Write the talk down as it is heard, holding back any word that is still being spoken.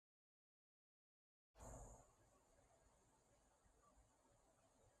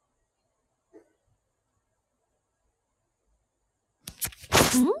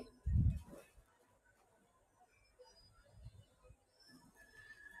Mhm.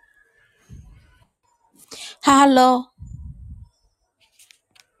 Hello.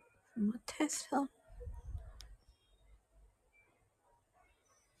 Tesla.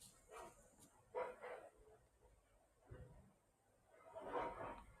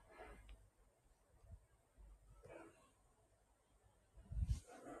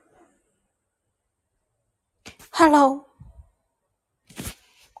 Hello.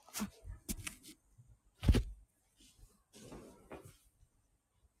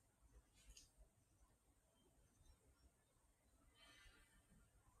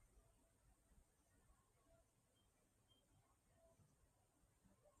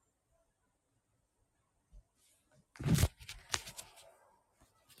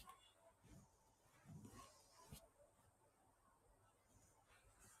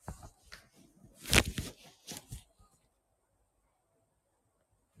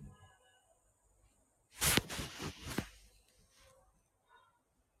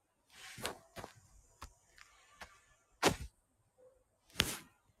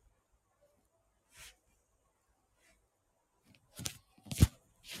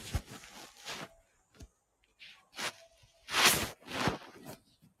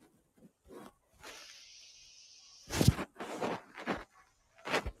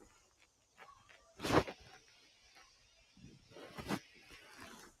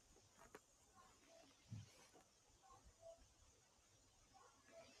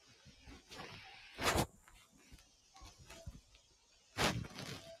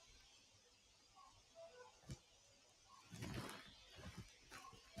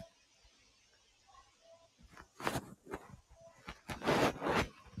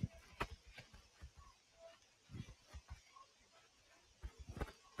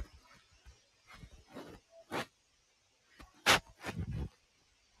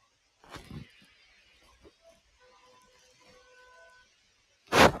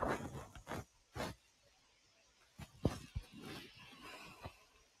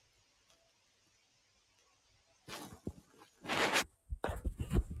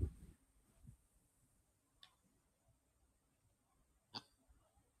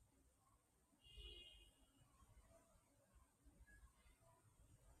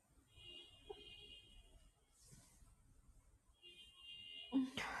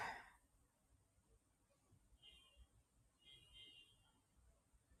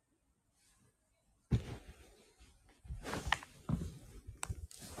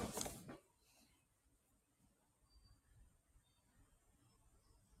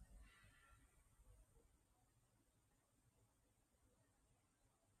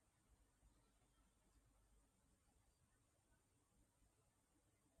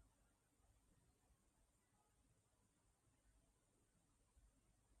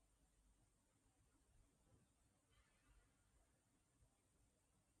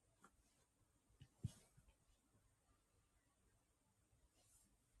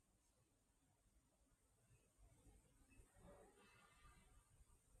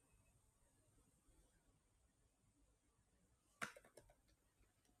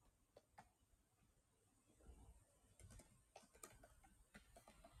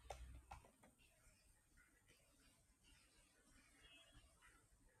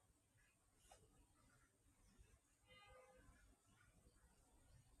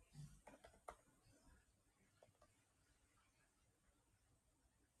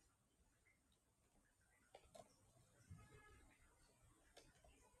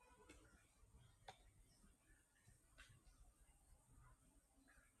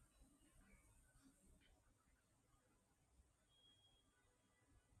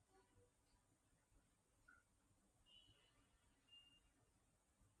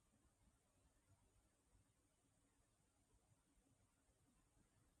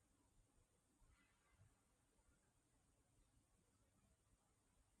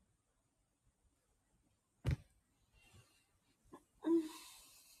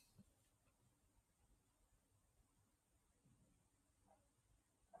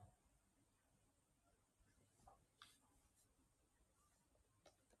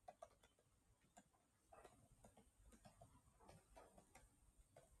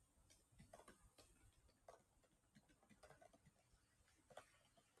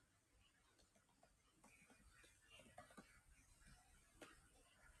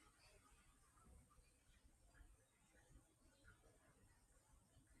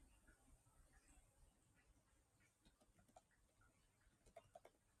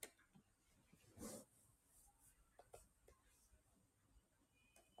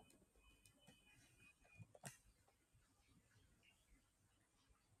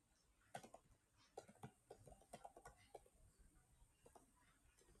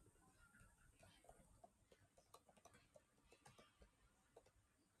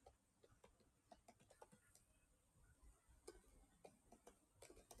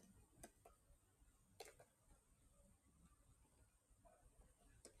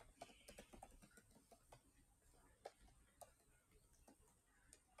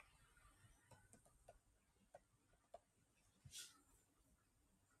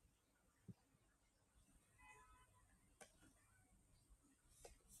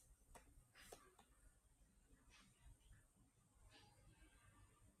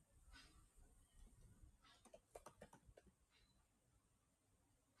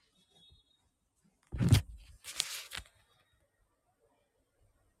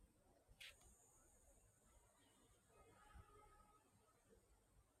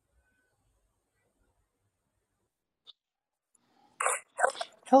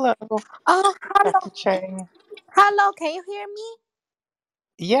 Hello, Hello. Dr. Cheng. Hello, can you hear me?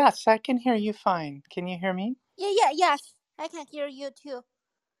 Yes, I can hear you fine. Can you hear me? Yes. I can hear you too.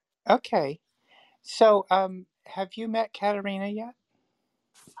 Okay. So, have you met Katerina yet?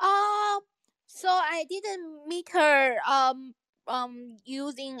 Um, so I didn't meet her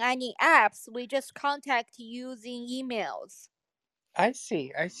using any apps. We just contact using emails. I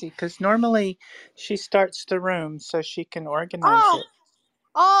see. Because normally she starts the room so she can organize Oh, it.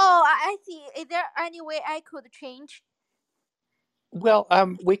 I see. Is there any way I could change? Well,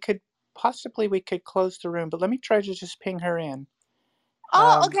 we could close the room, but let me try to just ping her in.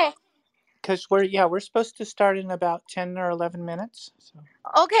 Oh, okay. Because we're supposed to start in about 10 or 11 minutes. So,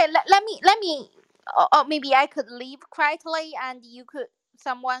 Okay, let me maybe I could leave quietly and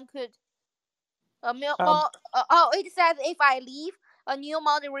someone could um, it says if I leave, a new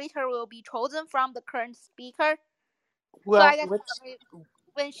moderator will be chosen from the current speaker. So I well, guess let's.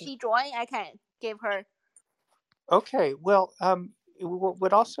 when she joins, I can give her. Okay, well, what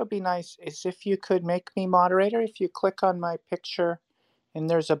would also be nice is if you could make me moderator. If you click on my picture and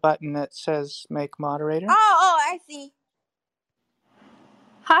there's a button that says make moderator. I see.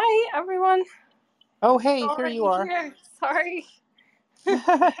 Hi, everyone. Oh, hey, here you Already are. here. Sorry.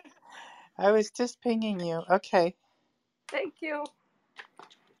 I was just pinging you. Okay. Thank you.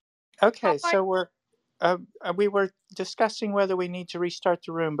 How Okay, are so we were discussing whether we need to restart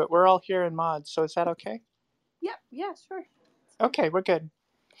the room, but we're all here in mod, so is that okay? Yep, yeah, sure. Okay, we're good.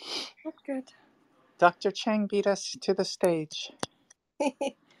 Good. Dr. Cheng beat us to the stage.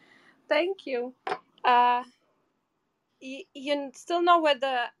 Thank you. Uh, you still know where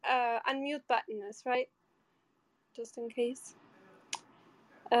the unmute button is, right? Just in case.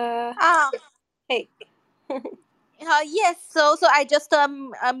 Uh, Ah, hey. yes. So I just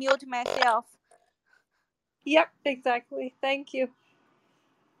mute myself. Yep, exactly. Thank you.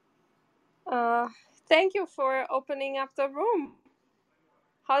 Uh, thank you for opening up the room.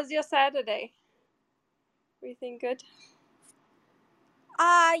 How's your Saturday? Everything good?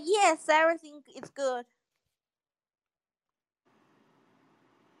 Yes, everything is good.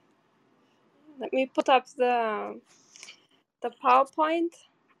 Let me put up the PowerPoint.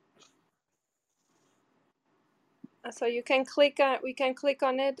 So you can click on, we can click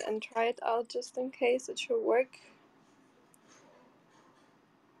on it and try it out just in case it should work.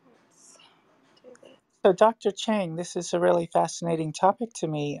 Let's do this. So, Dr. Cheng, this is a really fascinating topic to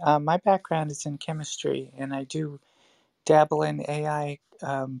me. My background is in chemistry, and I do dabble in AI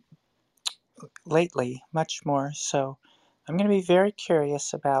lately, much more. So, I'm going to be very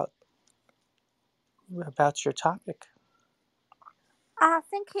curious about your topic.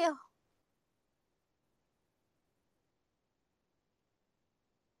 Thank you.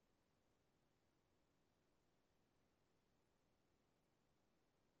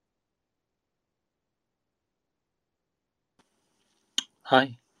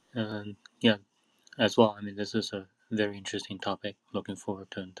 Hi. Yeah, as well. I mean, this is a very interesting topic. Looking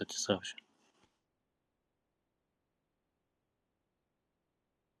forward to the discussion.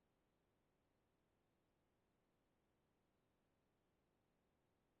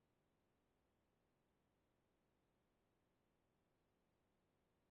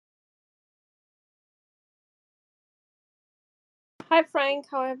 Hi Frank,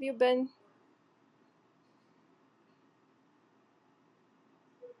 how have you been?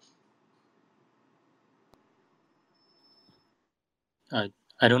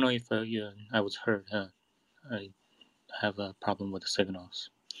 I don't know if I was heard. I have a problem with the signals.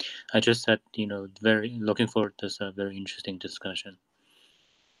 I just said, very looking forward to this very interesting discussion.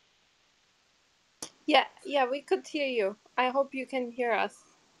 Yeah, we could hear you. I hope you can hear us.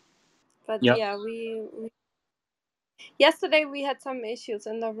 But Yep. yeah, yesterday we had some issues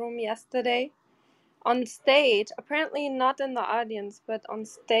in the room yesterday. On stage, apparently not in the audience, but on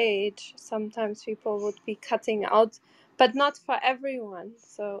stage, sometimes people would be cutting out, but not for everyone.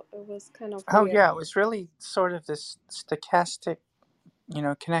 So it was kind of Oh, weird. yeah, it was really sort of this stochastic,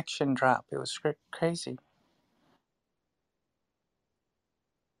 connection drop. It was crazy.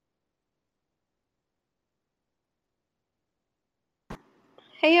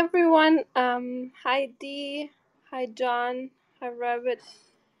 Hey everyone, hi Dee, hi John, hi Rabbit.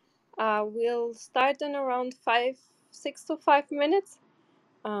 We'll start in around 6 to 5 minutes.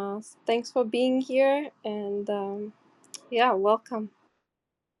 Thanks for being here, and yeah, welcome.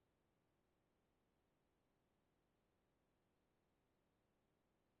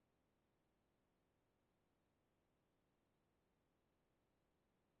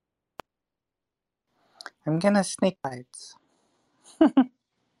 I'm going to sneak bites.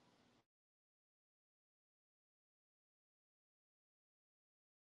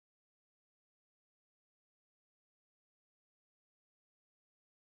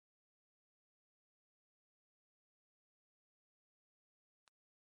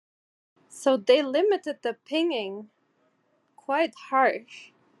 So they limited the pinging quite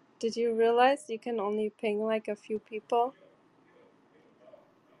harsh. Did you realize you can only ping like a few people?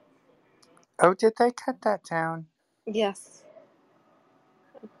 Oh, did they cut that down? Yes.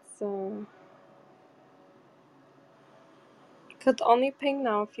 Could only ping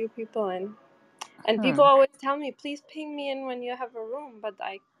now a few people in. And people always tell me, please ping me in when you have a room, but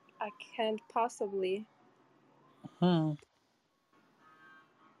I can't possibly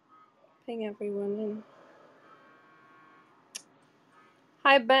ping everyone in.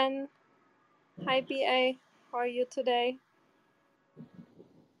 Hi Ben. Hi BA. How are you today?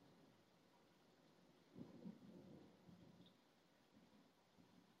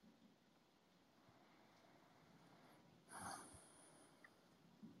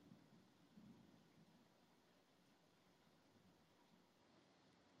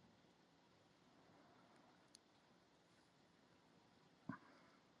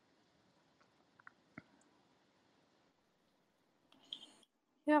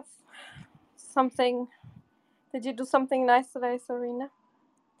 Yes. Did you do something nice today, Serena?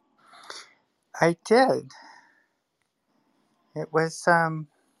 I did. It was,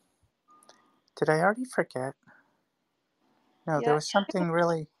 did I already forget? No, Yeah. there was something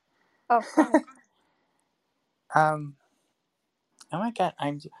really, Oh, go ahead. oh my God,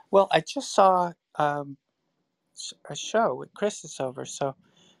 I just saw a show with Chris is over, so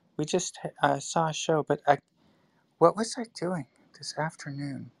we just saw a show, but what was I doing this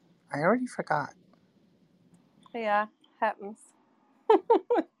afternoon? I already forgot. Yeah, happens.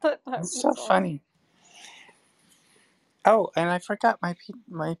 That It's so happens all. funny. Oh, and I forgot my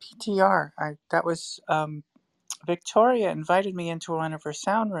PTR. That was Victoria invited me into one of her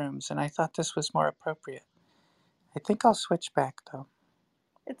sound rooms, and I thought this was more appropriate. I think I'll switch back though.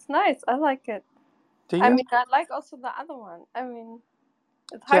 It's nice. I like it. Do I you? mean, I like also the other one. I mean,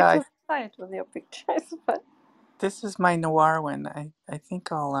 it's hard Yeah, to decide with your pictures, but this is my noir one. I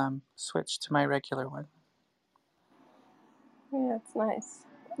think I'll switch to my regular one. yeah, it's nice.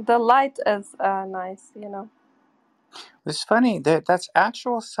 The light is nice, you know. It's funny that's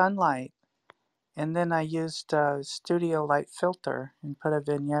actual sunlight, and then I used a studio light filter and put a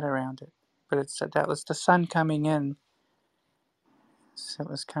vignette around it. But that was the sun coming in, so it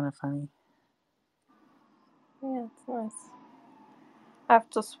was kind of funny. Yeah, it's nice. I have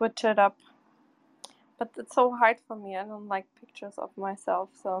to switch it up, but it's so hard for me. I don't like pictures of myself,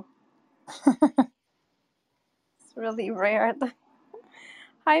 so it's really rare.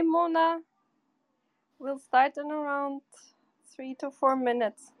 Hi, Mona. We'll start in around 3 to 4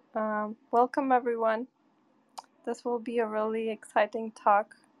 minutes. Welcome, everyone. This will be a really exciting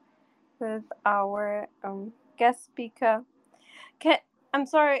talk with our guest speaker. I'm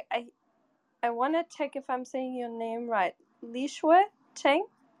sorry, I want to check if I'm saying your name right. Li Shui Cheng?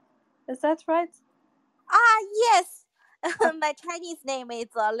 Is that right? Yes. Uh, My Chinese name is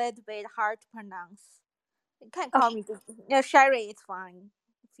a little bit hard to pronounce. You can oh, call me Sherry. It's fine.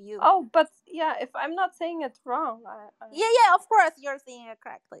 If you. oh, but yeah, if I'm not saying it wrong, Yeah. Of course, you're saying it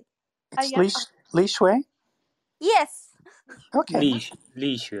correctly. It's yeah. Li Shui. Yes. Okay,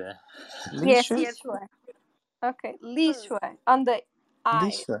 力学 Li Yes. Shui. Yes. Sure. Okay, Li Mm. Shui on the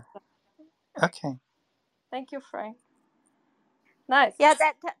Li I. Shui. Okay, Thank you, Frank. Nice. Yeah.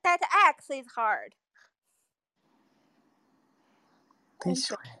 That X is hard. Li Thank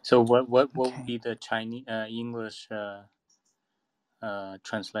you. Shui. So what would Okay. be the Chinese English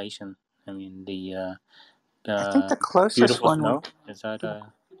translation? I mean I think the uh, closest beautiful one snow. Is that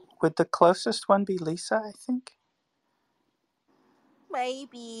would the closest one be Lisa, I think.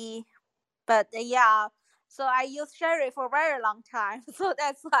 Maybe. But yeah. So I used Sherry for a very long time. So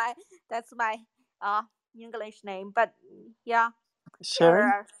that's my uh English name. But yeah.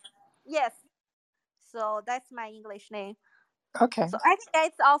 Sherry? Yes. So that's my English name. Okay. So I think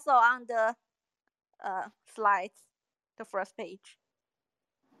it's also on the slides, the first page.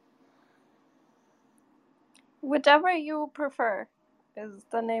 Whichever you prefer is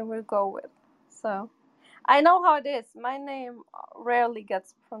the name we'll go with. So I know how it is. My name rarely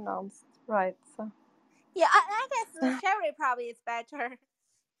gets pronounced right. So Yeah, I guess Sherry probably is better.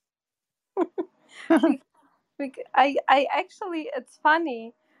 I actually, it's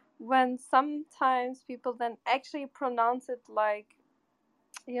funny when sometimes people then actually pronounce it like,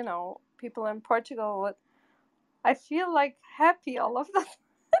 people in Portugal would. I feel like happy all of that.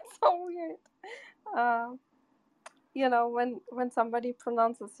 It's so weird. Uh, when somebody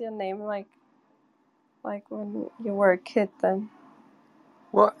pronounces your name like when you were a kid, then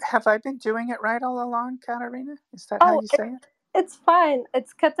Well, have I been doing it right all along, Katarina? Is that how oh, you say it? It's fine.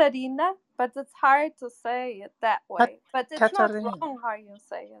 It's Katarina, but it's hard to say it that way. But it's not Katarina. wrong how you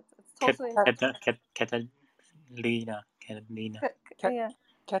say it. It's totally not. Catalina. Yeah,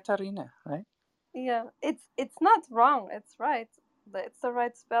 Katarina, right? yeah. It's not wrong. It's right. It's the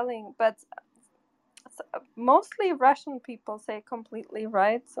right spelling. But mostly Russian people say completely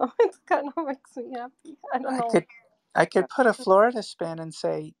right, so it kind of makes me happy. I don't know. I could put a Florida spin and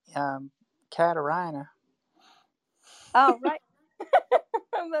say Katarina. Oh, right.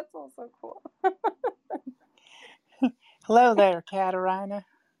 That's also cool. Hello there, Katarina.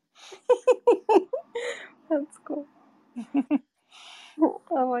 That's cool.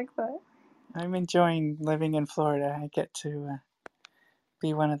 I like that. I'm enjoying living in Florida. I get to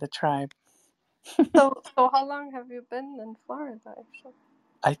be one of the tribe. So how long have you been in Florida, actually?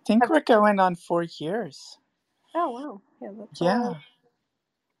 I think we're going on 4 years. Oh, wow. Yeah, that's a Yeah. while.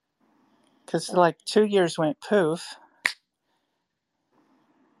 Because like 2 years went poof.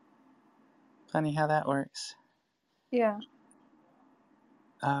 Funny how that works. Yeah.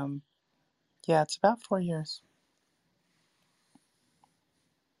 Yeah, it's about 4 years.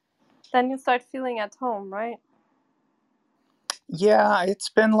 Then you start feeling at home, right? Yeah, it's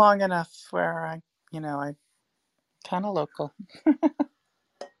been long enough where I kind of local.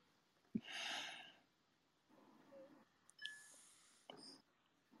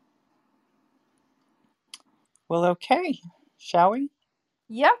 Well, okay. Shall we?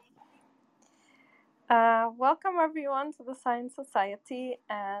 Yep. Welcome everyone to the Science Society,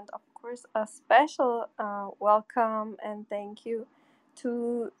 and of course, a special welcome and thank you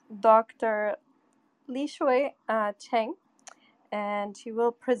to Dr. Li Shui Cheng, and she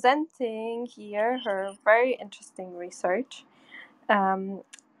will presenting here her very interesting research. Um,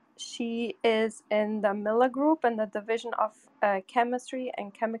 she is in the Miller Group in the Division of Chemistry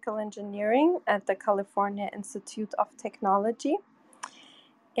and Chemical Engineering at the California Institute of Technology,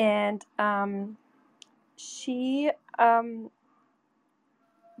 and she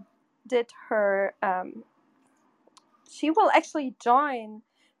did her. She will actually join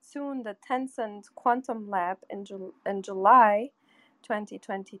soon the Tencent Quantum Lab in July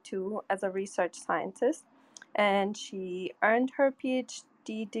 2022 as a research scientist, and she earned her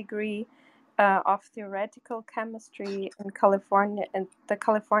PhD degree of theoretical chemistry in California in the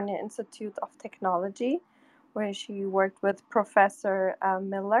California Institute of Technology, where she worked with Professor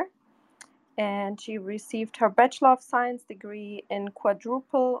Miller, and she received her Bachelor of Science degree in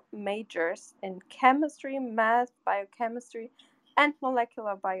quadruple majors in chemistry, math, biochemistry, and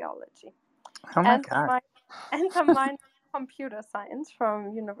molecular biology, Oh my and God. a minor in computer science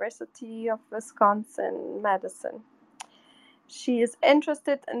from University of Wisconsin-Madison. She is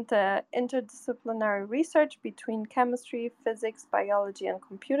interested in the interdisciplinary research between chemistry, physics, biology, and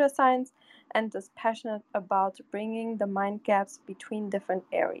computer science, and is passionate about bringing the mind gaps between different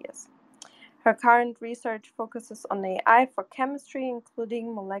areas. Her current research focuses on AI for chemistry,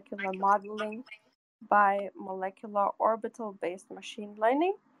 including molecular modeling by molecular-orbital-based machine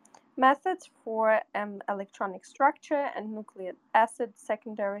learning, methods for electronic structure and nucleic acid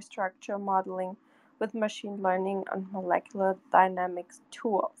secondary structure modeling with machine learning and molecular dynamics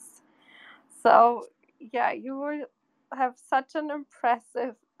tools. So, yeah, you will have such an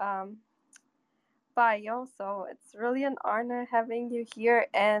impressive bio. So, it's really an honor having you here.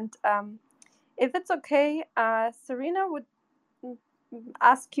 And if it's okay, Serena would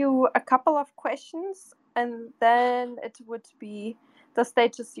ask you a couple of questions, and then it would be the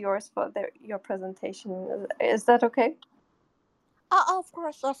stage is yours for your presentation. Is that okay? Oh, of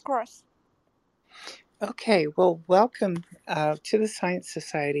course, of course. Okay, well, welcome to the Science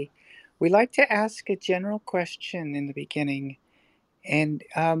Society. We like to ask a general question in the beginning. And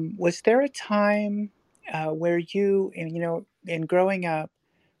was there a time where in growing up,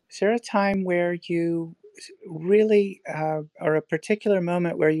 was there a time where you really, or a particular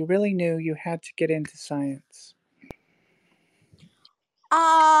moment where you really knew you had to get into science?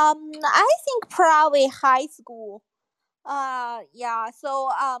 I think probably high school. Yeah. So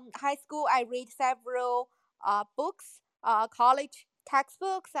high school I read several books, college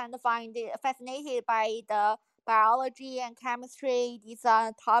textbooks, and find it fascinated by the biology and chemistry these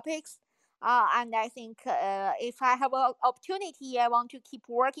topics. And I think if I have an opportunity, I want to keep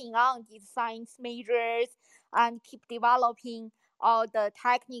working on these science majors and keep developing all the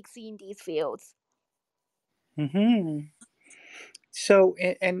techniques in these fields. Hmm. So,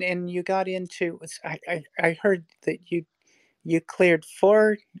 and you got into, I heard that you cleared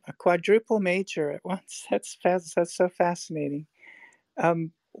a quadruple major at once. That's so fascinating.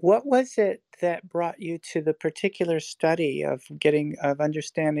 What was it that brought you to the particular study of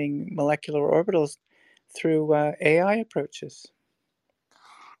understanding molecular orbitals through AI approaches?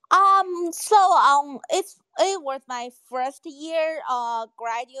 It was my first year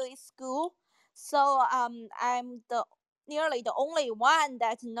graduate school, so I'm the nearly the only one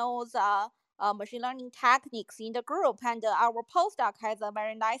that knows machine learning techniques in the group, and our postdoc has a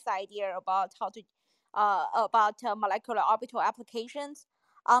very nice idea about how to about molecular orbital applications.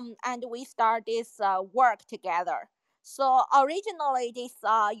 And we start this work together. So originally, this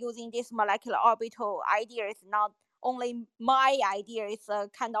using this molecular orbital idea is not only my idea. It's a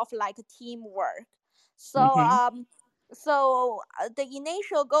kind of like a teamwork. So Mm-hmm. the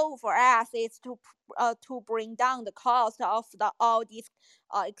initial goal for us is to bring down the cost of all these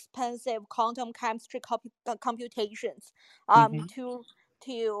expensive quantum chemistry computations, Mm-hmm.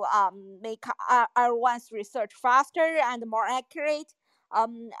 to make everyone's research faster and more accurate.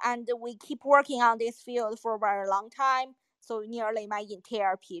 And we keep working on this field for a very long time, so nearly my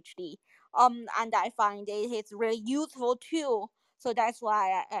entire PhD. And I find it's really useful too. So that's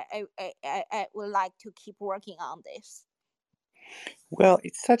why I would like to keep working on this. Well,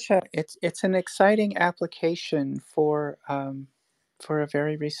 it's an exciting application for a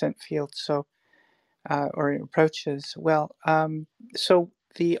very recent field. So or approaches. Well, so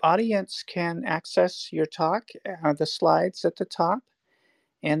the audience can access your talk, the slides at the top,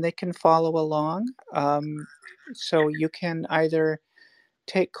 and they can follow along. So you can either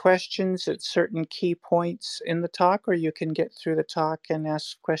take questions at certain key points in the talk, or you can get through the talk and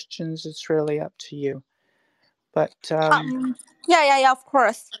ask questions. It's really up to you. But Yeah, of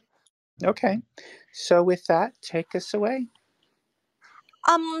course. okay, so with that, take us away.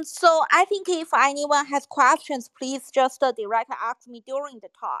 So I think if anyone has questions, please just directly ask me during the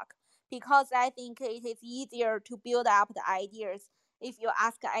talk, because I think it is easier to build up the ideas. If you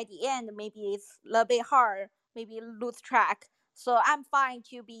ask at the end, maybe it's a little bit hard, maybe lose track. So I'm fine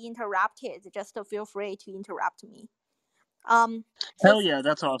to be interrupted. Just feel free to interrupt me. Um, so Hell yeah,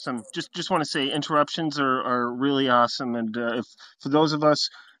 that's awesome. Just want to say interruptions are really awesome, and if for those of us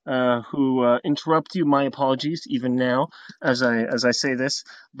who interrupt you, my apologies even now as I say this,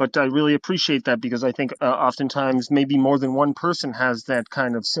 but I really appreciate that because I think oftentimes maybe more than one person has that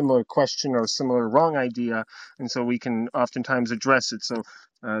kind of similar question or similar wrong idea, and so we can oftentimes address it. So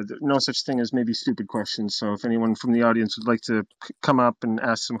no such thing as maybe stupid questions. So if anyone from the audience would like to come up and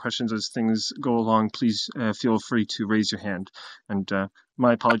ask some questions as things go along, please feel free to raise your hand. And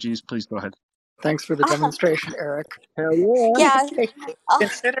my apologies. Please go ahead. Thanks for the demonstration, Eric. Hell yeah. yeah, uh,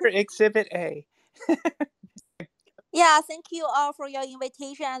 Consider Exhibit A. yeah. Thank you all for your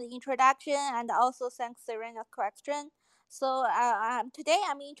invitation and introduction, and also thanks Serena's question. So today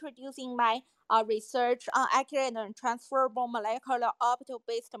I'm introducing my research on accurate and transferable molecular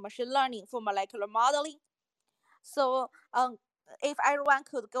orbital-based machine learning for molecular modeling. So if everyone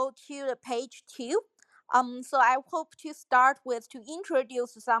could go to the page 2. So I hope to start with to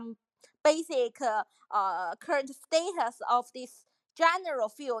introduce some basic current status of this general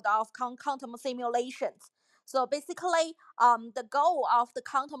field of quantum simulations. So basically, the goal of the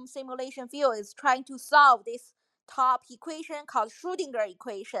quantum simulation field is trying to solve this top equation called Schrödinger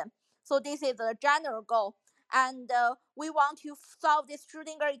equation. So this is the general goal, and we want to solve this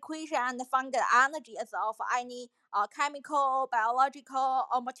Schrödinger equation and find the energies of any chemical, biological,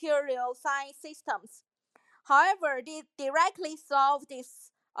 or material science systems. However, they directly solve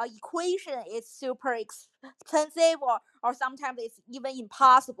this equation is super expensive, or sometimes it's even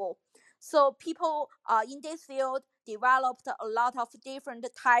impossible. So people in this field developed a lot of different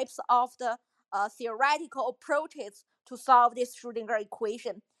types of the theoretical approaches to solve this Schrödinger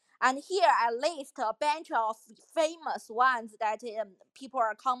equation. And here I list a bunch of famous ones that people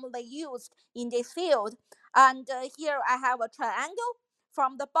are commonly used in this field. And here I have a triangle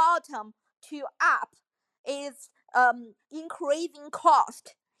from the bottom to up is increasing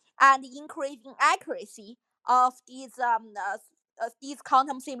cost and increasing accuracy of these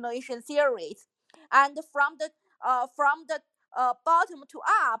quantum simulation theories. And from the bottom to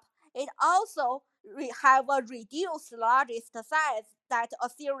up, it also have a reduced largest size that a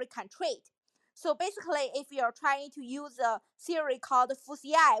theory can treat. So basically, if you're trying to use a theory called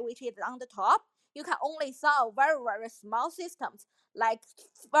Fusi, which is on the top, you can only solve very small systems like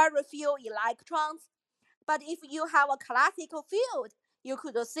very few electrons. But if you have a classical field, you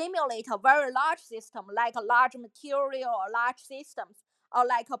could simulate a very large system, like a large material or large systems, or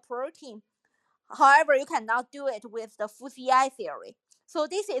like a protein. However, you cannot do it with the Fusi theory. So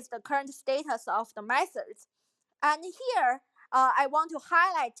this is the current status of the methods. And here, I want to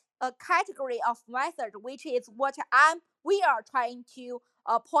highlight a category of method, which is what we are trying to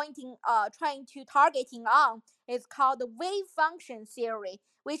trying to targeting on. It's called the wave function theory,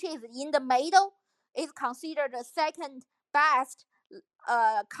 which is in the middle. is considered the second best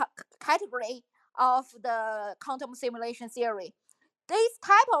category of the quantum simulation theory. This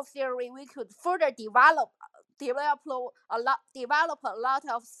type of theory we could further develop a lot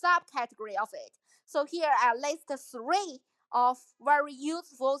of subcategory of it. So here I list 3 of very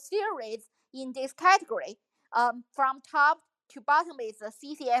useful theories in this category. From top to bottom is the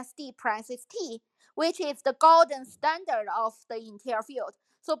CCSD parenthesis T, which is the golden standard of the entire field.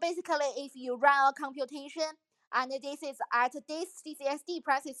 So basically, if you run a computation and this is at this CCSD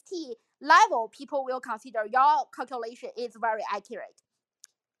parenthesis T level, people will consider your calculation is very accurate.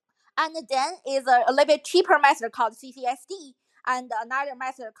 And then is a little bit cheaper method called CCSD and another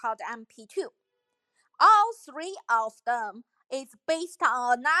method called MP2. All 3 of them is based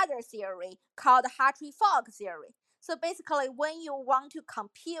on another theory called Hartree-Fock theory. So basically, when you want to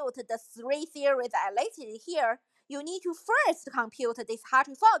compute the 3 theories I listed here, you need to first compute this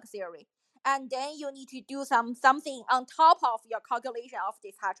Hartree-Fock theory, and then you need to do something on top of your calculation of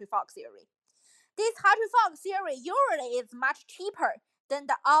this Hartree-Fock theory. This Hartree-Fock theory usually is much cheaper than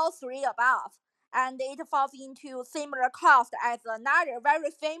the all 3 above, and it falls into similar cost as another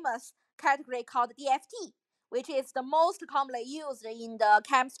very famous category called DFT, which is the most commonly used in the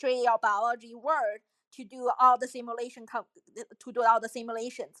chemistry or biology world to do all the simulations.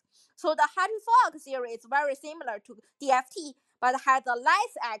 So the Hartree-Fock theory is very similar to DFT, but has a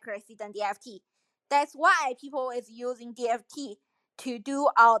less accuracy than DFT. That's why people is using DFT to do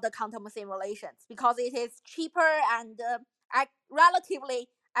all the quantum simulations, because it is cheaper and relatively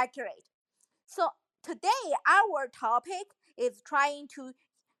accurate. So today our topic is trying to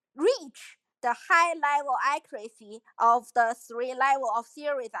reach the high level accuracy of the 3 level of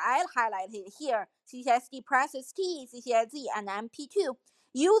theories I highlighted here: CCSD parenthesis T, CCSD, and MP2,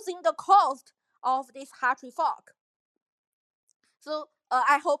 using the cost of this Hartree-Fock. So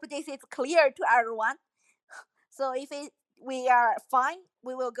I hope this is clear to everyone. So if we are fine,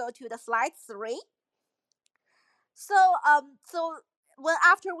 we will go to the slide 3. So when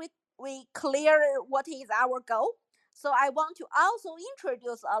after we clear what is our goal, so I want to also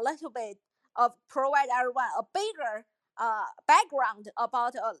introduce a little bit of provide everyone a bigger background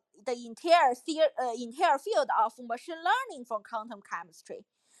about the entire field of machine learning for quantum chemistry.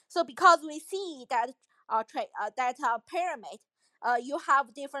 So because we see that pyramid, you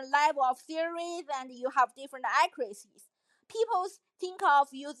have different level of theories and you have different accuracies. People think of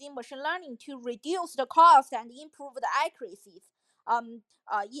using machine learning to reduce the cost and improve the accuracies in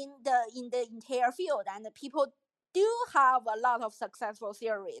the entire field, and people do have a lot of successful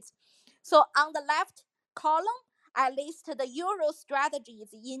theories. So on the left column, I list the usual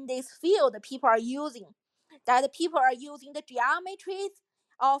strategies in this field people are using. That people are using the geometries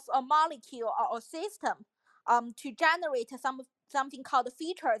of a molecule or a system to generate something called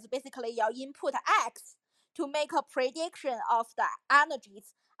features. Basically, your input X to make a prediction of the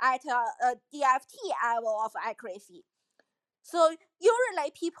energies at a DFT level of accuracy. So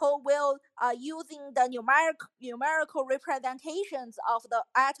usually people will using the numerical representations of the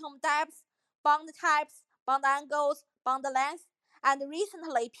atom depths, bond types, bond angles, bond length. And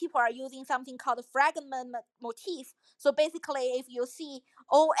recently people are using something called fragment motif. So basically, if you see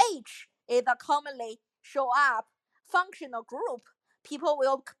OH is a commonly show up functional group, people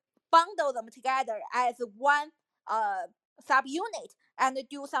will bundle them together as one subunit and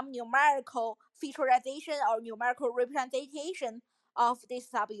do some numerical featureization or numerical representation of this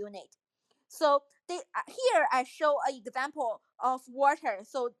subunit. So here I show an example of water.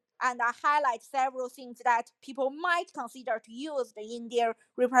 So and I highlight several things that people might consider to use in their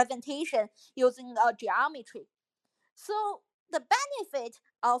representation using a geometry. So the benefit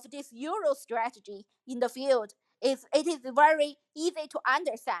of this Euro strategy in the field is it is very easy to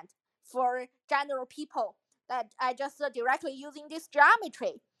understand for general people, that I just directly using this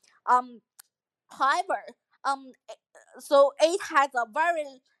geometry. However, so it has a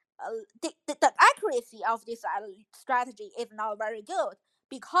very the accuracy of this strategy is not very good,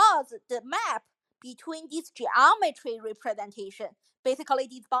 because the map between this geometry representation, basically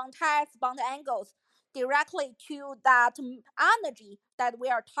these bond types, bond angles, directly to that energy that we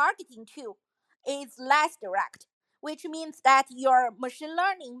are targeting to, is less direct, which means that your machine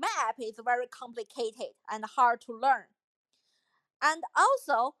learning map is very complicated and hard to learn. And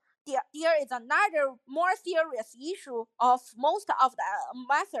also, there is another more serious issue of most of the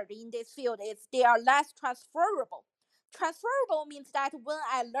methods in this field is they are less transferable. Transferable means that when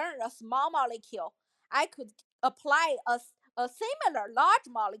I learn a small molecule, I could apply a similar large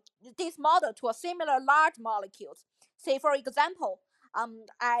molecule, this model to a similar large molecules. Say for example,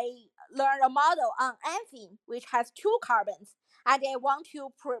 I learned a model on ethene, which has 2 carbons, and I want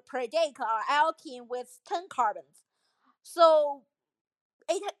to predict an alkene with 10 carbons. So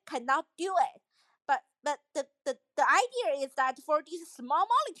it cannot do it. But the idea is that for these small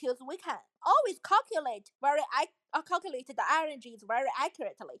molecules, we can always calculate calculate the energies very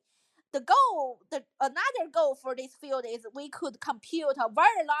accurately. Another goal for this field is we could compute a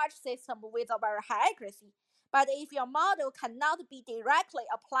very large system with a very high accuracy. But if your model cannot be directly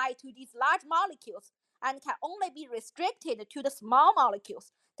applied to these large molecules and can only be restricted to the small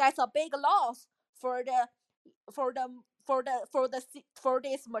molecules, that's a big loss for the for the for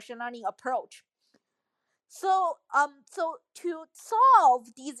this machine learning approach. So to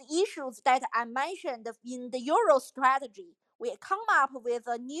solve these issues that I mentioned in the Euro strategy, we come up with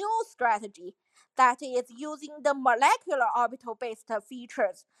a new strategy that is using the molecular orbital-based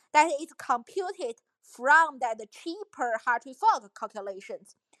features that is computed from that cheaper Hartree-Fock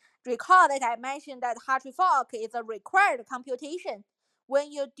calculations. Recall that I mentioned that Hartree-Fock is a required computation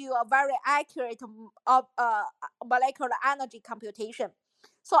when you do a very accurate molecular energy computation.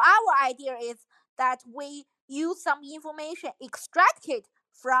 So our idea is that we use some information extracted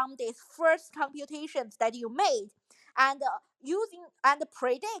from these first computations that you made, and using and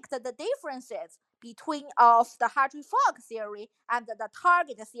predict the differences between of the Hartree-Fock theory and the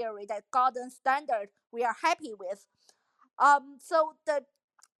target theory that golden standard we are happy with. So the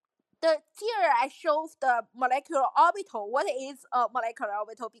here I show the molecular orbital. What is a molecular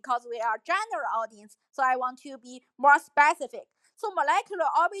orbital? Because we are general audience, so I want to be more specific. So molecular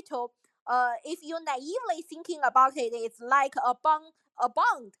orbital, if you naively thinking about it, it's like a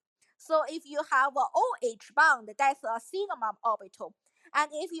bond. So if you have a OH bond, that's a sigma orbital, and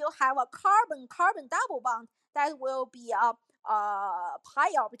if you have a carbon double bond, that will be a pi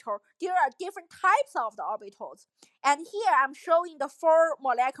orbital. There are different types of the orbitals. And here I'm showing the 4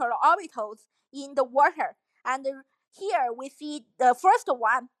 molecular orbitals in the water. And here we see the first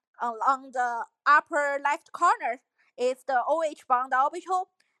one along the upper left corner is the OH bond orbital.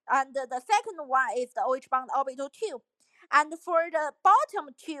 And the second one is the OH bond orbital 2. And for the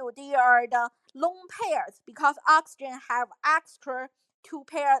bottom 2, they are the lone pairs because oxygen have extra two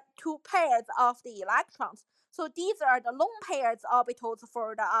pairs of the electrons. So these are the lone pairs orbitals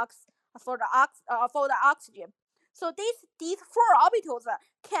for the oxygen. So these 4 orbitals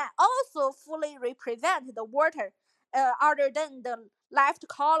can also fully represent the water, other than the left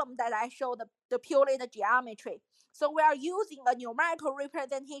column that I showed the purely the geometry. So we are using a numerical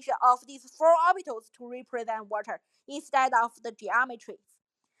representation of these 4 orbitals to represent water instead of the geometries.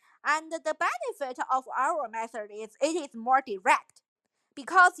 And the benefit of our method is it is more direct.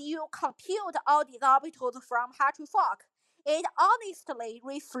 Because you compute all these orbitals from Hartree-Fock, it honestly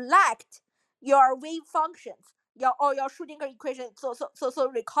reflects your wave functions, your Schrodinger equation. So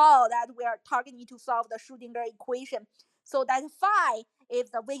recall that we are targeting to solve the Schrodinger equation. So that phi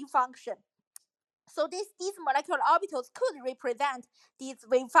is the wave function. So these molecular orbitals could represent these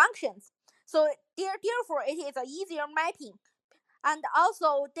wave functions. So therefore, it is an easier mapping. And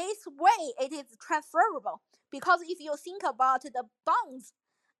also, this way, it is transferable. Because if you think about the bonds,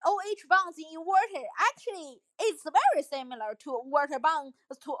 OH bonds in water actually is very similar to water bonds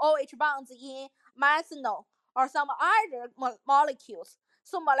to OH bonds in methanol or some other molecules.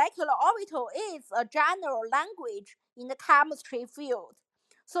 So molecular orbital is a general language in the chemistry field.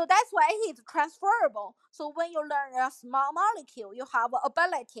 So that's why it is transferable. So when you learn a small molecule, you have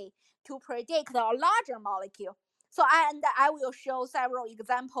ability to predict a larger molecule. So I will show several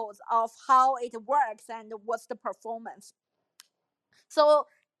examples of how it works and what's the performance. So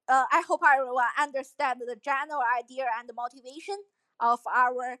I hope everyone understand the general idea and the motivation of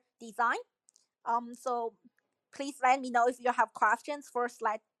our design. So please let me know if you have questions for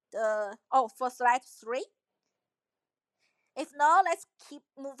slide for slide 3. If not, let's keep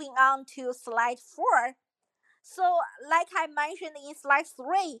moving on to slide 4. So, like I mentioned in slide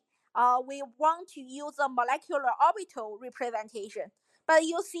 3, we want to use a molecular orbital representation. But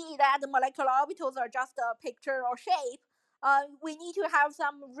you see that the molecular orbitals are just a picture or shape. We need to have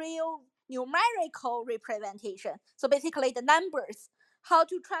some real numerical representation. So basically the numbers, how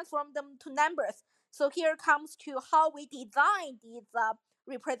to transform them to numbers. So here comes to how we design these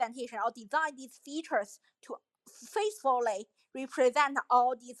representation or design these features to faithfully represent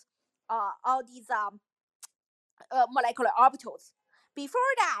all these molecular orbitals.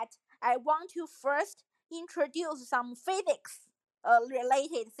 Before that, I want to first introduce some physics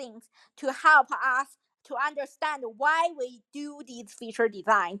related things to help us to understand why we do these feature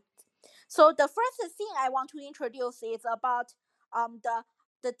design. So the first thing I want to introduce is about the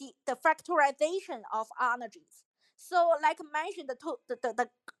factorization of energies. So like I mentioned,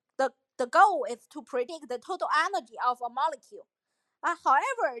 the goal is to predict the total energy of a molecule.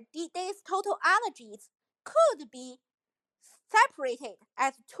 However, these total energies could be separated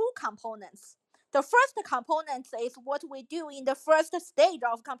as two components. The first component is what we do in the first stage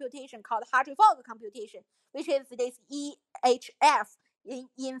of computation called Hartree-Fock computation, which is this EHF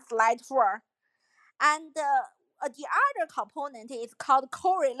in slide 4. And the other component is called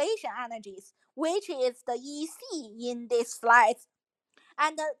correlation energies, which is the EC in this slide.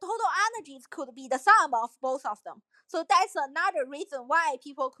 And the total energies could be the sum of both of them. So that's another reason why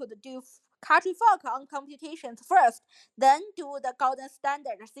people could do Hartree-Fock on computations first, then do the golden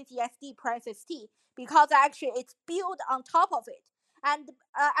standard CTSD process T, because actually it's built on top of it, and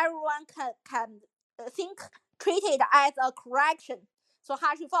everyone can treat it as a correction. So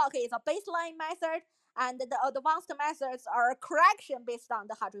Hartree-Fock is a baseline method, and the advanced methods are a correction based on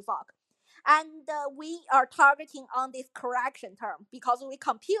the Hartree-Fock. And we are targeting on this correction term because we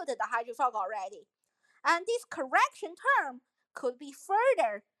computed the Hartree-Fock already. And this correction term could be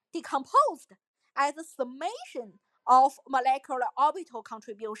further decomposed as a summation of molecular orbital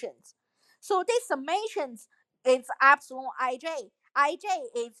contributions. So this summation is epsilon ij. Ij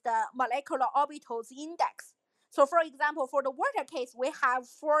is the molecular orbitals index. So for example, for the water case, we have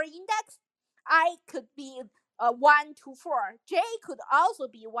 4 index. I could be 1 to 4. J could also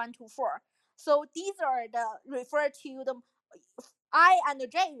be 1 to 4. So these are refer to the I and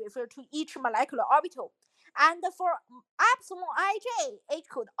J refer to each molecular orbital. And for epsilon ij, it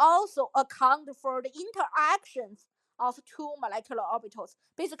could also account for the interactions of 2 molecular orbitals,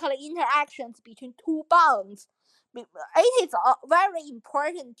 basically interactions between 2 bonds. It is very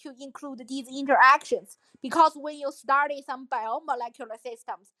important to include these interactions because when you study some biomolecular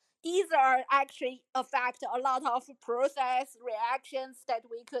systems, these are actually affect a lot of process reactions that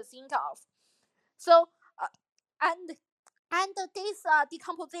we could think of. So, and this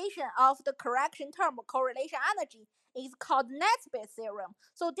decomposition of the correction term correlation energy is called Nesbit theorem.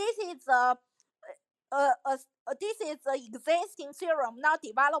 So this is an existing theorem not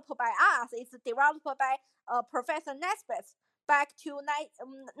developed by us. It's developed by Professor Nesbit back to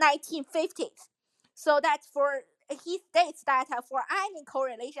 1950s. So that's he states that for any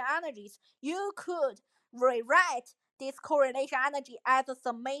correlation energies, you could rewrite this correlation energy as a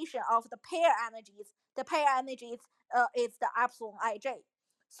summation of the pair energies. The pair energies is the epsilon ij.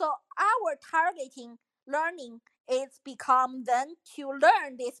 So our targeting learning is become then to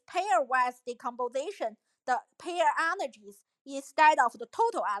learn this pairwise decomposition, the pair energies instead of the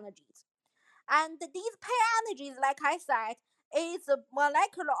total energies. And these pair energies, like I said, is a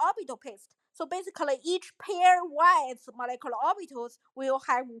molecular orbital based. So basically, each pairwise molecular orbitals will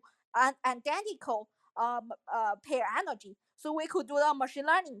have an identical pair energy. So we could do the machine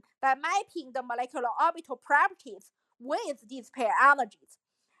learning by mapping the molecular orbital properties with these pair energies.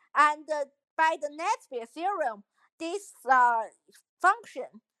 And by the Nesbit theorem, this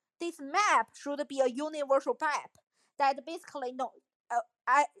function, this map should be a universal map that basically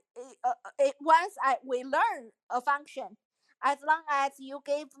we learn a function, as long as you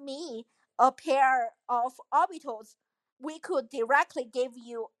give me a pair of orbitals, we could directly give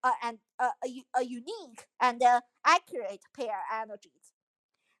you a unique and accurate pair energies.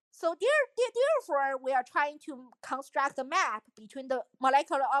 So therefore, we are trying to construct a map between the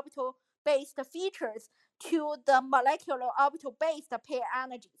molecular orbital based features to the molecular orbital based pair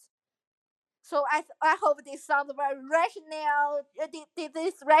energies. So I hope this sounds very rational.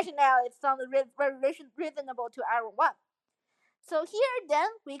 This rationale sounds very reasonable to everyone. So here then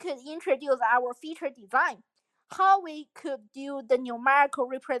we could introduce our feature design, how we could do the numerical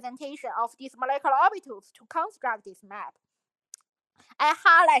representation of these molecular orbitals to construct this map. I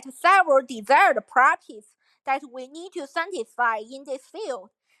highlight several desired properties that we need to satisfy in this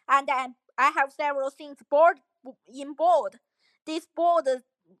field, and I have several things in bold. This bold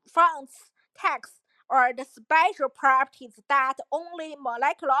fonts text are the special properties that only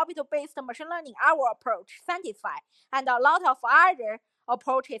molecular orbital based machine learning, our approach, satisfy, and a lot of other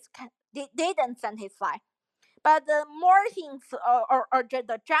approaches didn't satisfy. But the more things or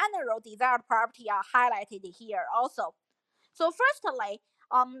the general desired property are highlighted here also. So firstly,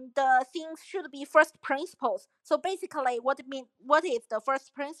 the things should be first principles. So basically, what is the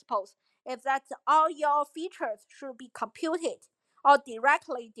first principles? Is that all your features should be computed or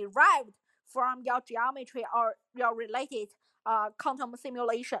directly derived from your geometry or your related quantum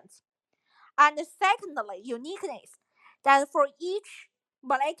simulations. And secondly, uniqueness. That for each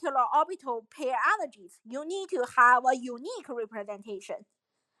molecular orbital pair energies, you need to have a unique representation.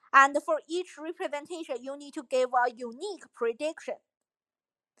 And for each representation, you need to give a unique prediction.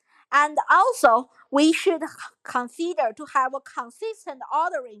 And also, we should consider to have a consistent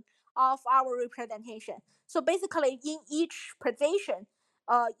ordering of our representation. So basically, in each position,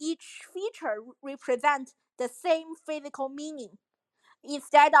 each feature represents the same physical meaning.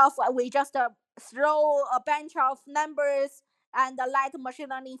 Instead of we just throw a bunch of numbers and let machine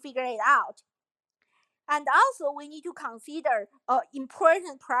learning figure it out. And also, we need to consider an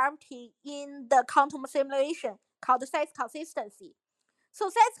important property in the quantum simulation called size consistency. So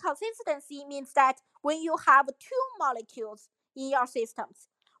size consistency means that when you have two molecules in your systems,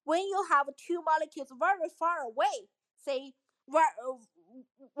 when you have two molecules very far away, say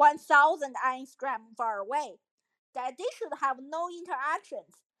 1,000 angstrom far away, that they should have no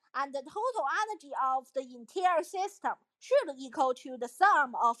interactions, and the total energy of the entire system should equal to the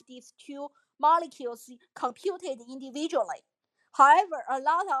sum of these two molecules computed individually. However, a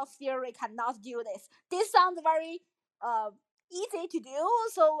lot of theory cannot do this. This sounds very easy to do,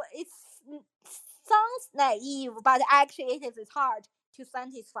 so it sounds naive, but actually it is hard to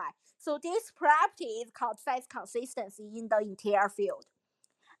satisfy. So this property is called size consistency in the entire field.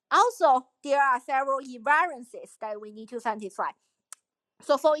 Also, there are several invariances that we need to satisfy.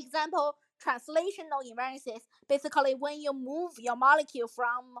 So for example, translational invariances, basically when you move your molecule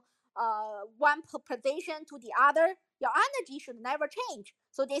from one position to the other, your energy should never change.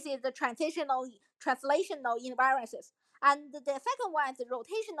 So this is the translational invariances. And the second one is the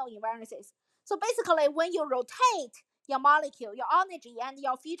rotational invariances. So basically when you rotate your molecule, your energy and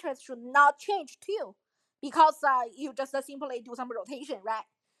your features should not change too, because you just simply do some rotation, right?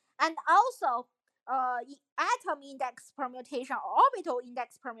 And also atom index permutation or orbital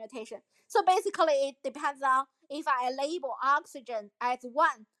index permutation. So basically, it depends on if I label oxygen as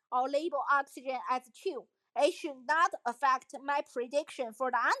 1 or label oxygen as 2. It should not affect my prediction for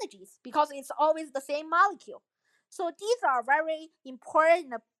the energies because it's always the same molecule. So these are very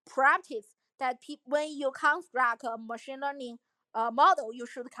important properties that when you construct a machine learning model, you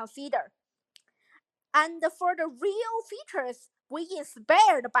should consider. And for the real features, we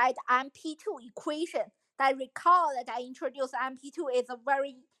inspired by the MP2 equation. I recall that I introduced MP2 is a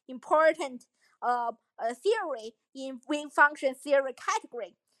very important theory in wave function theory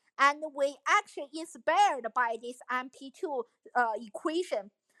category. And we actually inspired by this MP2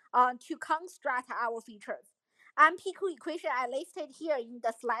 equation to construct our features. MP2 equation I listed here in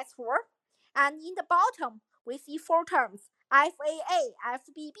the slide 4. And in the bottom, we see 4 terms: FAA,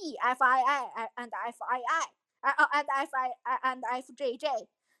 FBB, FII, and FII, and FJJ.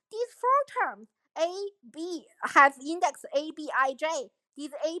 These 4 terms, A, B, has index ABIJ.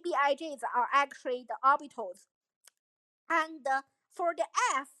 These ABIJs are actually the orbitals. And for the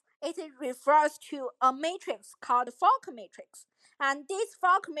F, it refers to a matrix called Fock matrix. And this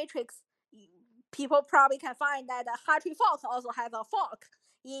Fock matrix, people probably can find that Hartree-Fock also has a fork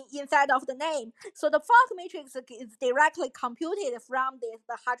inside of the name. So the Fock matrix is directly computed from the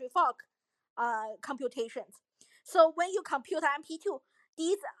Hartree-Fock computations. So when you compute MP2,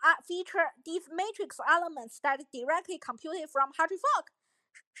 these matrix elements that directly computed from Hartree-Fock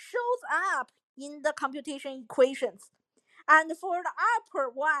shows up in the computation equations. And for the upper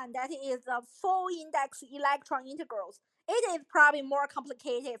one, that is the full index electron integrals, it is probably more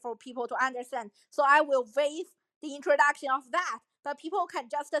complicated for people to understand. So I will waive the introduction of that. But people can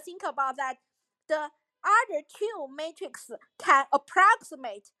just think about that the other two matrices can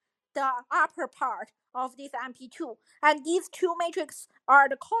approximate the upper part of this MP2. And these two matrices are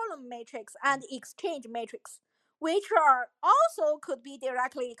the column matrix and exchange matrix, which are also could be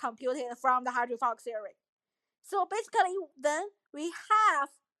directly computed from the Hartree-Fock theory. So basically, then we have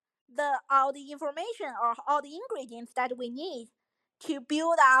all the information or all the ingredients that we need to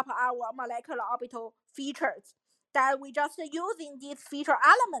build up our molecular orbital features. That we just using these feature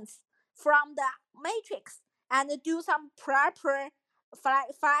elements from the matrix and do some proper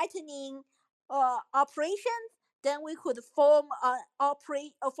flattening operations. Then we could form a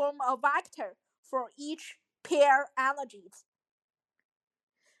vector for each pair energies.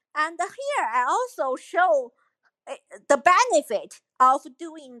 And here I also show the benefit of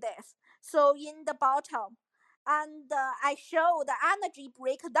doing this. So in the bottom, and I show the energy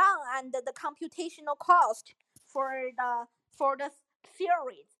breakdown and the computational cost for the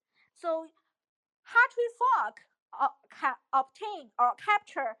series. So Hartree-Fock obtain or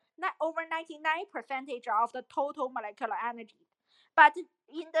capture over 99% of the total molecular energy. But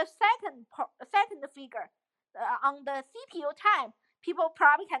in the second figure, on the CPU time, people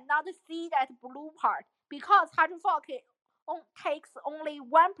probably cannot see that blue part because Hartree-Fock takes only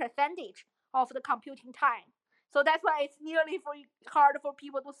 1% of the computing time. So that's why it's nearly hard for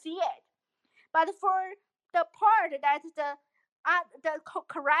people to see it. But for the part that the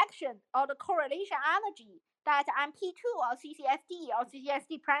correction or the correlation energy that MP2 or CCSD or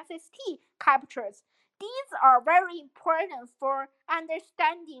CCSD parenthesis T captures. These are very important for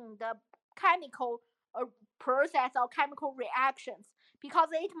understanding the chemical process or chemical reactions, because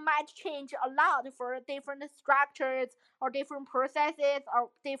it might change a lot for different structures or different processes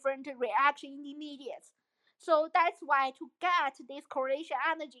or different reaction intermediates. So that's why to get this correlation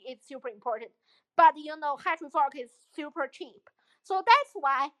energy is super important. But Hartree fork is super cheap. So that's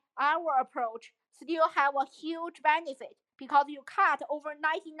why our approach still have a huge benefit, because you cut over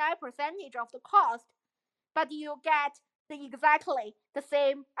 99% of the cost, but you get exactly the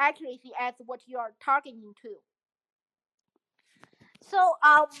same accuracy as what you are targeting to. So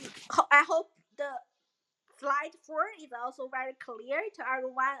I hope the slide 4 is also very clear to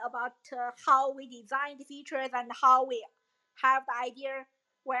everyone about how we design the features and how we have the idea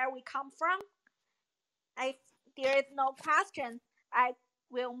where we come from. If there is no question, I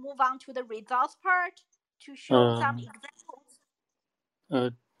will move on to the results part to show some examples.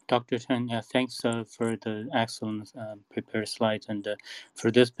 Dr. Cheng, thanks for the excellent prepared slides. And for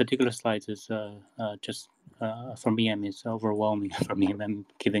this particular slide, is just for me, I mean, it's overwhelming for me. I'm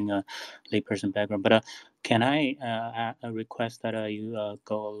giving a layperson background. But can I request that you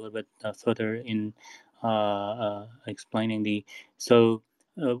go a little bit further in explaining the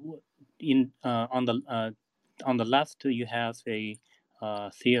in on the left you have a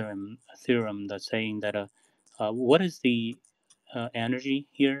theorem that's saying that what is the energy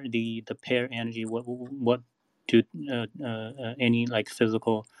here, the pair energy, what do any like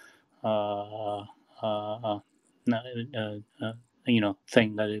physical uh, uh,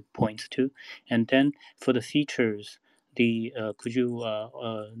 thing that it points to? And then for the features, the could you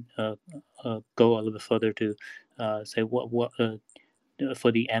go a little bit further to say what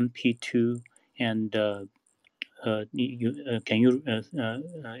for the MP2 and can you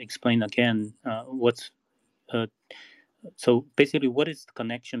explain again what's so basically, what is the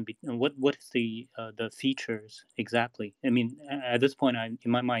connection between what is the features exactly? I mean, at this point, in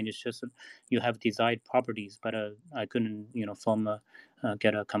my mind, it's just you have desired properties, but I couldn't, form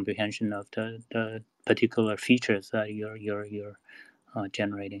get a comprehension of the particular features that you're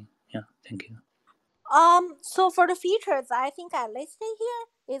generating. Yeah, thank you. So for the features, I think I listed here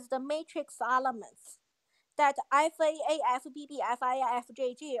is the matrix elements. That FAA, FBB, FIA,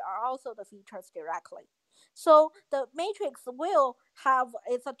 FJG are also the features directly. So the matrix will have,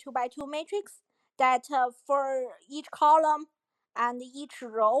 it's a 2x2 matrix that for each column and each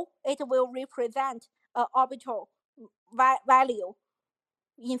row, it will represent an orbital value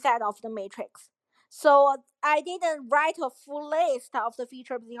inside of the matrix. So I didn't write a full list of the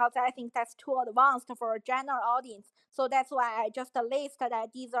features because I think that's too advanced for a general audience. So that's why I just listed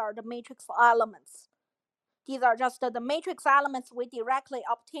that these are the matrix elements. These are just the matrix elements we directly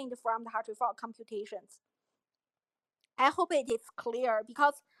obtained from the Hartree fork computations. I hope it is clear,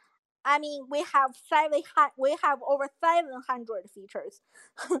 because I mean we have over 700 features,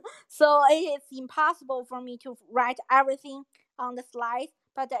 so it is impossible for me to write everything on the slide.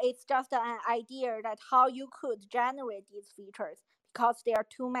 But it's just an idea that how you could generate these features, because there are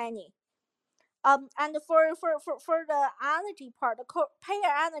too many. And for the energy part, the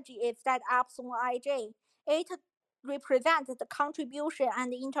pair energy is that epsilon ij. It represents the contribution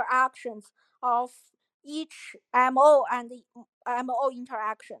and the interactions of each MO and the MO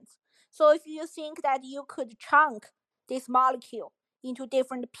interactions. So if you think that you could chunk this molecule into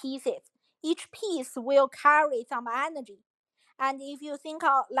different pieces, each piece will carry some energy. And if you think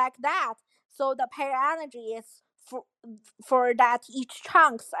of like that, so the pair energy is for that each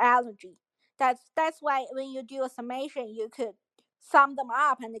chunk's energy. That's why when you do a summation, you could sum them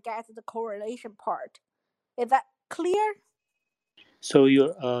up and get the correlation part. Is that clear? So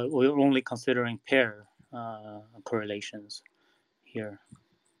we're only considering pair correlations here.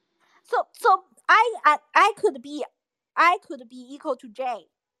 So I could be equal to J.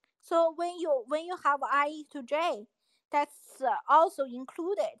 So when you have I to J, that's also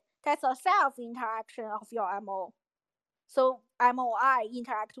included. That's a self interaction of your MO. So MOI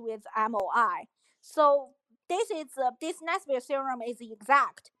interact with MOI. So this Nesbitt theorem is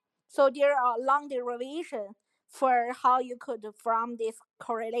exact. So there are long derivation for how you could from this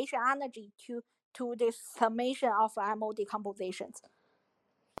correlation energy to this summation of MO decompositions.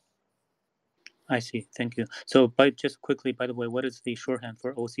 I see. Thank you. So, just quickly, by the way, what is the shorthand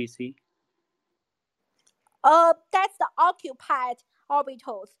for OCC? That's the occupied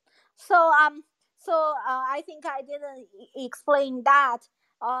orbitals. So I think I didn't explain that.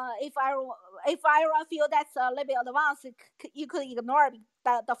 If I feel that's a little bit advanced, you could ignore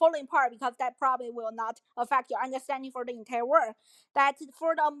the following part, because that probably will not affect your understanding for the entire work. That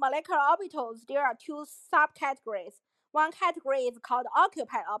for the molecular orbitals, there are two subcategories. One category is called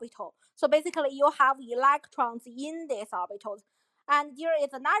occupied orbital. So basically, you have electrons in these orbitals. And there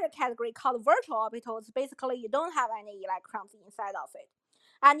is another category called virtual orbitals. Basically, you don't have any electrons inside of it.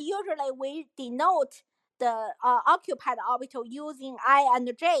 And usually, we denote the occupied orbital using I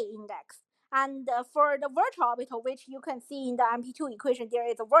and J index. And for the virtual orbital, which you can see in the MP2 equation, there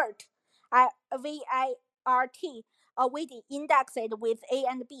is a VIRT, VIRT. We index it with A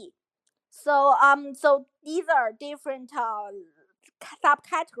and B. So these are different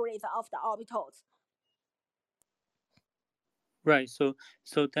subcategories of the orbitals. Right. So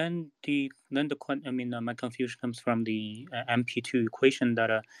then my confusion comes from the MP2 equation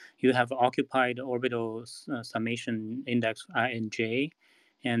that you have occupied orbital summation index I and J,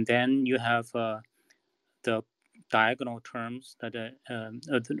 and then you have the diagonal terms that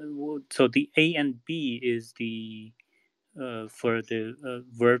so the A and B is the for the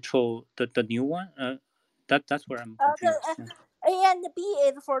virtual the new one. That's where I'm confused. A and B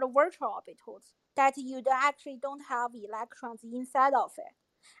is for the virtual orbitals that you actually don't have electrons inside of it.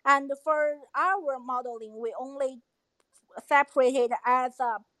 And for our modeling, we only separate it as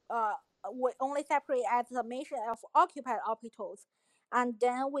the mission of occupied orbitals, and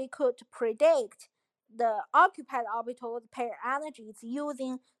then we could predict the occupied orbitals pair energies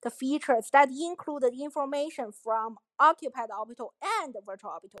using the features that include the information from occupied orbital and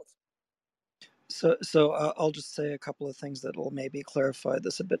virtual orbitals. So I'll just say a couple of things that will maybe clarify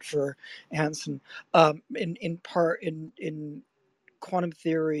this a bit for Hansen. In quantum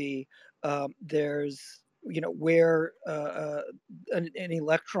theory, there's where an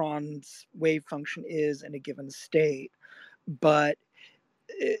electron's wave function is in a given state, but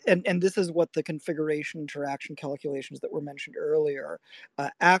and this is what the configuration interaction calculations that were mentioned earlier.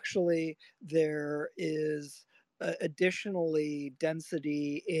 Actually, there is additionally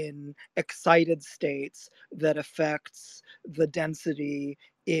density in excited states that affects the density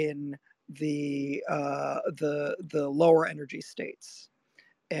in the lower energy states.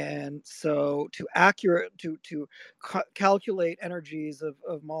 And so to calculate energies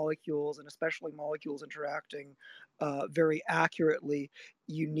of molecules, and especially molecules interacting very accurately,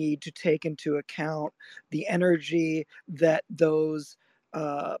 you need to take into account the energy that those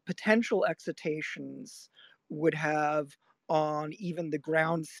potential excitations would have on even the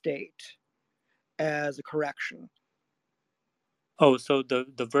ground state as a correction. Oh, so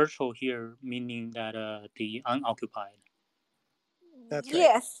the virtual here meaning that the unoccupied. That's right.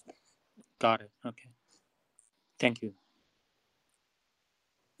 Yes. Got it. Okay. Thank you.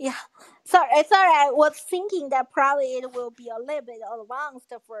 Yeah. Sorry. I was thinking that probably it will be a little bit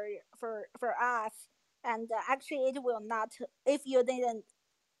advanced for us, and actually it will not. If you didn't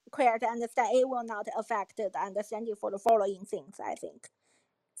quite understand, it will not affect the understanding for the following things, I think.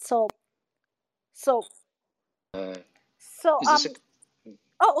 So so Uh, so is this a?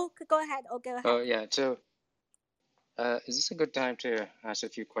 go ahead. Oh, go ahead. Oh yeah. So, is this a good time to ask a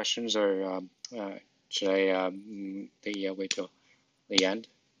few questions, or should I wait till the end?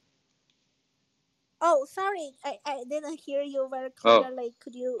 Oh, sorry, I didn't hear you very Oh, clearly.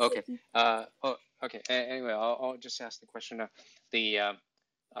 Could you okay. repeat? Okay. Anyway, I'll just ask the question.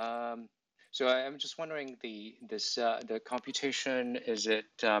 So I'm just wondering the computation, is it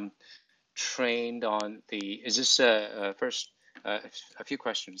trained on is this first a few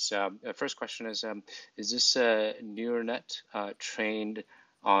questions. First question is this neural net trained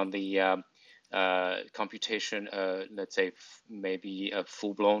on the computation, let's say maybe a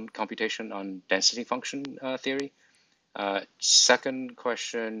full-blown computation on density function theory? Second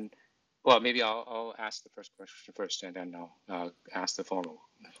question, well, maybe I'll ask the first question first, and then I'll ask the follow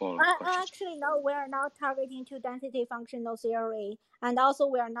questions. Actually, no, we are not targeting to density functional theory, and also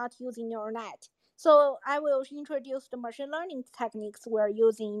we are not using neural net. So I will introduce the machine learning techniques we're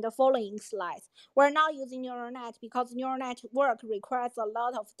using in the following slides. We're not using neural net because neural net work requires a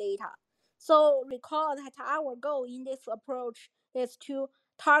lot of data. So recall that our goal in this approach is to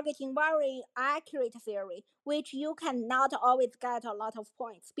targeting very accurate theory, which you cannot always get a lot of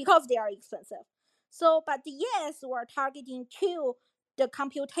points because they are expensive. So, but yes, we're targeting to the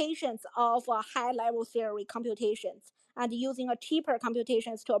computations of high-level theory computations and using a cheaper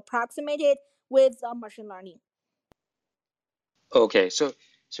computations to approximate it with machine learning. Okay, so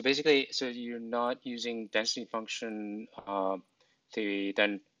basically, so you're not using density function theory,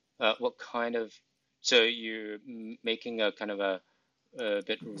 then what kind of, so you're making a kind of a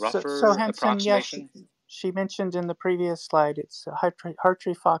bit So rougher Hansen, yes, approximation? she mentioned in the previous slide, it's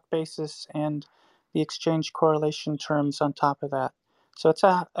Hartree-Fock basis and the exchange correlation terms on top of that. So it's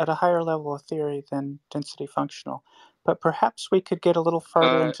at a higher level of theory than density functional. But perhaps we could get a little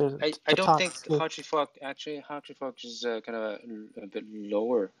farther into I don't talk think through. Hartree-Fock is kind of a bit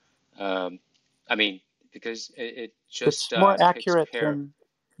lower. I mean, because it It's just more picks accurate pair.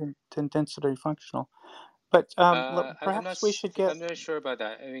 than density functional. But perhaps we should get. I'm not sure about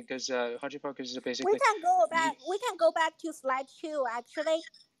that. I mean, because Hartree-Fock is We basically can go back. We can go back to slide 2 actually.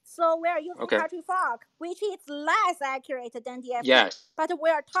 So we are using okay. Hartree-Fock, which is less accurate than DFT, Yes, but we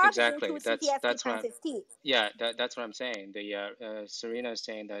are targeting to exactly. CTST That's what Francis T. yeah, that's what I'm saying. The Serena is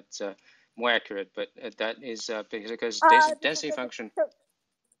saying that's more accurate, but that is because density function.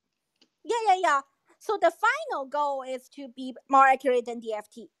 Yeah. So the final goal is to be more accurate than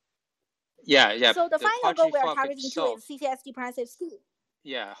DFT. Yeah. So the The final goal we are Hartree-Fock targeting to itself. is CTST Francis T.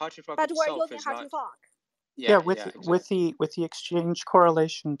 Yeah, Hartree-Fock But we're itself using is not. Hartree-Fock. Yeah, Exactly. with the exchange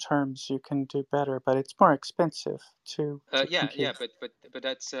correlation terms, you can do better, but it's more expensive to compute. But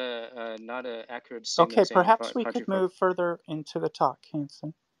that's not an accurate Okay, statement saying perhaps we could Hartree-Fock. move further into the talk,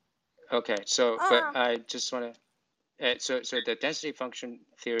 Hanson. Okay, so but I just want to so the density function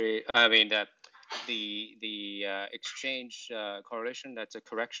theory. I mean that the exchange correlation, that's a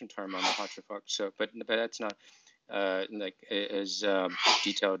correction term on the Hartree-Fock. So but that's not like as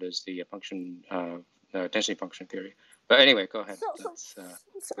detailed as the function density function theory. But anyway, go ahead.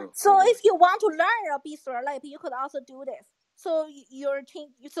 So if you want to learn a B-Lab, you could also do this. So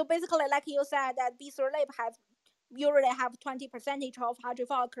so basically, like you said, that B-Lab has usually have 20% of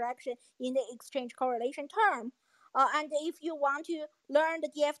Hartree-Fock correction in the exchange correlation term. And if you want to learn the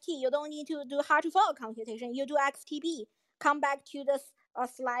DFT, you don't need to do Hartree-Fock computation. You do XTB. Come back to the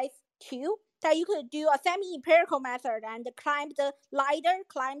slide 2. That you could do a semi-empirical method and climb the ladder,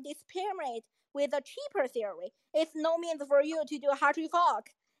 climb this pyramid with a cheaper theory. It's no means for you to do Hartree-Fock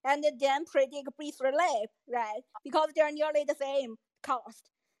and then predict B-Lab, right? Because they're nearly the same cost.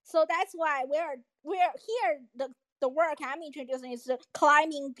 So that's why we're here. The work I'm introducing is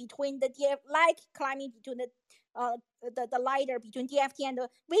climbing between climbing between the ladder between DFT and the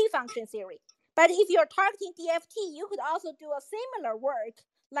wave function theory. But if you're targeting DFT, you could also do a similar work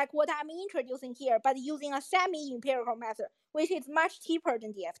like what I'm introducing here, but using a semi-empirical method, which is much cheaper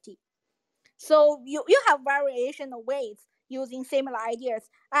than DFT. So you have variation of ways using similar ideas,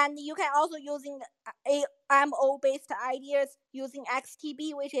 and you can also using AMO based ideas using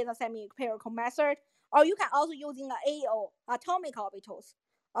XTB, which is a semi-empirical method, or you can also using AO atomic orbitals.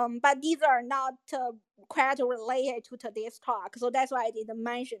 But these are not quite related to today's talk, so that's why I didn't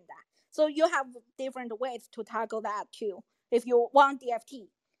mention that. So you have different ways to tackle that too, if you want DFT.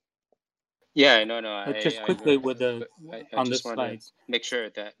 Yeah, no, Just I quickly agree. with the I on the just want to slides. make sure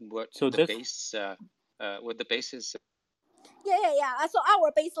that what So the this base is. Yeah. So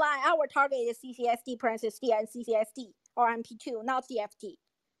our baseline, our target is CCSD, parenthesis D, and CCSD or MP2, not DFT.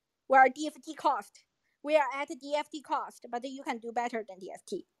 We're DFT cost. We are at DFT cost, but you can do better than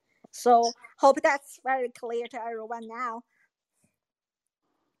DFT. So hope that's very clear to everyone now.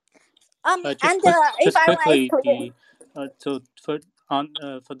 Just quickly, so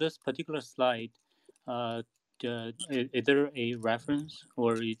for this particular slide, is there a reference,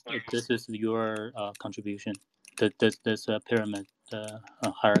 or this is your contribution? This pyramid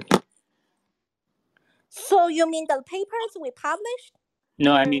hierarchy. So you mean the papers we published?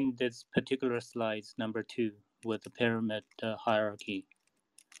 No, I mean this particular slides number 2 with the pyramid hierarchy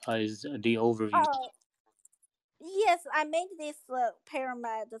is the overview. Yes, I made this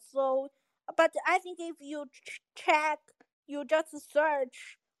pyramid. So, but I think if you check, you just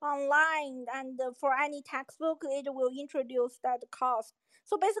search online, and for any textbook, it will introduce that cost.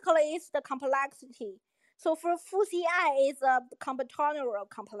 So basically, it's the complexity. So for full CI, it's a combinatorial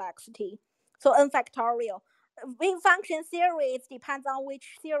complexity. So n factorial. Wave function theory, it depends on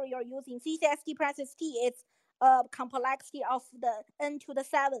which theory you're using. CCSD parenthesis T is a complexity of the n to the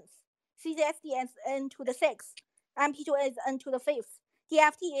 7th. CCSD is n to the 6th. MP2 is n to the 5th.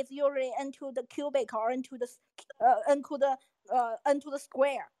 DFT is usually n to the cubic or n to the n to the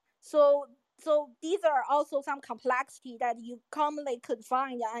square. So these are also some complexity that you commonly could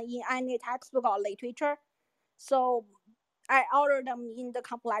find in any textbook or literature. So I order them in the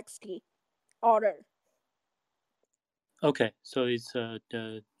complexity order. Okay, so it's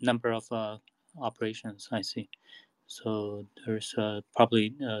the number of operations. I see. So there's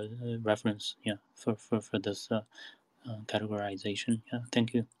probably a reference, for this categorization. Yeah,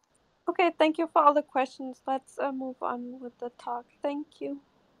 thank you. Okay, thank you for all the questions. Let's move on with the talk. Thank you.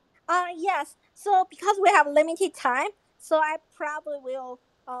 Yes. So because we have limited time, so I probably will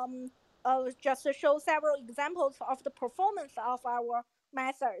just to show several examples of the performance of our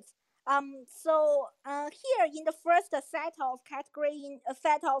methods. Here in the first set of category, in a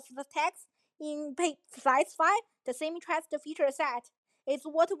set of the text in slide 5, the semi-trust feature set is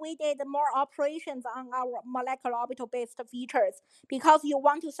what we did more operations on our molecular orbital based features, because you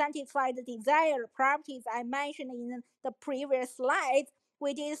want to satisfy the desired properties I mentioned in the previous slides.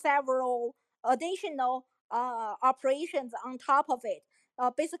 We did several additional operations on top of it.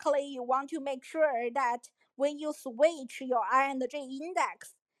 Basically, you want to make sure that when you switch your I and J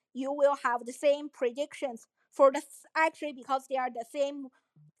index, you will have the same predictions for the actually, because they are the same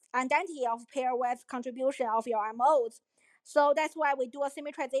identity of pairwise contribution of your MOs. So that's why we do a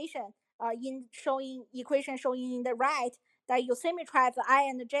symmetrization in showing equation showing in the right, that you symmetrize the I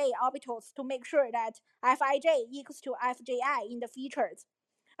and J orbitals to make sure that Fij equals to Fji in the features.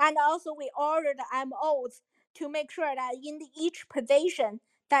 And also we order the MOs to make sure that in each position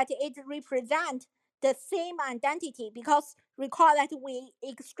that it represent the same identity, because recall that we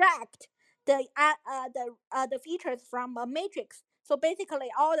extract the features from a matrix. So basically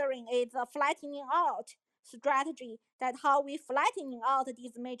ordering is a flattening out strategy, that how we flattening out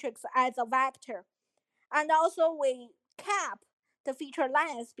this matrix as a vector. And also we cap the feature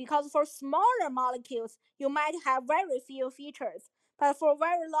length, because for smaller molecules you might have very few features, but for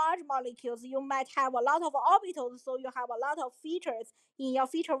very large molecules you might have a lot of orbitals, so you have a lot of features in your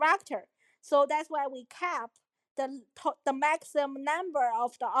feature vector. So that's why we cap the maximum number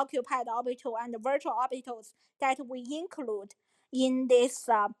of the occupied orbital and the virtual orbitals that we include in this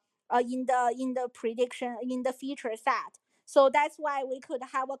in the prediction in the feature set. So that's why we could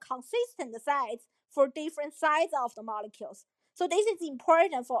have a consistent size for different sizes of the molecules. So this is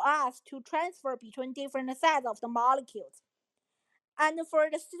important for us to transfer between different sets of the molecules. And for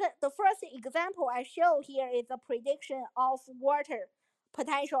the first example I show here is a prediction of water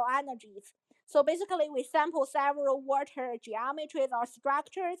potential energies. So basically we sample several water geometries or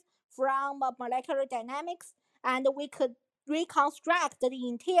structures from molecular dynamics, and we could reconstruct the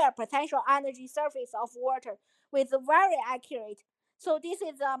entire potential energy surface of water with very accurate. So this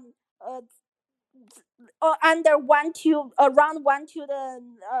is uh, under 1 to around 1 to the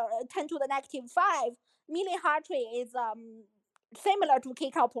 10 to the negative 5 millihartry is similar to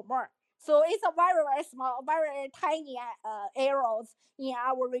kcal per mole. So it's a very very small, very tiny arrows in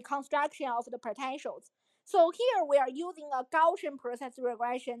our reconstruction of the potentials. So here we are using a Gaussian process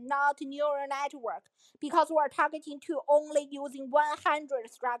regression, not neural network, because we are targeting to only using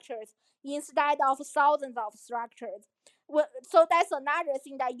 100 structures instead of thousands of structures. So that's another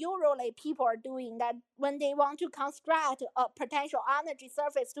thing that usually people are doing, that when they want to construct a potential energy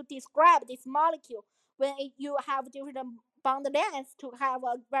surface to describe this molecule, when you have different bond lengths to have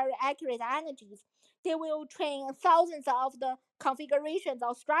a very accurate energies, they will train thousands of the configurations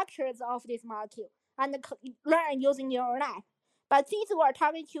or structures of this molecule and learn using neural net. But since we are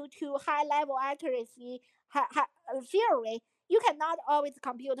targeting to high level accuracy theory, you cannot always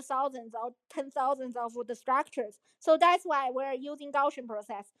compute thousands or 10,000s of the structures. So that's why we're using Gaussian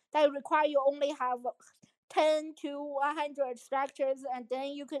process that require you only have 10 to 100 structures, and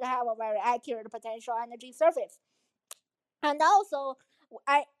then you could have a very accurate potential energy surface. And also,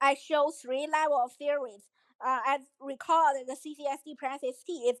 I show 3 level of theories. As recall, the CCSD parenthesis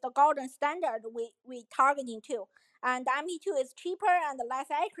T is the golden standard we targeting to, and MP2 is cheaper and less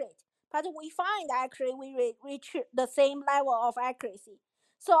accurate. But we find actually we reach the same level of accuracy.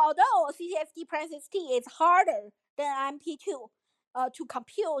 So although CCSD parenthesis T is harder than MP2 to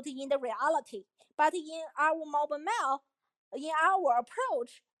compute in the reality, but in our mobile mail, in our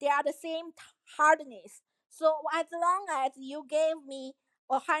approach, they are the same hardness. So as long as you gave me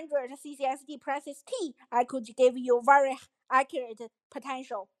 100 CCSD parenthesis T, I could give you very accurate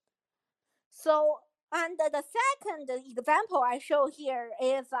potential. So, and the second example I show here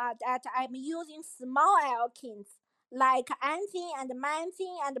is that I'm using small alkenes like anthene and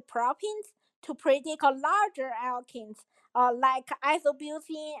methane and propenes to predict larger alkenes like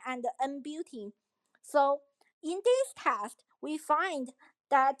isobutene and N-butene. So in this test, we find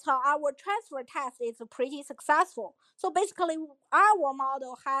that our transfer test is pretty successful. So basically, our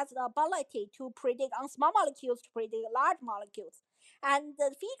model has the ability to predict on small molecules to predict large molecules, and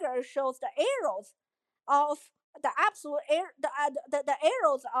the figure shows the arrows of the absolute the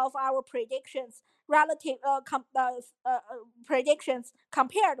arrows of our predictions relative predictions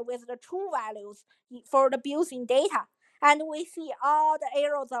compared with the true values for the Bayesian data, and we see all the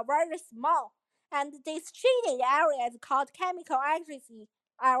arrows are very small, and this shaded area is called chemical accuracy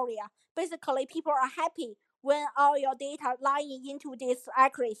area. Basically, people are happy when all your data lying into this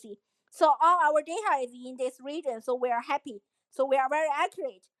accuracy. So all our data is in this region, so we are happy. So we are very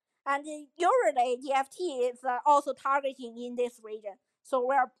accurate. And usually DFT is also targeting in this region. So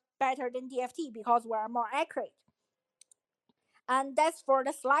we're better than DFT because we're more accurate. And that's for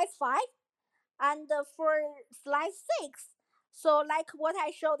the slide 5. And for slide 6, so like what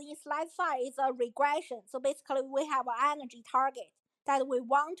I showed in slide 5 is a regression. So basically we have an energy target that we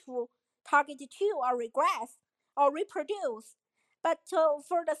want to target to or regress or reproduce. But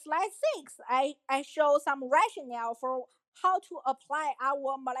for the slide 6, I show some rationale for how to apply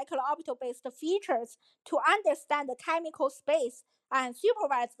our molecular orbital based features to understand the chemical space and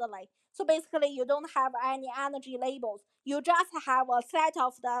supervisedly. So basically, you don't have any energy labels. You just have a set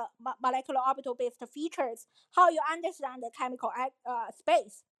of the molecular orbital based features, how you understand the chemical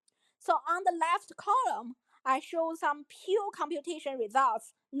space. So on the left column, I show some pure computation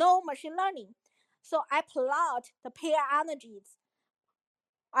results, no machine learning. So I plot the pair energies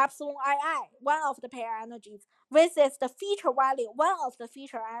epsilon II, one of the pair energies, versus the feature value, one of the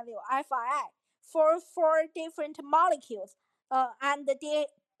feature value, Fi, for four different molecules, and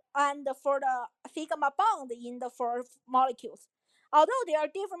for the sigma bond in the four molecules. Although they are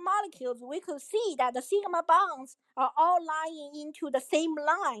different molecules, we could see that the sigma bonds are all lying into the same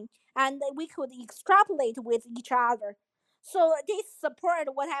line, and we could extrapolate with each other. So this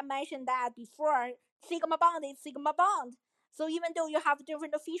support what I mentioned that before. Sigma bond is sigma bond. So even though you have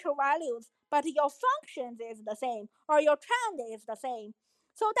different feature values, but your functions is the same or your trend is the same.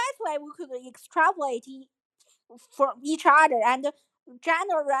 So that's why we could extrapolate from each other and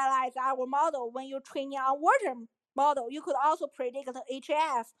generalize our model. When you're training on water model, you could also predict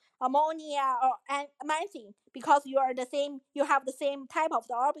HF, ammonia, or methane because you have the same type of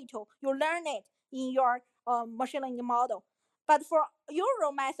the orbital. You learn it in your machine learning model. But for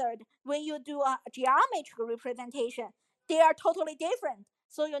Euro method, when you do a geometric representation, they are totally different.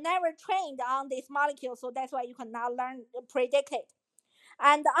 So you never trained on this molecule, so that's why you cannot predict it.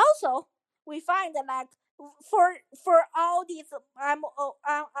 And also, we find that like for all these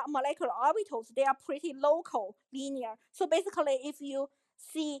molecular orbitals, they are pretty local, linear. So basically, if you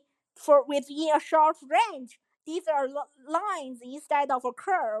see for within a short range, these are lines instead of a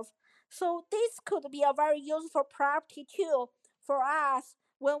curve. So this could be a very useful property too for us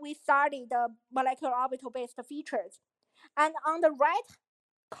when we study the molecular orbital based features. And on the right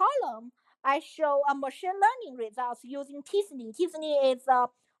column, I show a machine learning results using t-SNE. t-SNE is a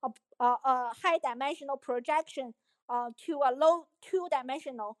high dimensional projection to a low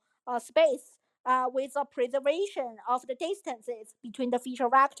two-dimensional space with a preservation of the distances between the feature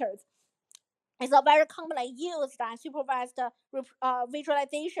vectors. It's a very commonly used and supervised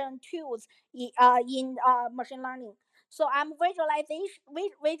visualization tools in machine learning. So I'm visualizing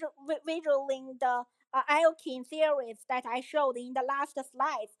the Elkin theories that I showed in the last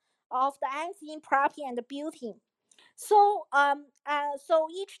slides of the unseen property and beauty. So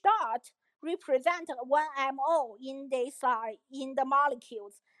each dot represent one MO in the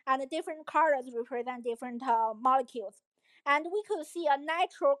molecules, and different colors represent different molecules. And we could see a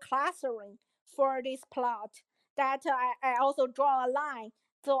natural clustering for this plot that I also draw a line.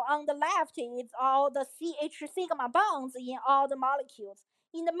 So on the left is all the CH sigma bonds in all the molecules.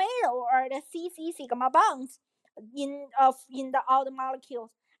 In the middle are the CC sigma bonds in all the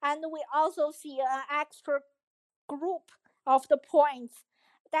molecules. And we also see an extra group of the points.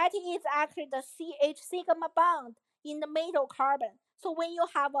 That is actually the CH sigma bond in the middle carbon. So when you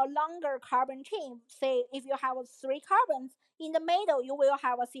have a longer carbon chain, say if you have 3 carbons, in the middle you will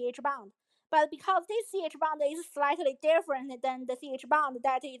have a CH bond. But because this CH bond is slightly different than the CH bond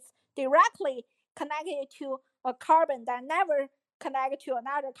that is directly connected to a carbon that never connected to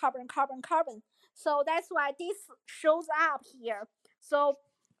another carbon. So that's why this shows up here. So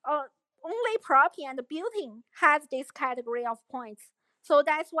only property and butane has this category of points. So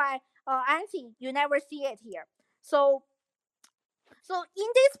that's why anti, you never see it here. So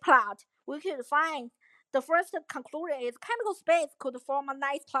in this plot, we could find the first conclusion is chemical space could form a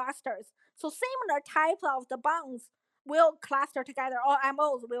nice clusters. So similar type of the bonds will cluster together, or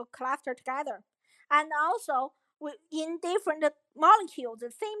MOs will cluster together. And also, in different molecules,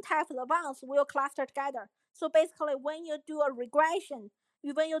 the same type of the bonds will cluster together. So basically, when you do a regression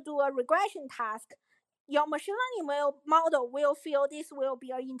task, your machine learning model will feel this will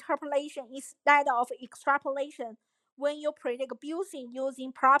be an interpolation instead of extrapolation when you predict butane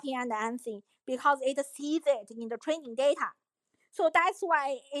using protein and enzyme because it sees it in the training data. So that's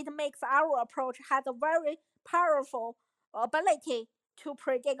why it makes our approach has a very powerful ability to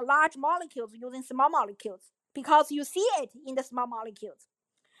predict large molecules using small molecules because you see it in the small molecules.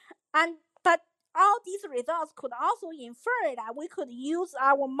 But all these results could also infer that we could use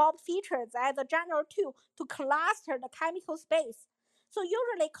our mob features as a general tool to cluster the chemical space. So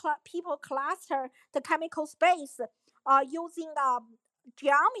usually people cluster the chemical space using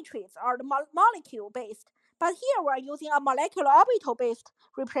geometries or the molecule based. But here we're using a molecular orbital based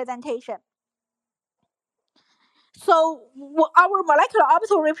representation. So our molecular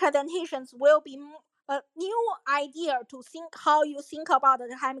orbital representations will be a new idea to think how you think about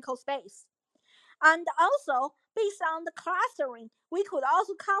the chemical space. And also, based on the clustering, we could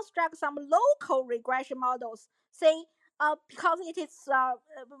also construct some local regression models. Say,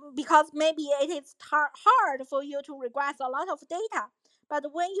 because maybe it is hard for you to regress a lot of data. But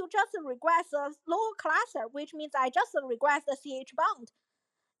when you just regress a local cluster, which means I just regress the CH bond,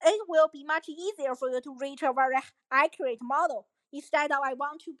 it will be much easier for you to reach a very accurate model. Instead of I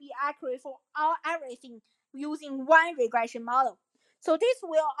want to be accurate for everything using one regression model. So this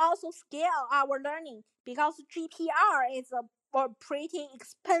will also scale our learning because GPR is a pretty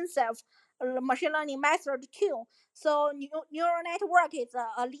expensive machine learning method too. So neural network is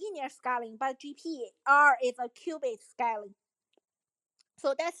a linear scaling, but GPR is a qubit scaling.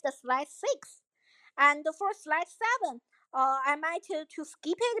 So that's the slide 6. And for slide 7, I might to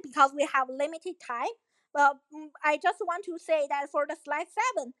skip it because we have limited time. But I just want to say that for the slide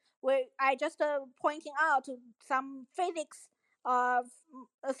 7, I just pointing out some physics,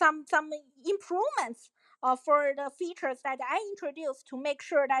 some improvements for the features that I introduced to make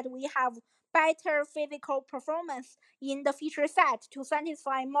sure that we have better physical performance in the feature set to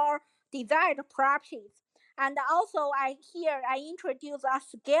satisfy more desired properties. And also, I introduce a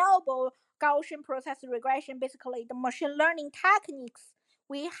scalable Gaussian process regression, basically the machine learning techniques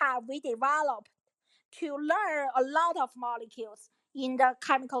we developed to learn a lot of molecules in the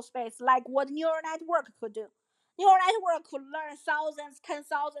chemical space, like what neural network could do. Neural network could learn thousands,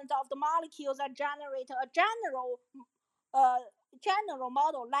 10,000s of the molecules and generate a uh, general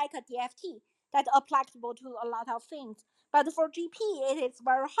model like a DFT that applicable to a lot of things. But for GP, it is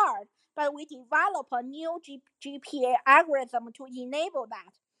very hard. But we develop a new GPA algorithm to enable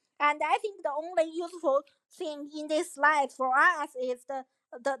that. And I think the only useful thing in this slide for us is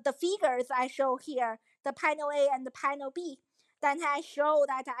the figures I show here, the panel A and the panel B. Then I show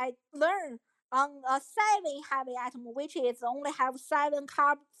that I learn on a 7 heavy atom, which is only have 7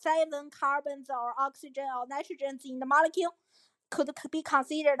 carbons or oxygen or nitrogens in the molecule, could be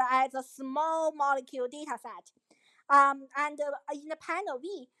considered as a small molecule data set. And in the panel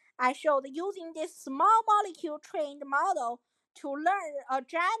B, I showed using this small molecule trained model to learn a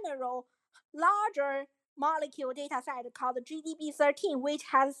general larger molecule data set called GDB13, which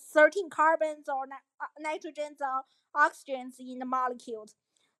has 13 carbons or nitrogens or oxygens in the molecules.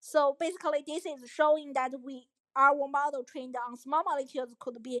 So basically, this is showing that our model trained on small molecules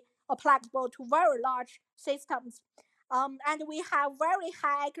could be applicable to very large systems. And we have very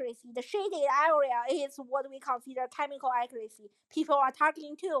high accuracy. The shaded area is what we consider chemical accuracy. People are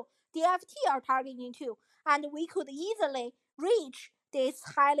targeting to, DFT are targeting to, and we could easily reach these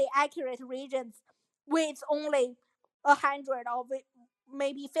highly accurate regions with only 100 or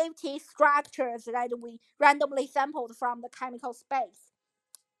maybe 50 structures that we randomly sampled from the chemical space.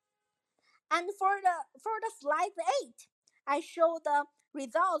 And for the slide 8, I show the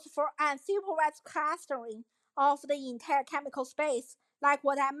results for unsupervised clustering of the entire chemical space. Like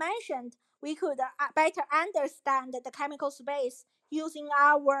what I mentioned, we could better understand the chemical space using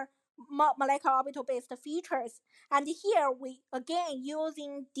our molecular orbital-based features. And here we again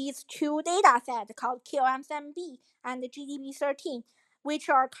using these two data sets called QMSMB and GDB13, which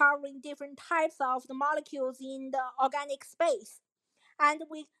are covering different types of the molecules in the organic space. And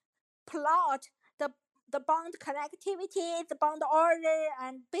we plot the bond connectivity, the bond order,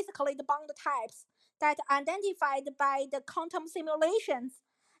 and basically the bond types that identified by the quantum simulations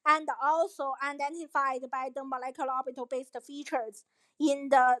and also identified by the molecular orbital based features in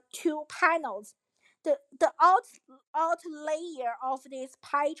the two panels. The out layer of this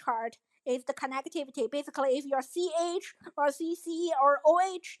pie chart is the connectivity. Basically, if you're CH or CC or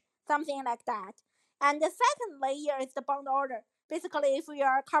OH, something like that. And the second layer is the bond order. Basically, if we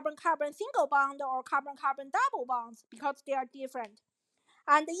are carbon-carbon single bond or carbon-carbon double bonds, because they are different.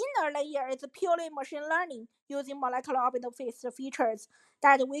 And the inner layer is purely machine learning using molecular orbital-based features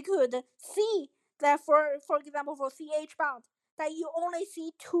that we could see that for example, for CH bond, that you only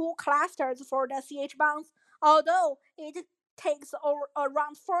see 2 clusters for the CH bonds, although it takes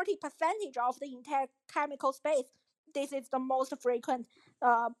around 40% of the entire chemical space. This is the most frequent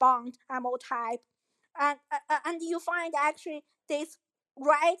bond MO type. And you find actually this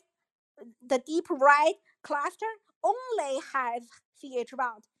right, the deep right cluster only has CH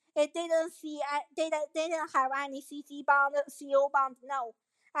bond. It didn't have any CC bond, CO bond, no.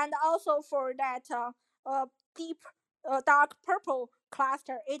 And also for that deep dark purple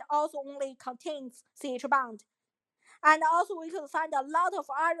cluster, it also only contains CH bond. And also we could find a lot of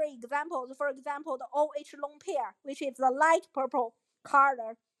other examples. For example, the OH lone pair, which is the light purple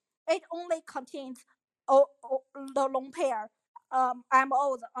color, it only contains the lone pair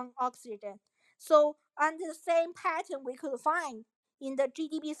MOs on oxygen. So, and the same pattern we could find in the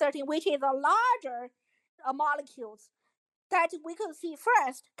GDB13, which is a larger molecules, that we could see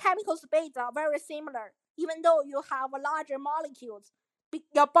first, chemical speeds are very similar, even though you have larger molecules.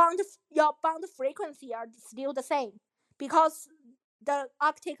 Your bond frequency are still the same, because the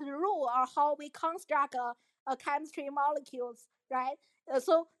Arctic rule or how we construct a chemistry molecules, right?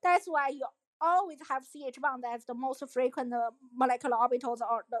 So that's why you always have CH bond as the most frequent molecular orbitals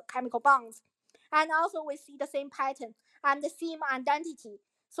or the chemical bonds. And also we see the same pattern and the same identity.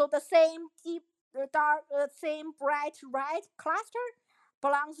 So the same deep dark, same bright red cluster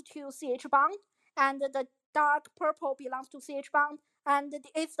belongs to CH bond, and the dark purple belongs to CH bond, and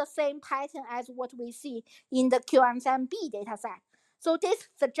it's the same pattern as what we see in the QM7b dataset. So this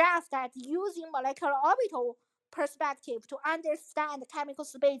suggests that using molecular orbital perspective to understand chemical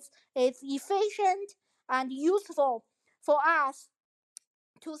space is efficient and useful for us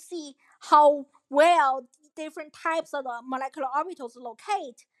to see how well different types of molecular orbitals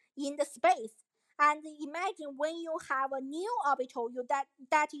locate in the space. And imagine when you have a new orbital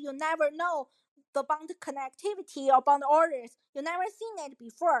that you never know the bond connectivity or bond orders. You never seen it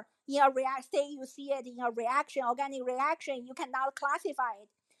before. In a say you see it in a reaction, organic reaction, you cannot classify it.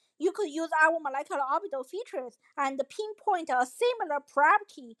 You could use our molecular orbital features and pinpoint a similar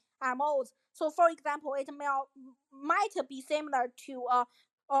property MOs. So for example, it might be similar to a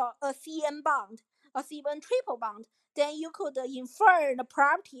CN bond, a CN triple bond. Then you could infer the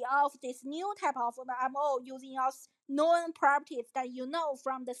property of this new type of MO using your known properties that you know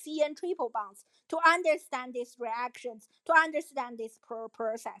from the CN triple bonds to understand these reactions, to understand this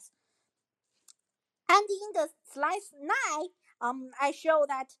process. And in the slide 9, I show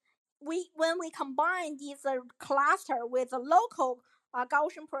that when we combine these cluster with a local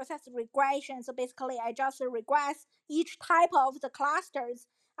Gaussian process regression, so basically I just regress each type of the clusters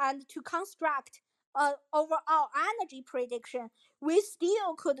and to construct overall energy prediction, we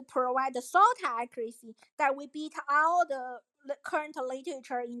still could provide the sort accuracy that we beat all the current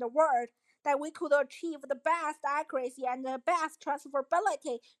literature in the world, that we could achieve the best accuracy and the best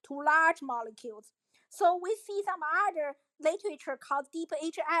transferability to large molecules. So we see some other literature called Deep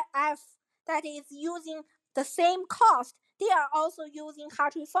HF that is using the same cost. They are also using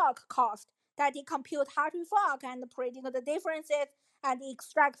Hartree-Fock cost, that they compute Hartree-Fock and predict the differences and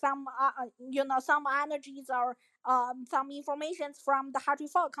extract some some energies or some information from the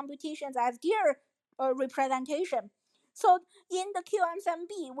Hartree-Fock computations as their representation. So in the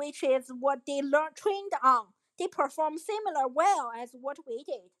QM7b, which is what they trained on, they perform similar well as what we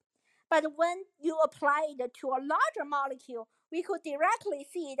did. But when you apply it to a larger molecule, we could directly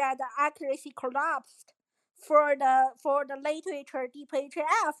see that the accuracy collapsed for the literature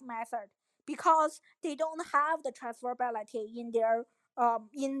DPHF method, because they don't have the transferability in their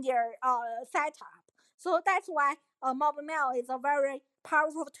setup. So that's why MobiMel is a very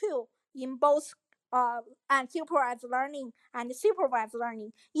powerful tool in both unsupervised learning and supervised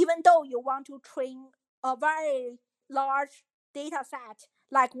learning, even though you want to train a very large data set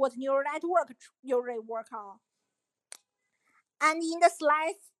like what neural network usually work on. And in the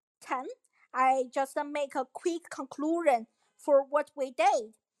slide 10, I just make a quick conclusion for what we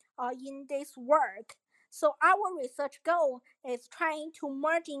did in this work. So our research goal is trying to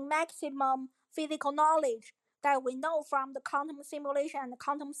merge in maximum physical knowledge that we know from the quantum simulation and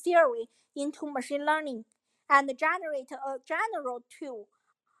quantum theory into machine learning, and generate a general tool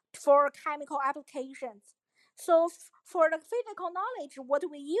for chemical applications. So for the physical knowledge, what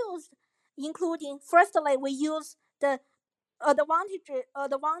we used, including firstly, we use the advanced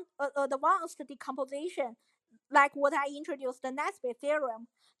decomposition, like what I introduced, the Nesby theorem,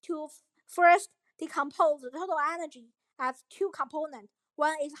 to first decompose the total energy as two components.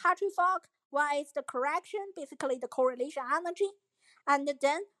 One is Hartree-Fock, one is the correction, basically the correlation energy, and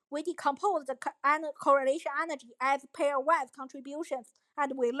then we decompose the correlation energy as pairwise contributions,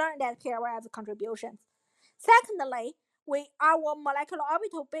 and we learn that pairwise contributions. Secondly, our molecular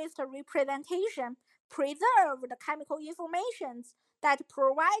orbital-based representation preserve the chemical informations that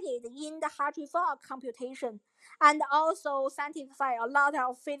provided in the Hartree-Fock computation, and also satisfy a lot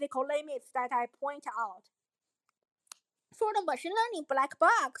of physical limits that I point out. For the machine learning black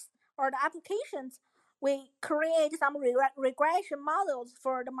box or the applications, we create some regression models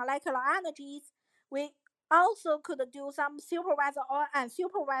for the molecular energies. We also could do some supervised or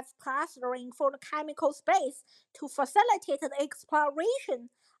unsupervised clustering for the chemical space to facilitate the exploration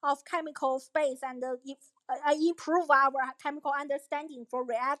of chemical space and improve our chemical understanding for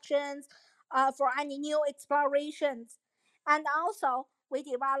reactions, for any new explorations. And also, we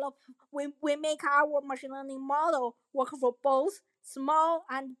make our machine learning model work for both small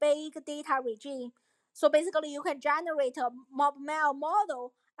and big data regime. So basically, you can generate a mob-mel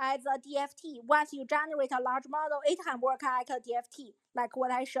model as a DFT. Once you generate a large model, it can work like a DFT, like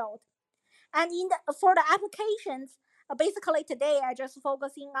what I showed. And for the applications, basically today I just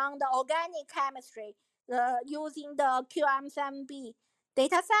focusing on the organic chemistry, using the QM7B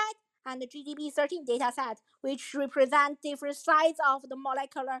dataset and the GDB13 dataset, which represent different sides of the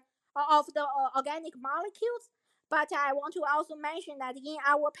organic molecules. But I want to also mention that in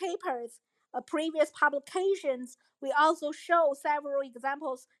our papers, previous publications, we also show several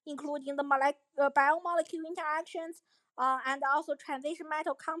examples, including the biomolecule interactions, and also transition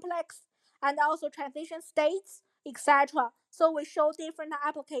metal complex, and also transition states, etc. So we show different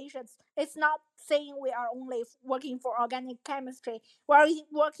applications. It's not saying we are only working for organic chemistry. We're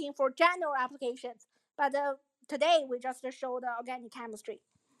working for general applications. But today we just show the organic chemistry.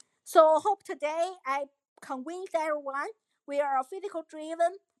 So hope today I convinced everyone we are a physical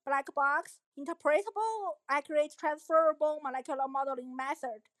driven black box, interpretable, accurate, transferable molecular modeling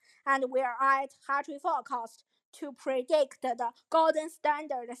method, and we are at Hartree forecast to predict the golden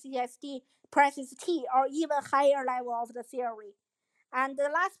standard CSD presses T or even higher level of the theory. And the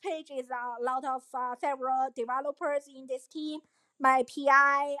last page is a lot of several developers in this team, my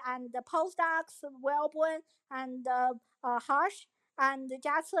PI and the postdocs, Wellborn and Harsh, and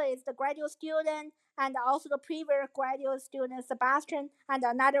Jasper is the graduate student, and also the previous graduate student, Sebastian, and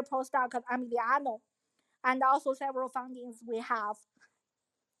another postdoc, Emiliano, and also several fundings we have.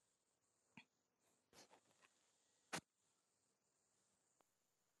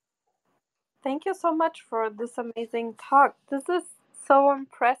 Thank you so much for this amazing talk. This is so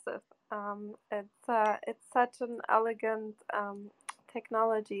impressive. It's such an elegant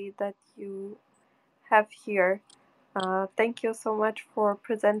technology that you have here. Thank you so much for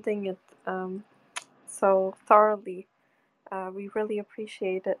presenting it so thoroughly. We really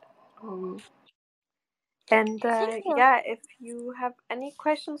appreciate it. Yeah, if you have any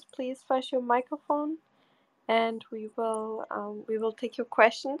questions, please flash your microphone, and we will take your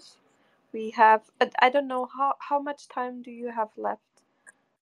questions. We have I don't know how much time do you have left?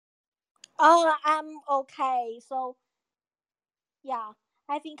 Oh, I'm okay. So yeah,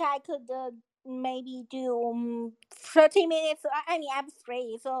 I think I could maybe do 30 minutes. I mean, I'm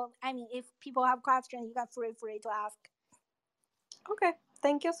free. So I mean, if people have questions, you can free to ask. Okay,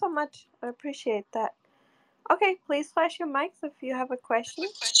 thank you so much. I appreciate that. Okay, please flash your mics if you have a question.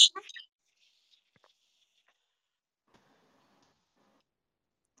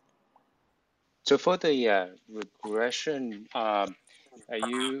 So for the regression, are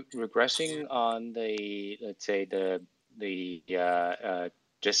you regressing on the, let's say, the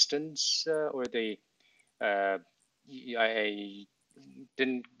distance or the I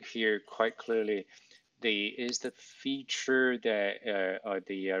didn't hear quite clearly. Is the feature that or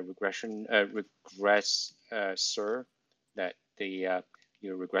the regression regressor that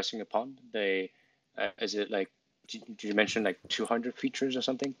you're regressing upon? Is it like, did you mention like 200 features or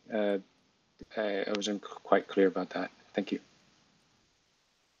something? I wasn't quite clear about that. Thank you.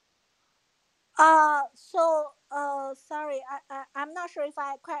 Sorry, I'm not sure if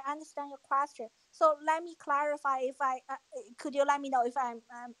I quite understand your question. So let me clarify if could you let me know if I'm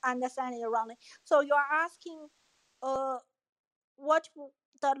understanding it wrongly? So you are asking, what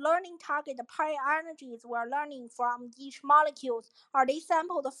the learning target, the pi energies we're learning from each molecules, are they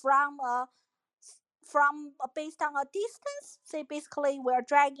sampled from based on a distance? Say basically we're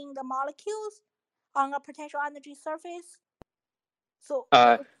dragging the molecules on a potential energy surface. So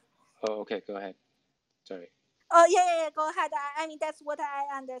Oh, okay, go ahead. Sorry. oh yeah, go ahead. I mean that's what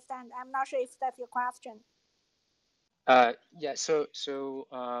I understand. I'm not sure if that's your question. Yeah.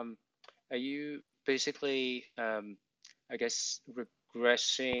 Are you basically, I guess,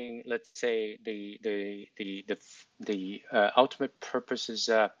 regressing? Let's say the ultimate purpose is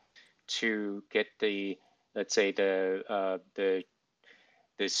to get let's say the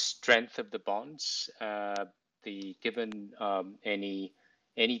strength of the bonds, the given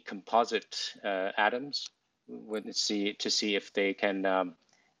any composite atoms, to see if they can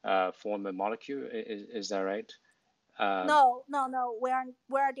form a molecule. Is that right? No.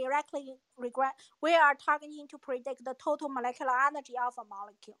 We're directly regret. We are targeting to predict the total molecular energy of a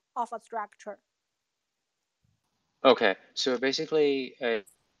molecule of a structure. Okay, so basically,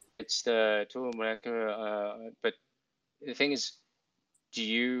 it's the total molecular, but the thing is, do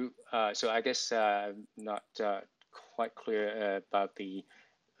you, so I guess not quite clear about the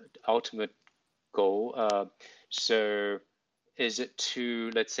ultimate goal. So is it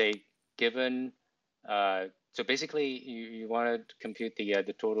to, let's say, given, so basically you want to compute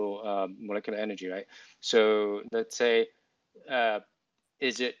the total molecular energy, right? So let's say,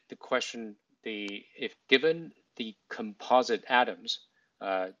 is it the question, if given the composite atoms,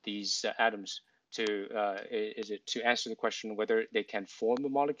 these atoms, to is it to answer the question whether they can form a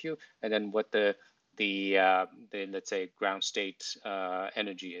molecule, and then what the let's say ground state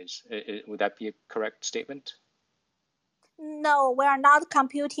energy is? Would that be a correct statement? No, we are not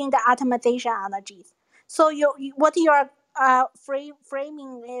computing the atomization energies. So what you are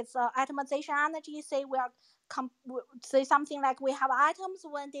framing is atomization energy. Say we are say something like we have atoms.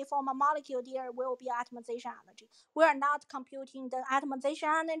 When they form a molecule, there will be atomization energy. We are not computing the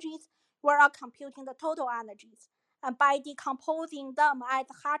atomization energies. We are computing the total energies. And by decomposing them at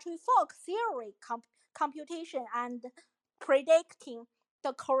Hartree-Fock theory computation and predicting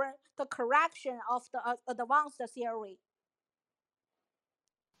the correction of the advanced theory.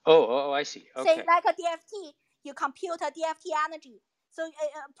 Oh, I see. Say Okay. like a DFT, you compute a DFT energy. So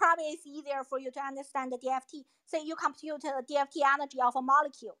probably it's easier for you to understand the DFT. Say you compute the DFT energy of a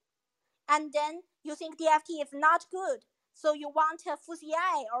molecule, and then you think DFT is not good. So you want a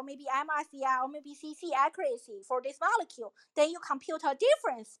FUCI or maybe MRCI or maybe CC accuracy for this molecule. Then you compute a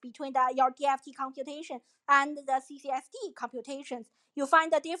difference between your DFT computation and the CCSD computations. You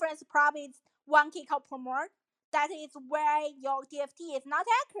find the difference probably is 1 kcal per mole. That is where your DFT is not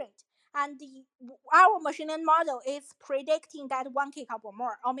accurate. And our machine learning model is predicting that 1 kcal per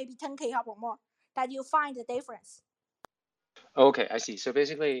mole or maybe 10 kcal per mole, that you find the difference. Okay, I see. So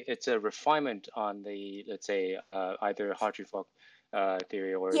basically, it's a refinement on the, let's say, either Hartree-Fock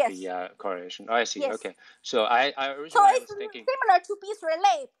theory or Yes. the correlation. Oh, I see. Yes. Okay. So I So originally I it's was thinking. similar to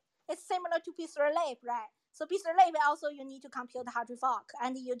Beasley-Leib. It's similar to Beasley-Leib, right? So Beasley-Leib also you need to compute Hartree-Fock,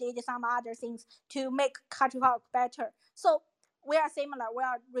 and you did some other things to make Hartree-Fock better. So we are similar. We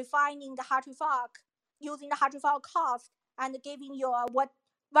are refining the Hartree-Fock using the Hartree-Fock cost and giving you a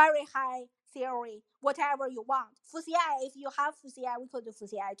very high theory, whatever you want. FUCI, if you have FUCI, we could do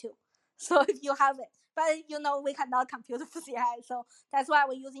FUCI too. So if you have it, but we cannot compute FUCI, so that's why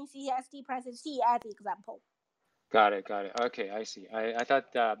we're using CSD parentheses C as the example. Got it. Got it. Okay, I see. I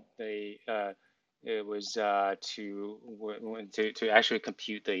thought it was to actually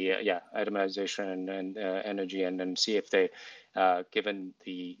compute the atomization and energy, and then see if they given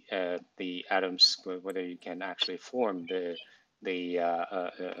the atoms, whether you can actually form a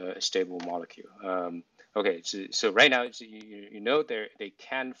stable molecule. Okay, so right now you know they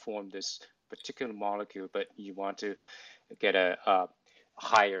can form this particular molecule, but you want to get a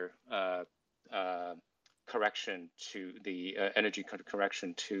higher correction to the energy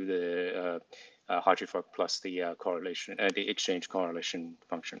correction to the Hartree-Fock plus the correlation, the exchange correlation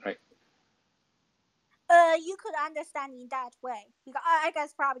function, right? You could understand in that way, because I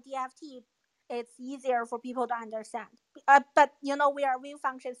guess probably DFT it's easier for people to understand. But we are wave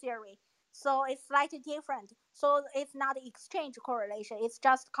function theory, so it's slightly different. So it's not exchange correlation; it's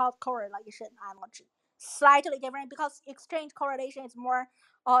just called correlation analogy. Slightly different because exchange correlation is more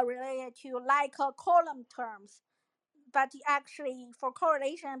related to like column terms. But actually, for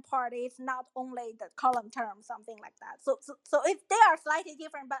correlation part, it's not only the column term, something like that. So they are slightly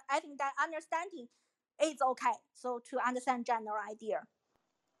different, but I think that understanding is okay. So to understand general idea.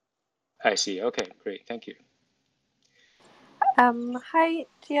 I see. Okay, great. Thank you. Hi,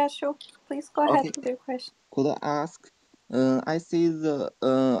 Jiashu. Please go ahead with your question. Could I ask? I see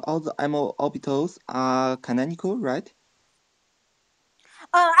all the MO orbitals are canonical, right?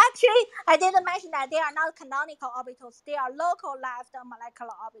 Actually, I didn't mention that they are not canonical orbitals. They are localized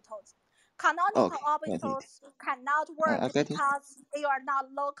molecular orbitals. Canonical orbitals cannot work because they are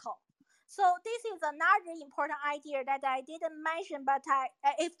not local. So this is another important idea that I didn't mention, but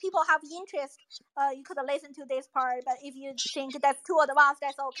if people have interest, you could listen to this part. But if you think that's too advanced,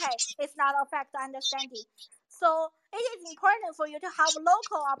 that's okay. It's not affect understanding. So it is important for you to have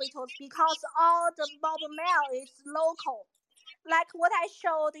local orbitals because all the bubble mail is local. Like what I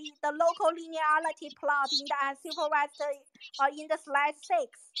showed, the local linearity plot in the unsupervised in the slide 6.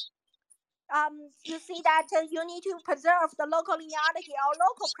 You see that you need to preserve the local linearity or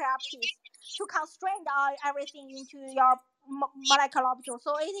local properties to constrain everything into your molecular orbital.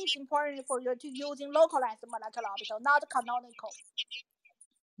 So it is important for you to using localized molecular orbital, not canonical.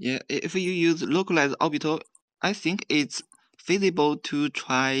 Yeah, if you use localized orbital, I think it's feasible to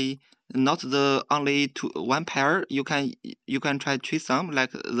try not the only one pair. You can try choose some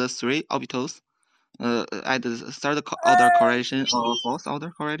like the three orbitals. At the third order correlation or fourth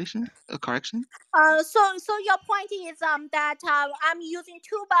order correlation correction. So your point is that I'm using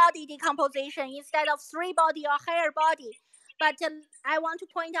two body decomposition instead of three body or higher body, but I want to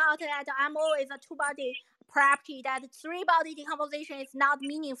point out that MO is a two body property, that three body decomposition is not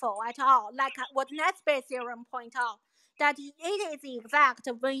meaningful at all, like what Nesbit theorem point out, that it is exact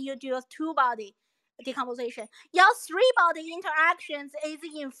when you do a two body decomposition. Your three body interactions is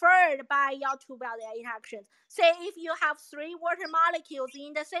inferred by your two body interactions. Say if you have three water molecules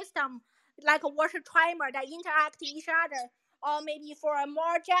in the system, like a water trimer that interact each other, or maybe for a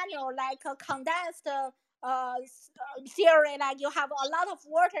more general, like a condensed theory, like you have a lot of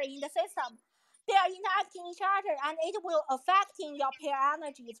water in the system, they are interacting each other, and it will affecting your pair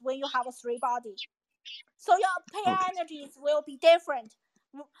energies when you have a three body. So your pair Okay. energies will be different,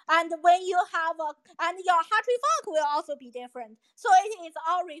 and when you have and your Hartree Fock will also be different. So it is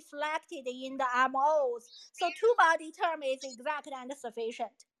all reflected in the MOs. So two body term is exact and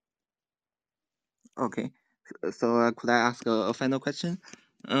sufficient. Okay. So could I ask a final question?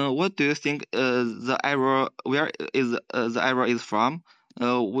 What do you think the error, where is the error is from?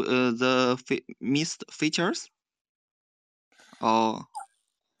 The missed features, or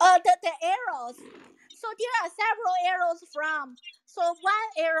The arrows. So there are several arrows from. So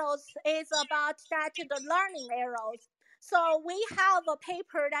one arrows is about that the learning arrows. So we have a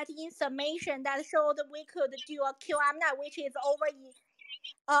paper that in summation that showed we could do a QMNet, which is over 10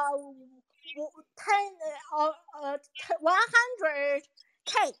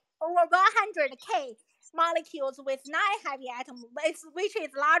 100K over 100K molecules with 9 heavy atoms, which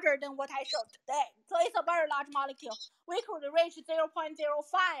is larger than what I showed today. So it's a very large molecule. We could reach 0.05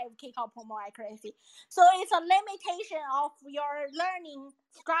 kcal per mole accuracy. So it's a limitation of your learning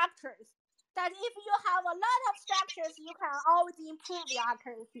structures. That if you have a lot of structures, you can always improve the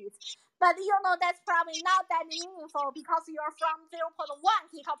accuracies. But that's probably not that meaningful because you're from 0.1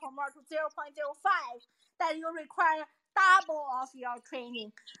 kcal per mole to 0.05, that you require double of your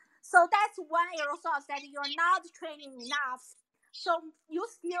training. So that's one error source, that you're not training enough. So you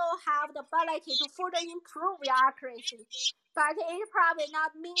still have the ability to further improve your accuracy, but it's probably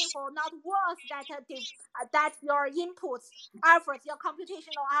not meaningful, not worth that your inputs, efforts, your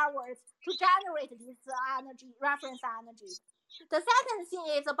computational hours to generate this energy, reference energy. The second thing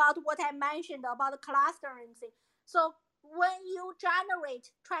is about what I mentioned about the clustering thing. So when you trying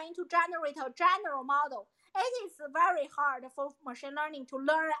to generate a general model, it is very hard for machine learning to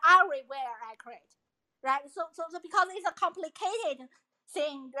learn everywhere accurate, right? So because it's a complicated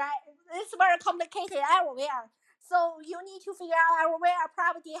thing, right? It's very complicated everywhere. So you need to figure out everywhere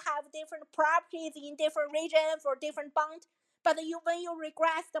probably have different properties in different regions for different bound. But when you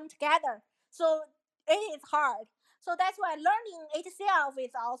regress them together, so it is hard. So that's why learning itself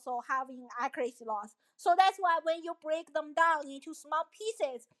is also having accuracy loss. So that's why when you break them down into small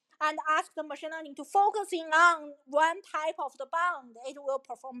pieces and ask the machine learning to focusing on one type of the bound, it will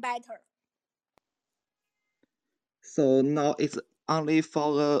perform better. so now it's only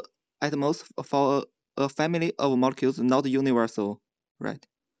for at most for a family of molecules, not universal, right?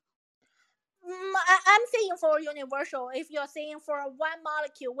 I'm saying for universal. If you're saying for one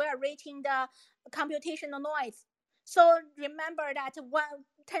molecule, we're rating the computational noise. So remember that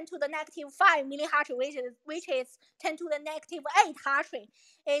 10 to the negative 5 millihartz, which is 10 to the negative 8 hartz,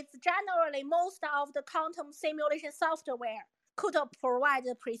 is generally most of the quantum simulation software could provide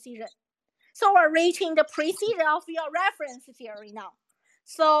the precision. So we're reaching the precision of your reference theory now.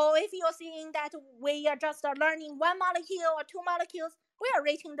 So if you're seeing that we are just learning one molecule or two molecules, we are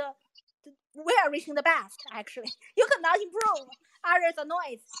reaching the best. Actually, you cannot improve other the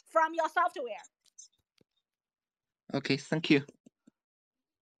noise from your software. Okay, thank you.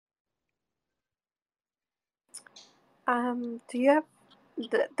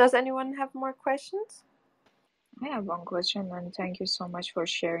 Does anyone have more questions? I have one question, and thank you so much for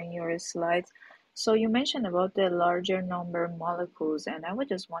sharing your slides. So you mentioned about the larger number of molecules, and I was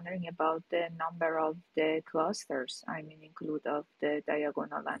just wondering about the number of the clusters. I mean, include of the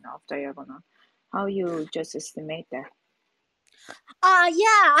diagonal and off diagonal. How you just estimate that?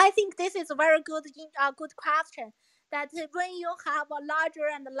 Yeah, I think this is a very good question. That when you have a larger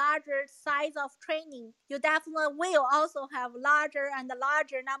and larger size of training, you definitely will also have larger and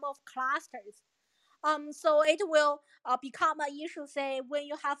larger number of clusters. So it will become an issue. Say when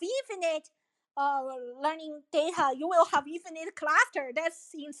you have infinite learning data, you will have infinite cluster.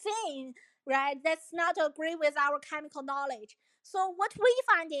 That's insane, right? That's not agree with our chemical knowledge. So what we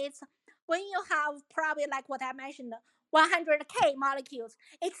find is when you have probably like what I mentioned, 100K molecules,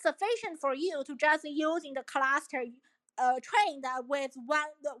 it's sufficient for you to just using the cluster trained with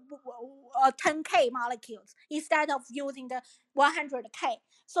 10K molecules instead of using the 100K.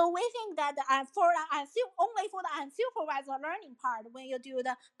 So we think that only for the unsupervised learning part, when you do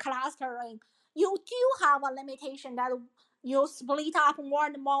the clustering, you do have a limitation that you split up more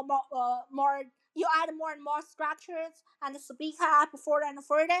and more, you add more and more structures and split up further and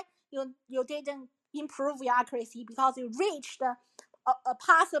further. You didn't improve your accuracy because you reached a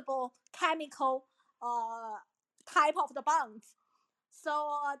possible chemical type of the bonds. So,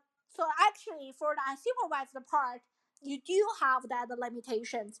 so actually, for the unsupervised part, you do have that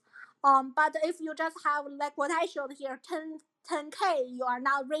limitations. But if you just have like what I showed here, 10K, you are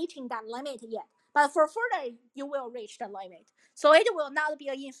not reaching that limit yet. But for further, you will reach the limit. So it will not be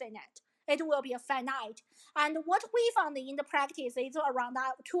infinite. It will be a finite. And what we found in the practice is around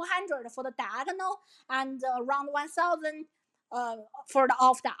 200 for the diagonal and around 1,000 for the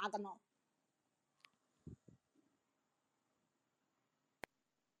off diagonal.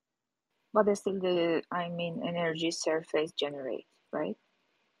 But it's still the, I mean, energy surface generate, right?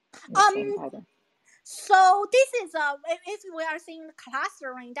 In the same Um, pattern. So this is if we are seeing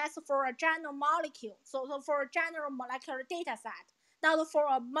clustering, that's for a general molecule. So for a general molecular data set, not for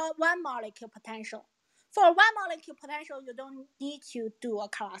a one molecule potential. For one molecule potential, you don't need to do a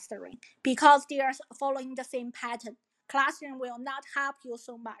clustering because they are following the same pattern. Clustering will not help you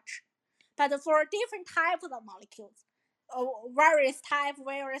so much. But for different types of molecules, various types,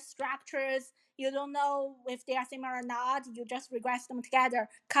 various structures, you don't know if they are similar or not. You just regress them together.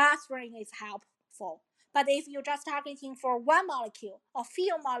 Clustering is helpful. But if you're just targeting for one molecule or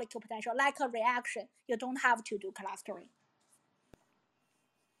few molecule potential, like a reaction, you don't have to do clustering.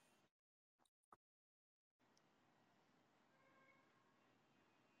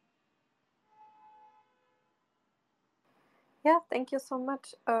 Yeah, thank you so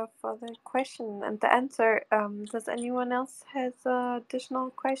much for the question and the answer. Does anyone else has an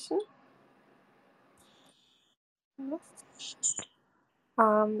additional question? No?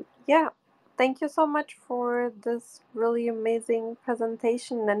 Yeah, thank you so much for this really amazing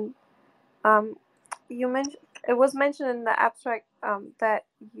presentation. And you mentioned, it was mentioned in the abstract that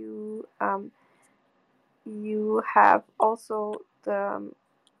you have also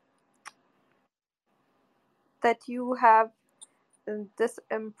that you have this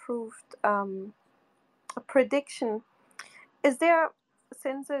improved prediction. Is there,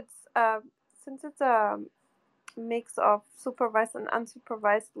 since it's a mix of supervised and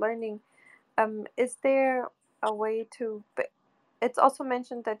unsupervised learning, is there a way to? It's also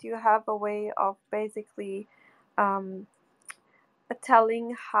mentioned that you have a way of basically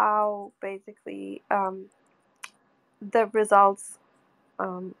telling how basically the results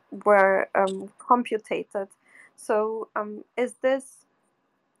were computed. So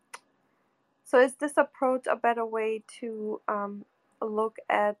is this approach a better way to look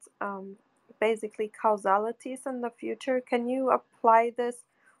at basically causalities in the future? Can you apply this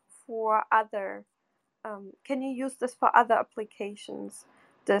for other? Can you use this for other applications?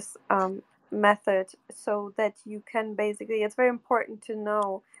 This method, so that you can basically. It's very important to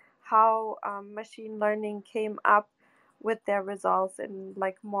know how machine learning came up with their results in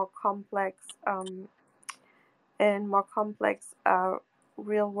like more complex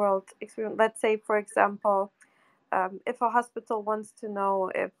real world experience. Let's say, for example, if a hospital wants to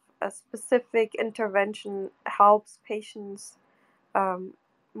know if a specific intervention helps patients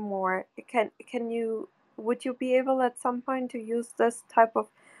more, would you be able at some point to use this type of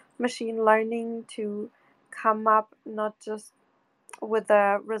machine learning to come up not just with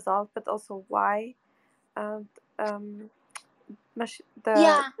a result but also why uh, um, the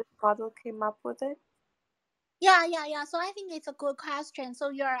Yeah, model came up with it? yeah. So I think it's a good question. So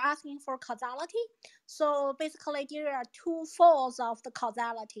you're asking for causality. So basically, there are two folds of the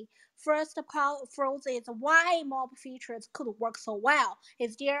causality. First fold is why mob features could work so well.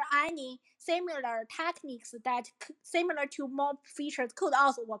 Is there any similar techniques that similar to mob features could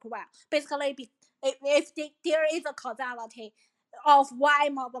also work well? Basically, if there is a causality of why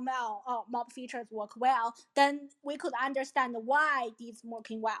mob features work well, then we could understand why these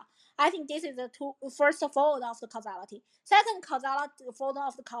working well. I think this is the first fold of the causality. Second fold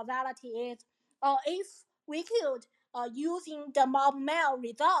of the causality is if we could using the mob-mail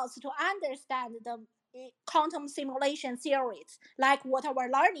results to understand the quantum simulation theories, like what we're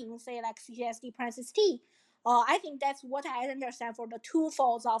learning, say like CSD Princess T. I think that's what I understand for the two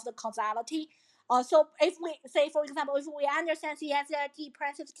folds of the causality. So if we say, for example, if we understand CSD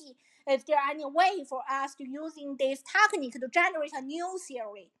Princess T, is there any way for us to using this technique to generate a new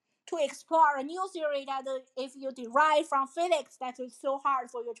theory? to explore a new theory that if you derive from physics, that is so hard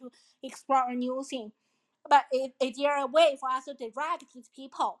for you to explore a new thing. But is there a way for us to direct these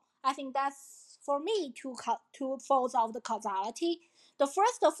people? I think that's for me two folds of the causality. The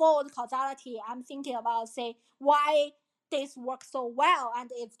first fold causality, I'm thinking about say why this works so well,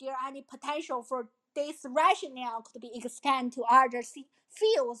 and is there any potential for this rationale could be extended to other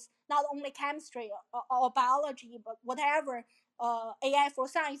fields, not only chemistry or biology, but whatever AI for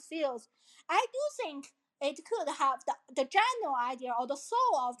science fields. I do think it could have the general idea or the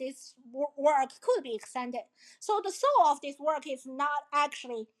soul of this work could be extended. So the soul of this work is not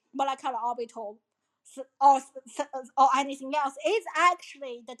actually molecular orbital or, or anything else. It's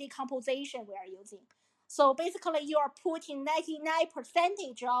actually the decomposition we are using. So basically, you are putting 99%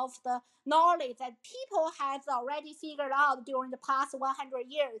 of the knowledge that people have already figured out during the past 100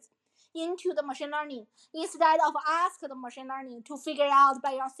 years into the machine learning instead of ask the machine learning to figure it out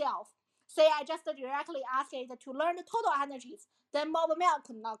by yourself. Say I just directly ask it to learn the total energies, then MobileMail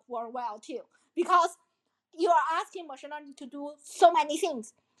could not work well too, because you are asking machine learning to do so many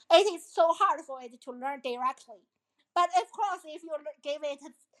things. It is so hard for it to learn directly. But of course, if you give it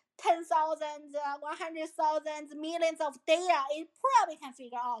 10,000, 100,000, millions of data, it probably can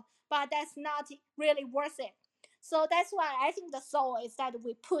figure out, but that's not really worth it. So that's why I think the soul is that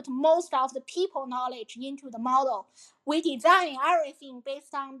we put most of the people knowledge into the model. We design everything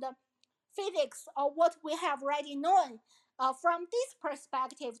based on the physics or what we have already known from this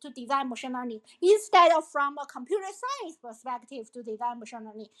perspective to design machine learning instead of from a computer science perspective to design machine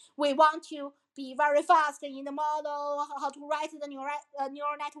learning. We want to be very fast in the model, how to write the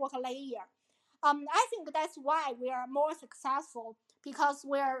neural network layer. I think that's why we are more successful, because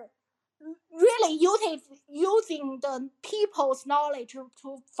we're really using the people's knowledge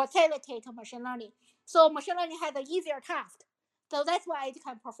to facilitate machine learning. So machine learning has an easier task. So that's why it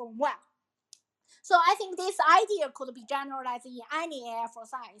can perform well. So I think this idea could be generalized in any area for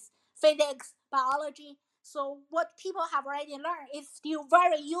science, physics, biology. So what people have already learned is still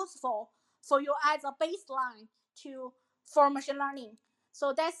very useful for you as a baseline for machine learning.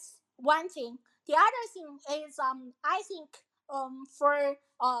 So that's one thing. The other thing is I think for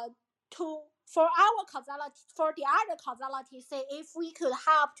our causality, for the other causality, say if we could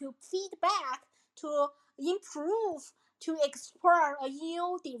help to feedback to improve to explore a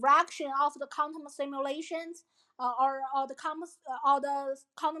new direction of the quantum simulations or the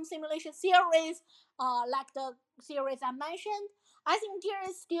quantum simulation theories, like the theories I mentioned. I think there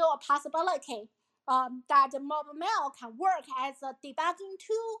is still a possibility that the MobileMail can work as a debugging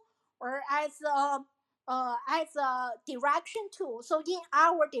tool or as a direction tool. So in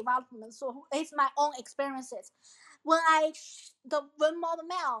our development, so it's my own experiences. When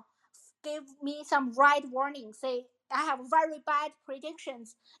MobileMail give me some right warning, say I have very bad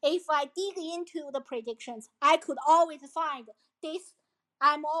predictions. If I dig into the predictions, I could always find this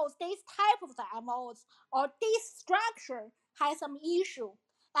MOs, this type of the MOs, or this structure has some issue.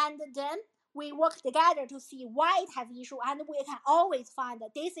 And then we work together to see why it has issue, and we can always find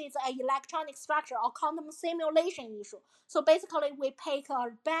that this is an electronic structure or quantum simulation issue. So basically, we pick a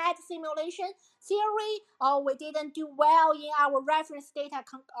bad simulation theory, or we didn't do well in our reference data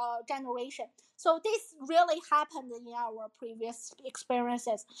generation. So this really happened in our previous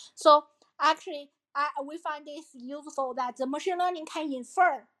experiences. So actually, we find this useful that the machine learning can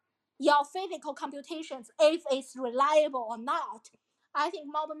infer your physical computations if it's reliable or not. I think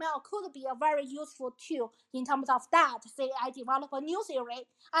MobileMail could be a very useful tool in terms of that. Say I develop a new theory,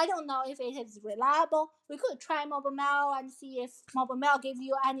 I don't know if it is reliable. We could try MobileMail and see if MobileMail gives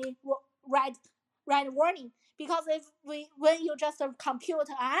you any red warning. Because when you just compute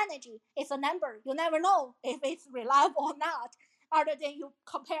an energy, it's a number. You never know if it's reliable or not, other than you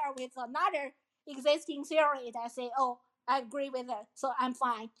compare with another existing theory that say, oh, I agree with it, so I'm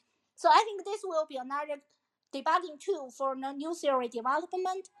fine. So I think this will be another debugging tool for the new theory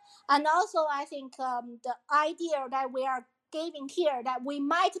development. And also, I think the idea that we are giving here that we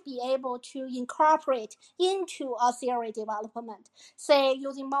might be able to incorporate into a theory development, say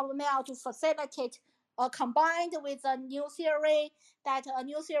using MobileMail to facilitate combined with a new theory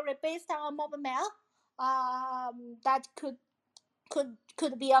based on MobileMail that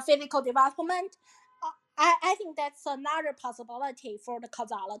could be a physical development. I think that's another possibility for the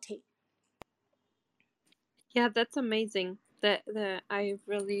causality. Yeah, that's amazing. I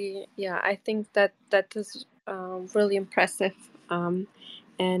really, yeah, I think that is really impressive. And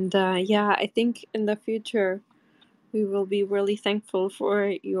yeah, I think in the future we will be really thankful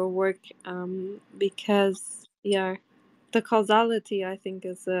for your work, because yeah, the causality I think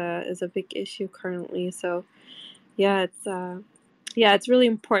is a big issue currently. So yeah, Yeah, it's really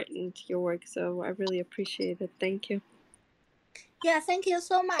important, your work, so I really appreciate it. Thank you. Yeah, thank you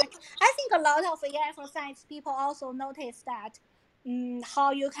so much. I think a lot of AI for science people also notice that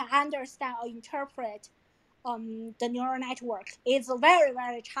how you can understand or interpret the neural network is a very,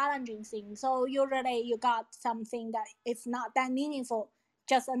 very challenging thing. So usually you got something that is not that meaningful,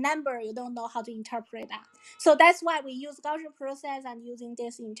 just a number, you don't know how to interpret that. So that's why we use Gaussian process and using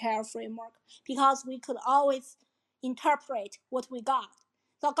this entire framework, because we could always interpret what we got.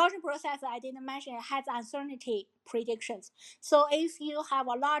 So Gaussian process, I didn't mention, it has uncertainty predictions. So if you have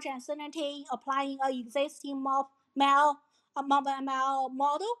a large uncertainty applying an existing ML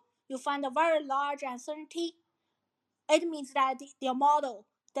model, you find a very large uncertainty. It means that the model,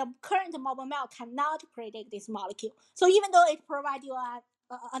 the current ML cannot predict this molecule. So even though it provides you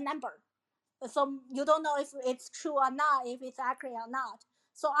a number, so you don't know if it's true or not, if it's accurate or not.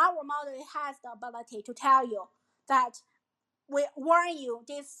 So our model has the ability to tell you that we warn you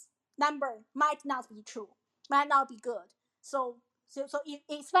this number might not be true, might not be good.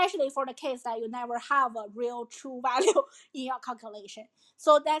 Especially for the case that you never have a real true value in your calculation.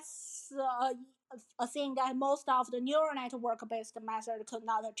 So that's a thing that most of the neural network based method could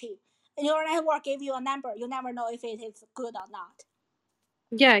not achieve. A neural network give you a number, you never know if it is good or not.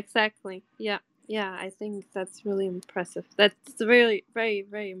 Yeah, exactly. Yeah, I think that's really impressive. That's really very,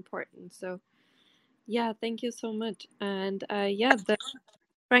 very important. So yeah, thank you so much. And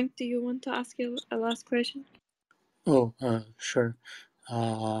Frank, do you want to ask you a last question? Oh, sure.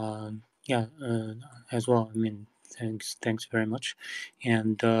 Yeah, as well. I mean, thanks very much.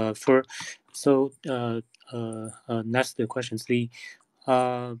 And that's the questions.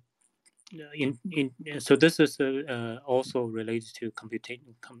 Uh, so this is also related to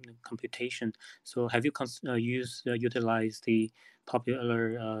computation. So have you utilized the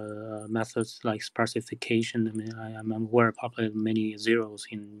popular methods like sparsification? I mean, I'm aware probably many zeros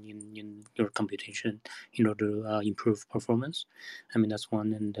in your computation in order to improve performance. I mean, that's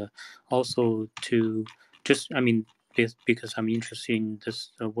one. And also to just, I mean, because I'm interested in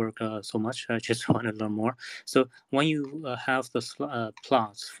this work so much, I just want to learn more. So when you have the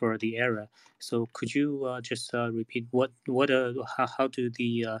plots for the error, so could you just repeat how do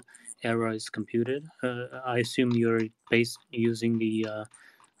the error is computed? I assume you're using the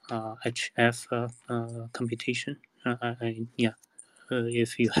HF computation. Yeah.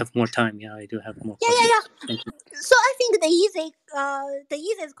 If you have more time, yeah, I do have more questions. Yeah. Thank you. So I think the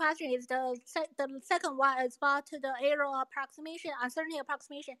easiest question is the second one is about the error approximation, uncertainty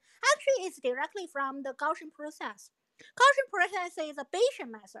approximation. Actually, it's directly from the Gaussian process. Gaussian process is a Bayesian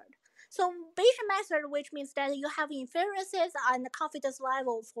method. So Bayesian method, which means that you have inferences and confidence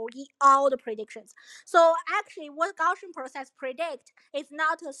level for all the predictions. So actually, what Gaussian process predict is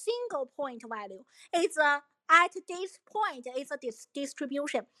not a single point value. It's a at this point, it's a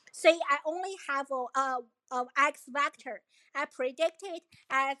distribution. Say I only have a x vector. I predict it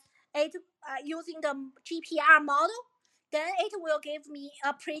as it using the GPR model. Then it will give me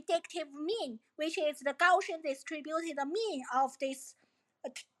a predictive mean, which is the Gaussian distributed mean of this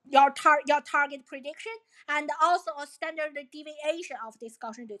your target prediction, and also a standard deviation of this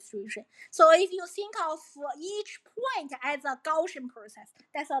Gaussian distribution. So if you think of each point as a Gaussian process,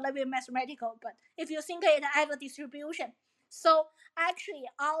 that's a little bit mathematical, but if you think it as a distribution, so actually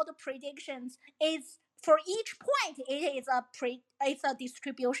all the predictions is for each point it's a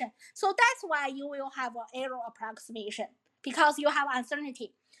distribution. So that's why you will have an error approximation, because you have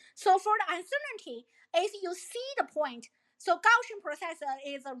uncertainty. So for the uncertainty, if you see the point, so Gaussian processor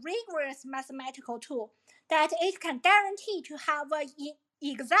is a rigorous mathematical tool that it can guarantee to have a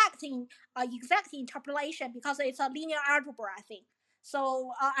exact interpolation, because it's a linear algebra thing.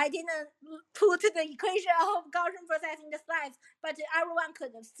 So I didn't put the equation of Gaussian process in the slides, but everyone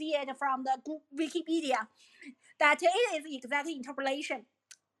could see it from the Wikipedia that it is exact interpolation.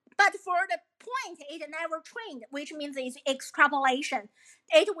 But for the point, it never trained, which means it's extrapolation.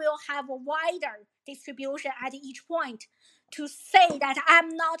 It will have a wider distribution at each point to say that I'm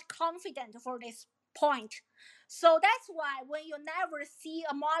not confident for this point. So that's why when you never see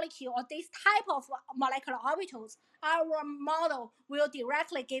a molecule or this type of molecular orbitals, our model will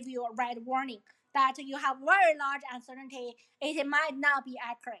directly give you a red warning that you have very large uncertainty, it might not be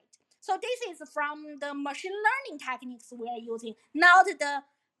accurate. So this is from the machine learning techniques we are using, not the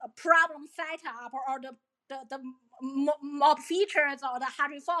problem setup or the mob features or the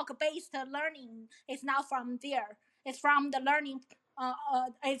Harry Falk based learning is not from there. It's from the learning.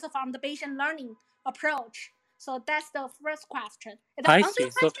 It's from the Bayesian learning approach. So that's the first question. Did that I answer see.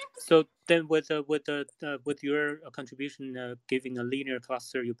 your question? So then with your contribution giving a linear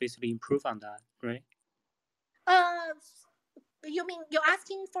cluster, you basically improve on that, right? Uh, You mean you're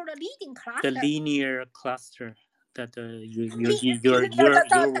asking for the leading cluster? The linear cluster that your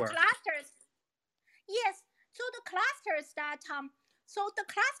the work. clusters. Yes. So the clusters that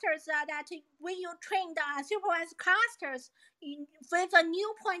that when you train the supervised clusters with a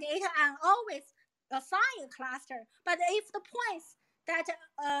new point, it can always assign a cluster. But if the points that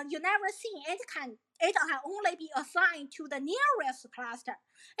you never see, it can only be assigned to the nearest cluster.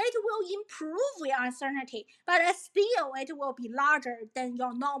 It will improve your uncertainty, but still it will be larger than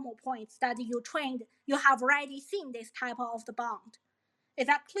your normal points that you trained. You have already seen this type of the bound. Is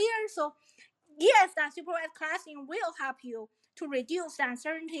that clear? So yes, that supervised clustering will help you to reduce the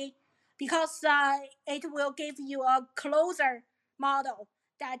uncertainty because it will give you a closer model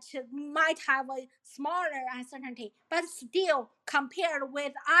that might have a smaller uncertainty, but still compared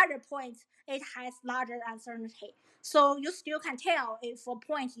with other points, it has larger uncertainty. So you still can tell if a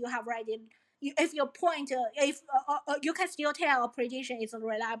point you have already, if your point, if you can still tell a prediction is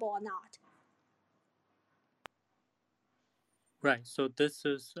reliable or not. Right. So this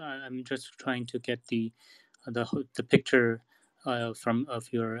is I'm just trying to get the picture from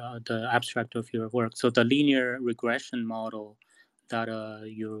of your the abstract of your work. So the linear regression model that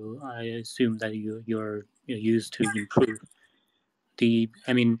I assume that you're used to improve the.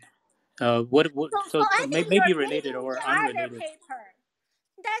 I mean, what So so I think maybe you're related reading or the other unrelated. paper.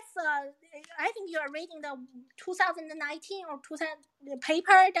 That's I think you are reading the 2019 or 2000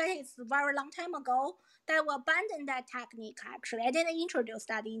 paper that is very long time ago that will abandon that technique. Actually, I didn't introduce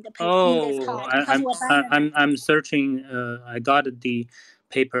that in the paper in this Oh, talk because we abandoned I'm searching. I got the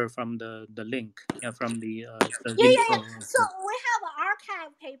paper from the link. Yeah, from the Yeah. info. So we have an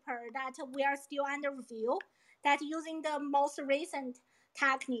archive paper that we are still under review that using the most recent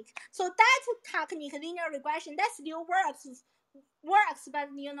technique. So that technique, linear regression, that still works, but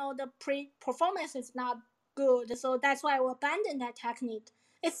the performance is not good. So that's why we abandoned that technique.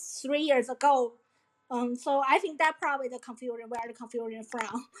 It's 3 years ago. So I think that probably the confusion where the confusion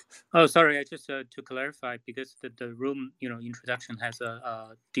from. Oh, sorry. I just to clarify because the room introduction has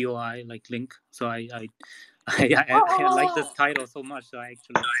a DOI like link. So I like this Oh, title so much. So I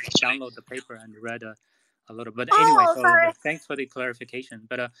actually download the paper and read a little. But anyway, oh, so sorry. thanks for the clarification.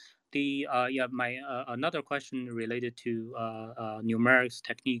 But the my another question related to numerics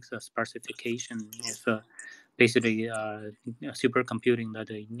techniques sparsification is basically supercomputing that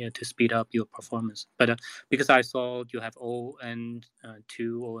to speed up your performance. But because I saw you have O n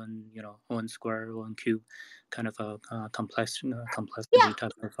 2, O n O n square, O n cube, kind of a complexity Yeah,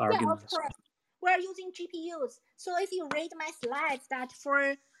 type of yeah, of arguments. course. We're using GPUs. So if you read my slides that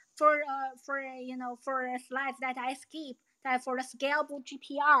for slides that I skip that for the scalable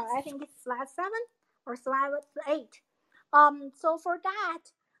GPR, I think it's slide 7 or slide 8. So for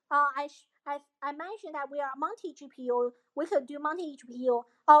that, I mentioned that we are multi GPU. We could do multi GPU.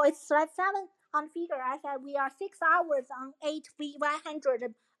 Oh, it's slide 7 on figure. I said we are 6 hours on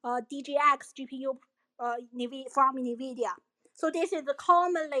 8V100 DGX GPU from NVIDIA. So this is the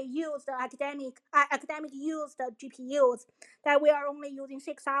commonly used academic used GPUs that we are only using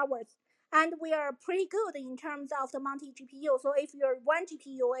 6 hours. And we are pretty good in terms of the multi GPU. So if you're one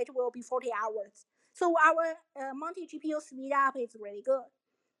GPU, it will be 40 hours. So our multi GPU speed up is really good.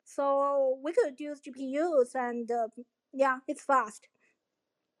 So we could use GPUs and yeah, it's fast.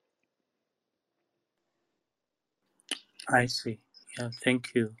 I see. Yeah,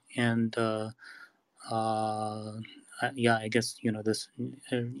 thank you. And yeah, I guess this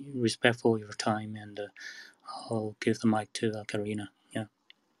respectful of your time, and I'll give the mic to Karina. Yeah.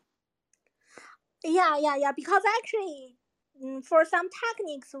 Yeah. Because actually, for some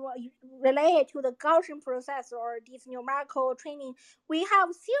techniques related to the Gaussian process or this numerical training, we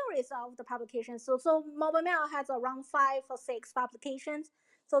have series of the publications. So MobileMail has around 5 or 6 publications.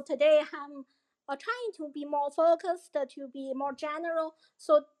 So today I'm trying to be more focused, to be more general.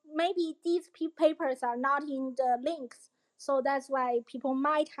 So maybe these papers are not in the links. So that's why people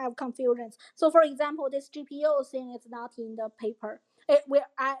might have confusions. So for example, this GPU thing is not in the paper.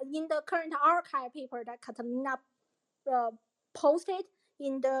 In the current archive paper that Catalina posted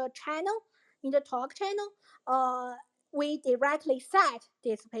in the channel, in the talk channel, we directly set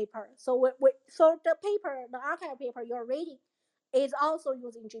this paper. So so the archive paper you're reading is also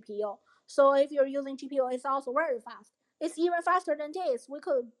using GPU. So if you're using GPU, it's also very fast. It's even faster than this. We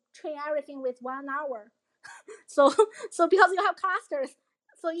could train everything with 1 hour. So so because you have clusters,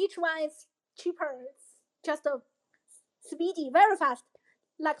 so each one is cheaper. It's just a speedy, very fast,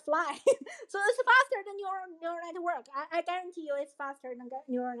 like fly. So it's faster than neural network. I guarantee you, it's faster than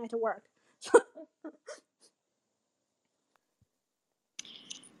neural network.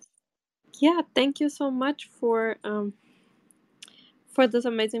 Yeah, thank you so much for this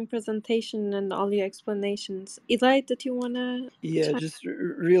amazing presentation and all your explanations. Eli, did you want to Yeah, chime? just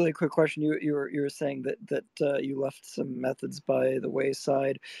really quick question. You were saying that you left some methods by the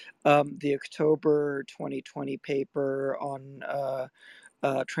wayside. The October 2020 paper on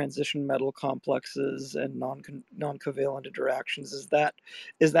transition metal complexes and non-covalent interactions, is that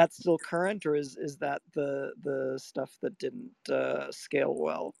still current, or is that the stuff that didn't scale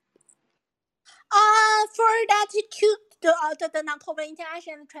well? For that the non-covalent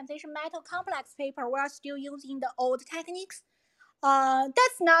interaction and transition metal complex paper, we are still using the old techniques.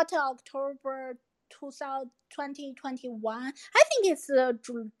 That's not October 2021. I think it's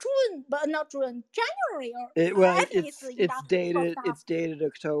June, but not June, January, or I think it's in the first half. It's dated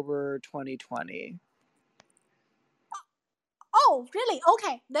October 2020. Oh, really?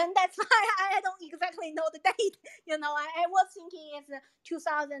 Okay, then that's why I don't exactly know the date. I was thinking it's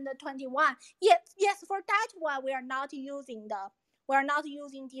 2021. Yes. For that one, we are not using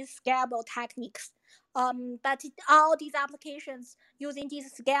these scalable techniques. But all these applications using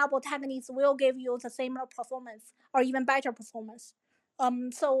these scalable techniques will give you the similar performance or even better performance.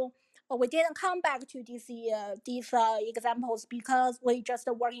 So we didn't come back to these examples because we just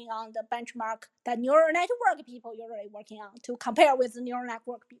working on the benchmark that neural network people usually working on to compare with the neural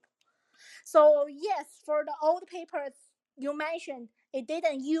network people. So yes, for the old papers you mentioned, it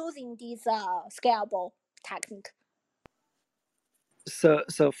didn't using this scalable technique. So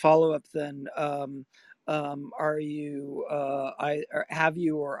follow up then. Are you have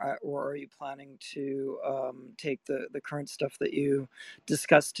you or are you planning to take the current stuff that you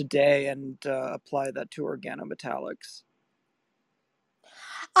discussed today and apply that to organometallics?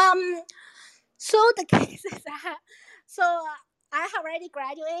 So the case is that I have already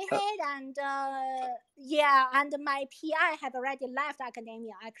graduated, and and my PI has already left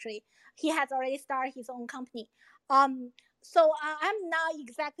academia. Actually, he has already started his own company. So I'm not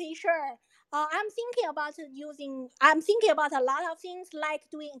exactly sure. I'm thinking about a lot of things like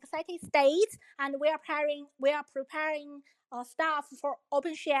doing excited states, and we are preparing stuff for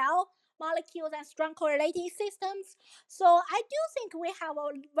OpenShell molecules and strong correlated systems. So I do think we have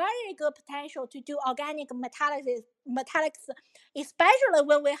a very good potential to do organic metallics, especially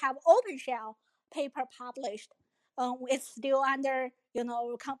when we have OpenShell paper published. It's still under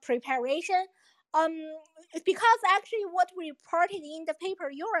preparation. Um, because actually what we reported in the paper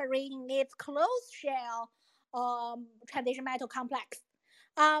you are reading is closed shell transition metal complex.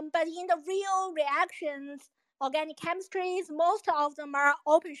 But in the real reactions, organic chemistries, most of them are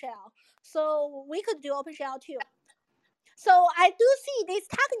open shell. So we could do open shell too. So I do see this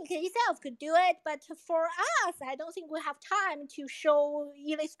technique itself could do it, but for us, I don't think we have time to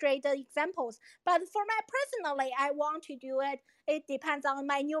illustrate the examples. But for my personally, I want to do it. It depends on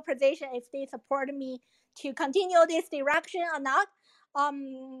my new position if they support me to continue this direction or not.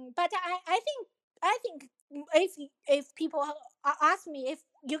 But I think if people ask me if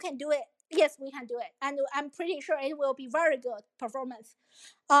you can do it, yes, we can do it, and I'm pretty sure it will be very good performance.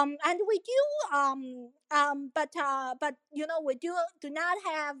 And we do but we do not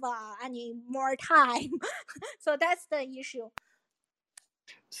have any more time. So that's the issue.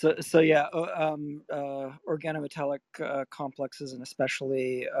 So yeah, organometallic complexes, and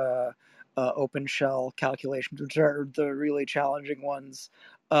especially open shell calculations, which are the really challenging ones,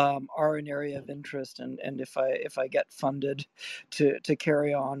 are an area of interest. And if I get funded to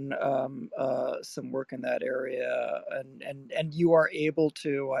carry on some work in that area, and you are able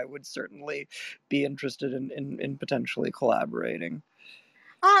to, I would certainly be interested in potentially collaborating.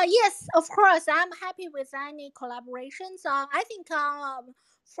 Yes, of course. I'm happy with any collaborations. I think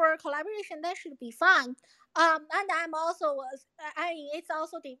for collaboration that should be fun. And I'm also, it's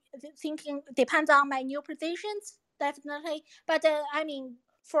also thinking depends on my new positions definitely. But I mean,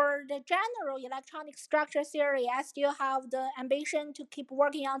 for the general electronic structure theory, I still have the ambition to keep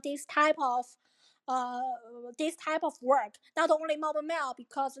working on uh this type of work. Not only mobile mail,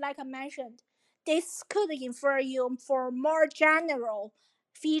 because like I mentioned, this could infer you for more general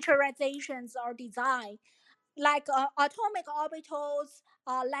featurizations or design, like atomic orbitals,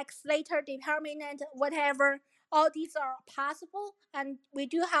 like Slater determinant, whatever. All these are possible, and we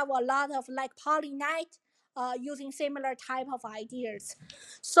do have a lot of like polynite using similar type of ideas.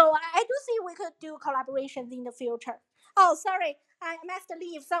 So I do see we could do collaborations in the future. Oh, sorry, I must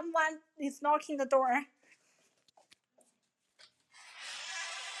leave. Someone is knocking the door.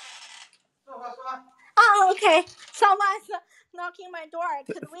 Oh, okay. Someone's knocking my door.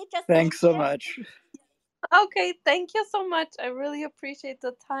 Could we just end Thanks so here? much. Okay, thank you so much. I really appreciate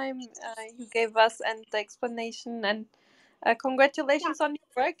the time you gave us and the explanation. And Yeah. congratulations on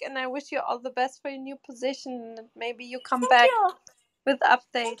your work. And I wish you all the best for your new position. Maybe you come Thank back you. with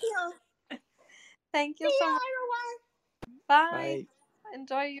Thank updates. you. Thank See you so you, much. everyone. Bye. Bye.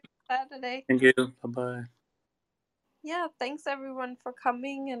 Enjoy your Saturday. Thank you. Bye bye. Yeah, thanks everyone for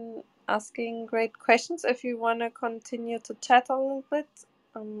coming and asking great questions. If you want to continue to chat a little bit,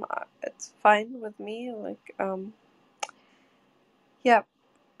 it's fine with me. Like, yeah,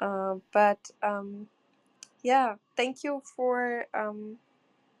 but yeah, thank you for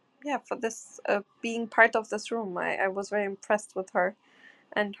yeah, for this being part of this room. I was very impressed with her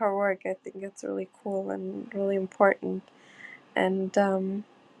and her work. I think it's really cool and really important. And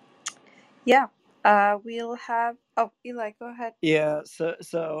yeah, we'll have. Oh, Eli, go ahead. Yeah,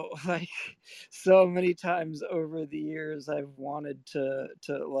 so like so many times over the years I've wanted to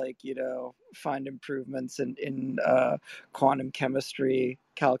like, find improvements in quantum chemistry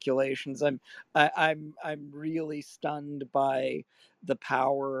calculations. I'm really stunned by the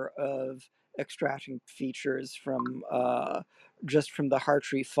power of extracting features from just from the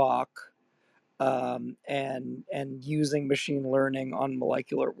Hartree Fock, and using machine learning on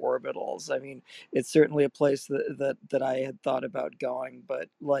molecular orbitals. I mean, it's certainly a place that I had thought about going, but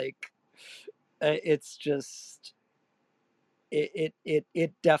like, it's just it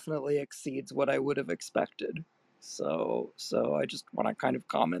definitely exceeds what I would have expected. So I just want to kind of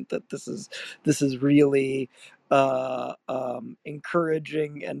comment that this is really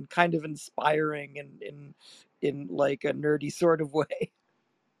encouraging and kind of inspiring in like a nerdy sort of way.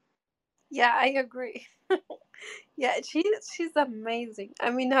 Yeah, I agree. Yeah, she's amazing. I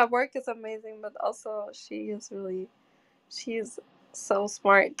mean, her work is amazing, but also she is so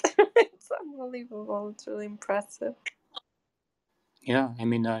smart. It's unbelievable. It's really impressive. Yeah, I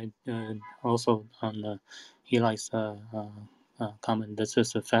mean, I also on Eli's comment. This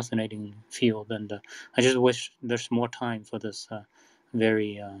is a fascinating field, and I just wish there's more time for this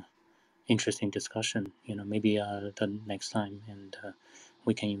very interesting discussion. Maybe the next time, and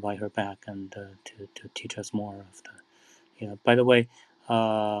we can invite her back and to teach us more of the. By the way,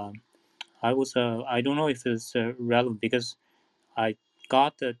 I don't know if it's relevant because I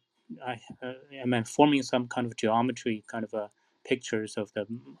got the I'm forming some kind of geometry kind of pictures of the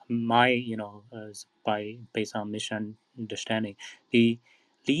my by based on misunderstanding the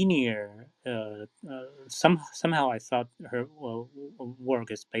linear somehow I thought her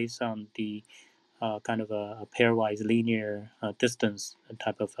work is based on the kind of a pairwise linear distance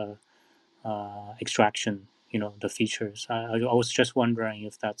type of extraction, the features. I was just wondering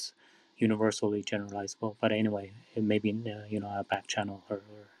if that's universally generalizable. But anyway, it maybe a back channel or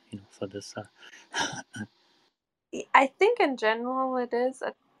for this. I think in general it is.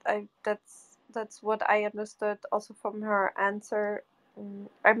 That's what I understood also from her answer.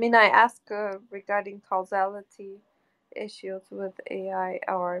 I mean, I asked regarding causality issues with AI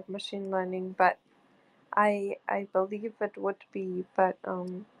or machine learning, but I believe it would be. But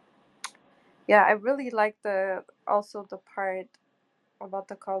yeah, I really like the also the part about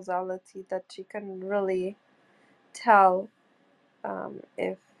the causality that she can really tell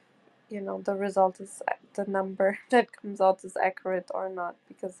if the result is the number that comes out is accurate or not,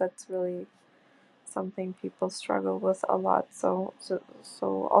 because that's really something people struggle with a lot. So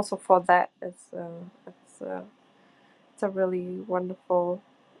also for that, it's a really wonderful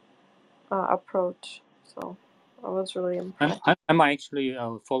approach. So I was really impressed. I might actually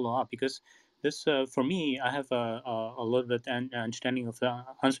follow up because this for me I have a little bit understanding of the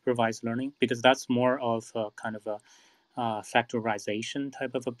unsupervised learning because that's more of a kind of a factorization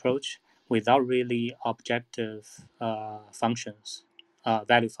type of approach without really objective functions,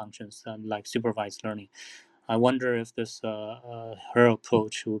 value functions, like supervised learning. I wonder if this her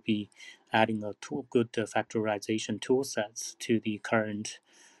approach will be adding a good factorization tool sets to the current,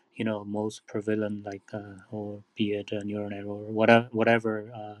 most prevalent, like or be it a neural net or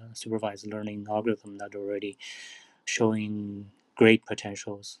whatever supervised learning algorithm that already showing great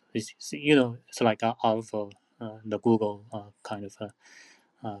potentials. It's like Alpha, the Google kind of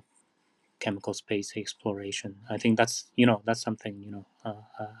chemical space exploration. I think that's something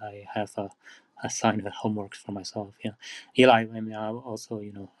I have assigned a homework for myself. Yeah, Eli. I mean, I'm also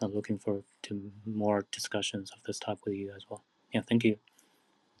looking forward to more discussions of this type with you as well. Yeah, thank you.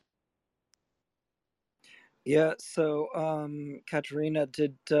 Yeah, so Katerina,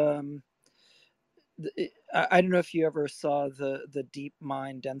 did I don't know if you ever saw the deep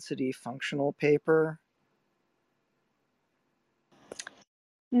mind density functional paper.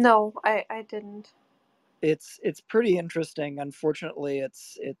 No, I didn't. It's pretty interesting. Unfortunately,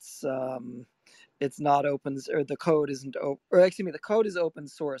 it's not open, or the code isn't open, or excuse me, the code is open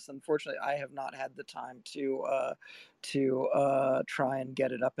source. Unfortunately, I have not had the time to try and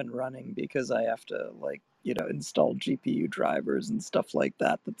get it up and running because I have to like install GPU drivers and stuff like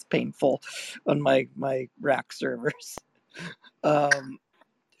that. That's painful on my rack servers.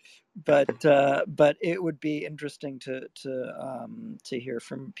 But it would be interesting to hear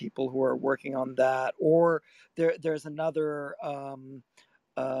from people who are working on that. Or there's another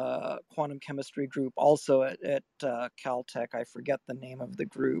quantum chemistry group also at Caltech. I forget the name of the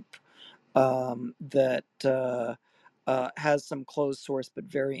group, that has some closed source but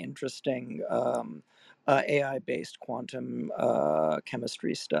very interesting AI based quantum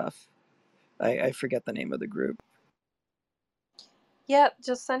chemistry stuff. I forget the name of the group. Yeah,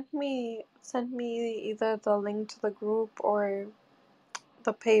 just send me either the link to the group or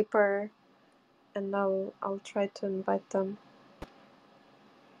the paper, and I'll try to invite them.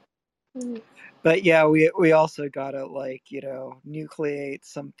 But yeah, we also gotta nucleate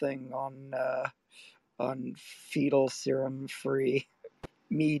something on fetal serum free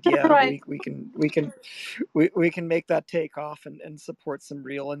media. Right. We can make that take off and support some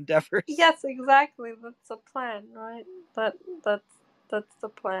real endeavors. Yes, exactly. That's the plan, right? That that's the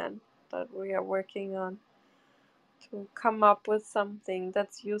plan that we are working on, to come up with something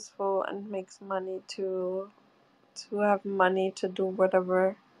that's useful and makes money, to have money to do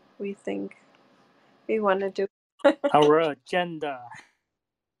whatever we think we want to do. Our agenda.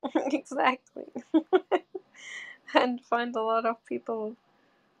 Exactly. And find a lot of people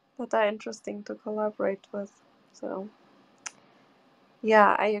that are interesting to collaborate with. So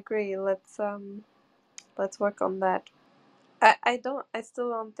yeah, I agree. Let's work on that. I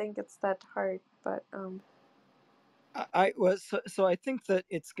still don't think it's that hard, but I think that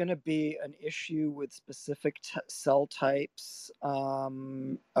it's going to be an issue with specific cell types, that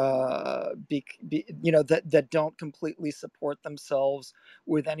don't completely support themselves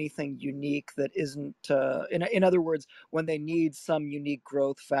with anything unique that isn't. In other words, when they need some unique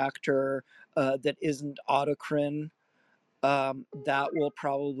growth factor that isn't autocrine. That will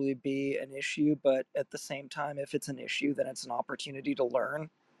probably be an issue, but at the same time, if it's an issue, then it's an opportunity to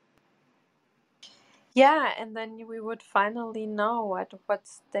learn. yeah, and then we would finally know at what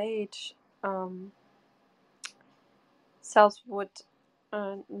stage um, cells would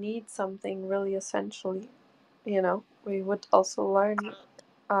need something really essentially. We would also learn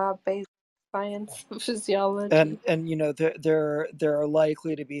basic science, physiology. And there are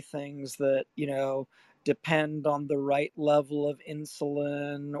likely to be things that depend on the right level of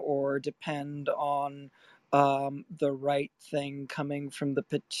insulin, or depend on the right thing coming from the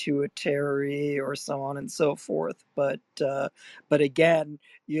pituitary, or so on and so forth. But again,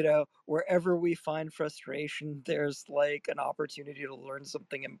 wherever we find frustration, there's like an opportunity to learn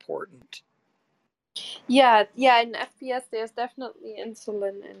something important. Yeah, in FPS there's definitely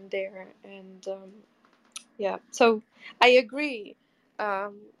insulin in there, and yeah, so I agree.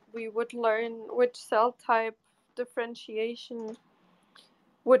 We would learn which cell type differentiation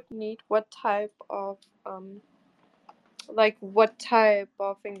would need what type of what type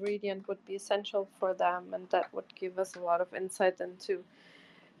of ingredient would be essential for them, and that would give us a lot of insight into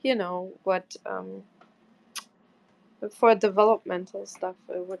what for developmental stuff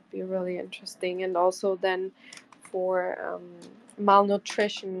it would be really interesting. And also then for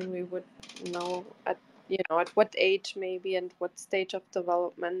malnutrition, we would know at what age maybe, and what stage of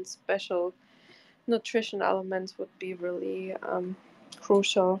development special nutrition elements would be really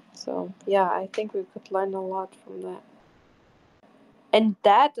crucial. So yeah, I think we could learn a lot from that. And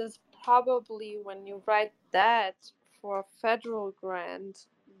that is probably, when you write that for a federal grant,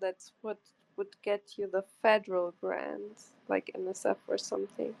 that's what would get you the federal grant, like NSF or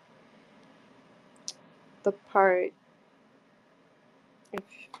something. The part, if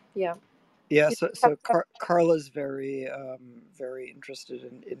yeah, Yeah, you so have so Carla's very interested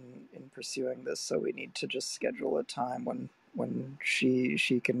in pursuing this, so we need to just schedule a time when she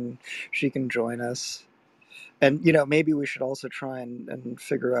can join us. And maybe we should also try and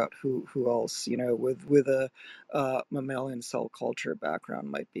figure out who else with a mammalian cell culture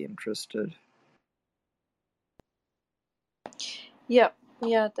background might be interested. yeah,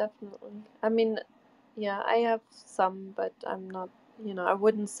 yeah, definitely. I mean, yeah, I have some, but I'm not. I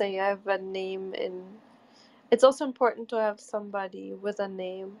wouldn't say I have a name in. It's also important to have somebody with a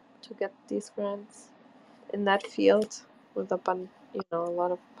name to get these grants in that field, with a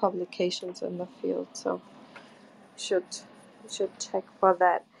lot of publications in the field. So should should check for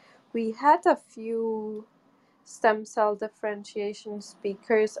that. We had a few stem cell differentiation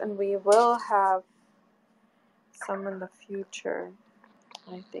speakers, and we will have some in the future,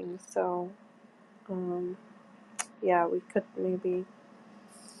 I think. So um, yeah, we could maybe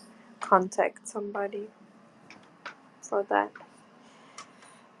contact somebody for that.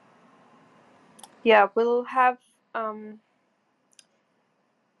 Yeah, we'll have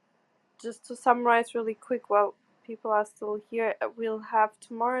just to summarize really quick while people are still here, we'll have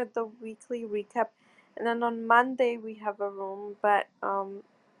tomorrow the weekly recap, and then on Monday we have a room, but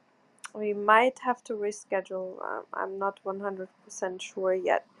we might have to reschedule. I'm not 100% sure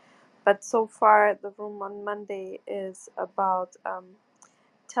yet, but so far the room on Monday is about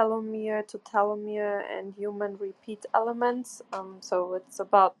telomere to telomere and human repeat elements. So it's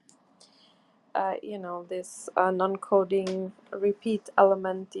about this non-coding repeat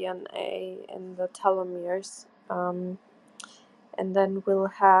element DNA in the telomeres. And then we'll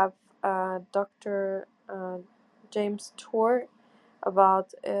have Dr. James Tour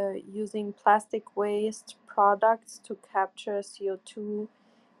about using plastic waste products to capture CO2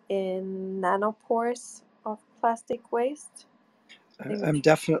 in nanopores of plastic waste. I'm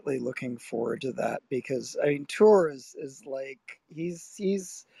definitely looking forward to that because I mean, Tour is like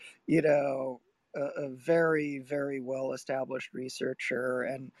he's a very very well established researcher,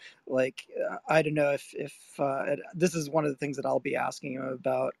 and like I don't know if this is one of the things that I'll be asking him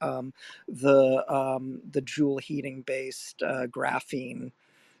about the Joule heating based graphene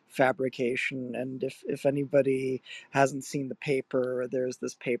fabrication. And if anybody hasn't seen the paper, there's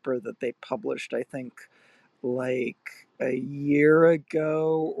this paper that they published, I think like a year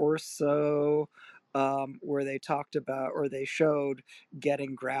ago or so, where they talked about or they showed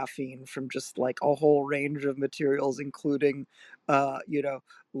getting graphene from just like a whole range of materials, including,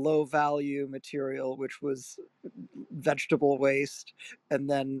 low value material, which was vegetable waste, and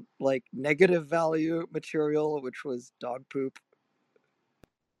then like negative value material, which was dog poop.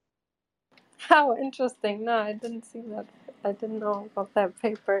 How interesting. No, I didn't see that. I didn't know about that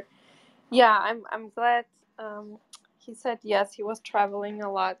paper. Yeah, I'm glad. He said yes, he was traveling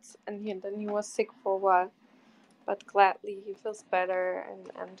a lot, and then he was sick for a while, but gladly he feels better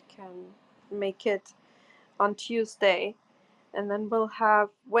and can make it on Tuesday. And then we'll have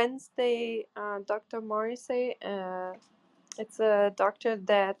Wednesday Dr. Morrissey. It's a doctor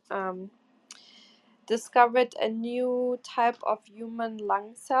that discovered a new type of human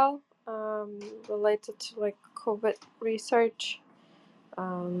lung cell related to like COVID research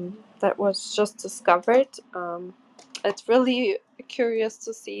that was just discovered. It's really curious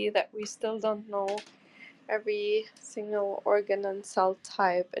to see that we still don't know every single organ and cell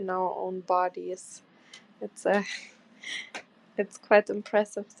type in our own bodies. It's it's quite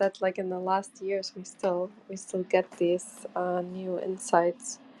impressive that like in the last years we still get these new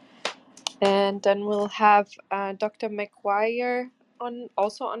insights. And then we'll have Dr. McGuire on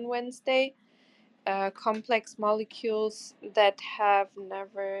Wednesday. Complex molecules that have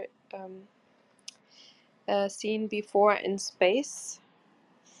never seen before in space.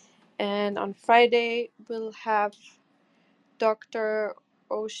 And on Friday we'll have Dr.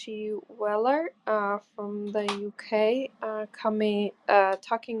 Oshie Weller from the UK coming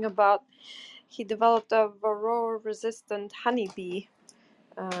talking about he developed a varroa-resistant honeybee.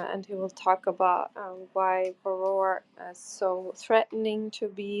 And he will talk about why varroa is so threatening to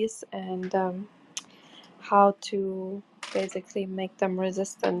bees and how to basically make them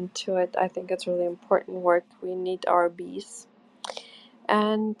resistant to it. I think it's really important work. We need our bees.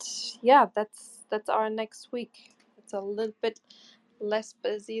 And yeah, that's our next week. It's a little bit less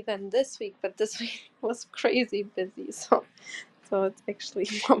busy than this week, but this week was crazy busy, so it's actually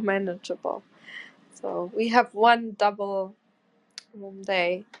more manageable. So we have one double room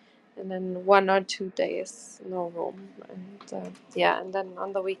day, and then 1 or 2 days no room, and and then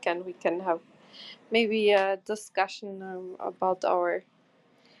on the weekend we can have maybe a discussion about our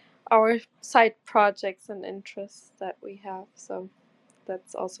side projects and interests that we have. So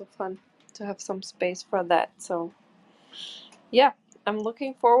that's also fun to have some space for that. So yeah, I'm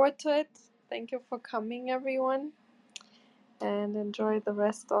looking forward to it. Thank you for coming, everyone, and enjoy the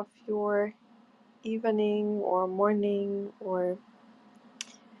rest of your evening or morning or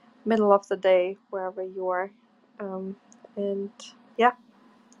middle of the day, wherever you are. And yeah,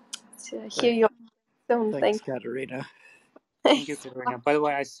 hear you soon. Thanks, Thank Katerina. Thank you, Thanks. Katerina. By the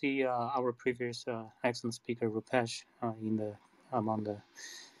way, I see our previous excellent speaker Rupesh in the among the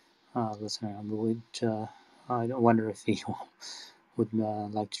listener. I wonder if he would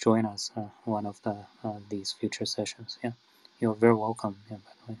like to join us one of the these future sessions. Yeah, you're very welcome. Yeah,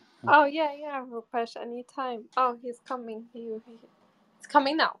 by the way. Oh yeah, Rupesh, anytime. Oh, he's coming. He's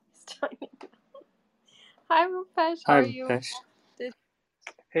coming now. He's joining. Hi, Rupesh. How Hi, are you? Rupesh. Did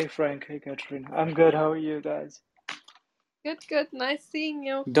Hey Frank, hey Katrina. I'm good. How are you guys? good. Nice seeing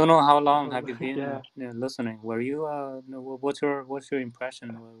you. Don't know how long Oh, have you yeah. been listening. Were you what's your impression?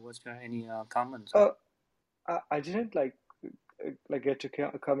 What's your any comments? Uh, I didn't like. like get to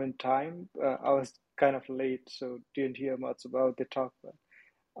come in time. I was kind of late, so didn't hear much about the talk. But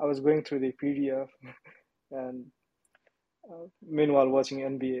I was going through the PDF and meanwhile watching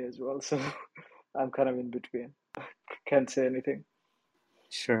NBA as well. So I'm kind of in between. Can't say anything.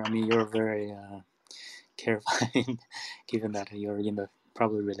 Sure. I mean, you're very terrifying, given that you're in the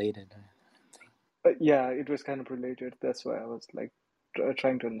probably related thing. Yeah, it was kind of related. That's why I was like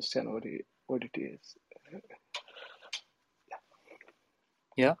trying to understand what it is.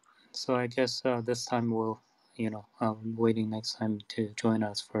 Yeah. So I guess this time we'll, waiting next time to join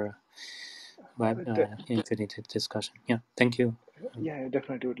us for infinite discussion. Yeah. Thank you. Yeah, I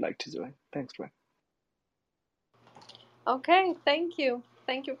definitely would like to join. Thanks, Frank. Okay, thank you.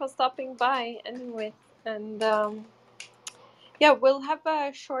 Thank you for stopping by anyway. And yeah, we'll have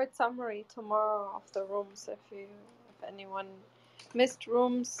a short summary tomorrow of the rooms. If anyone missed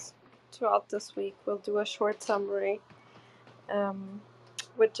rooms throughout this week, we'll do a short summary,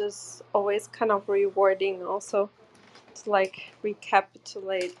 which is always kind of rewarding also to like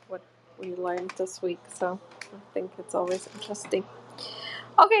recapitulate what we learned this week. So I think it's always interesting.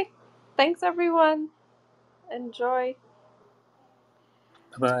 Okay, thanks everyone. Enjoy.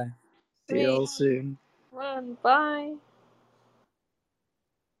 Bye bye. See 3, y'all soon. 1, bye.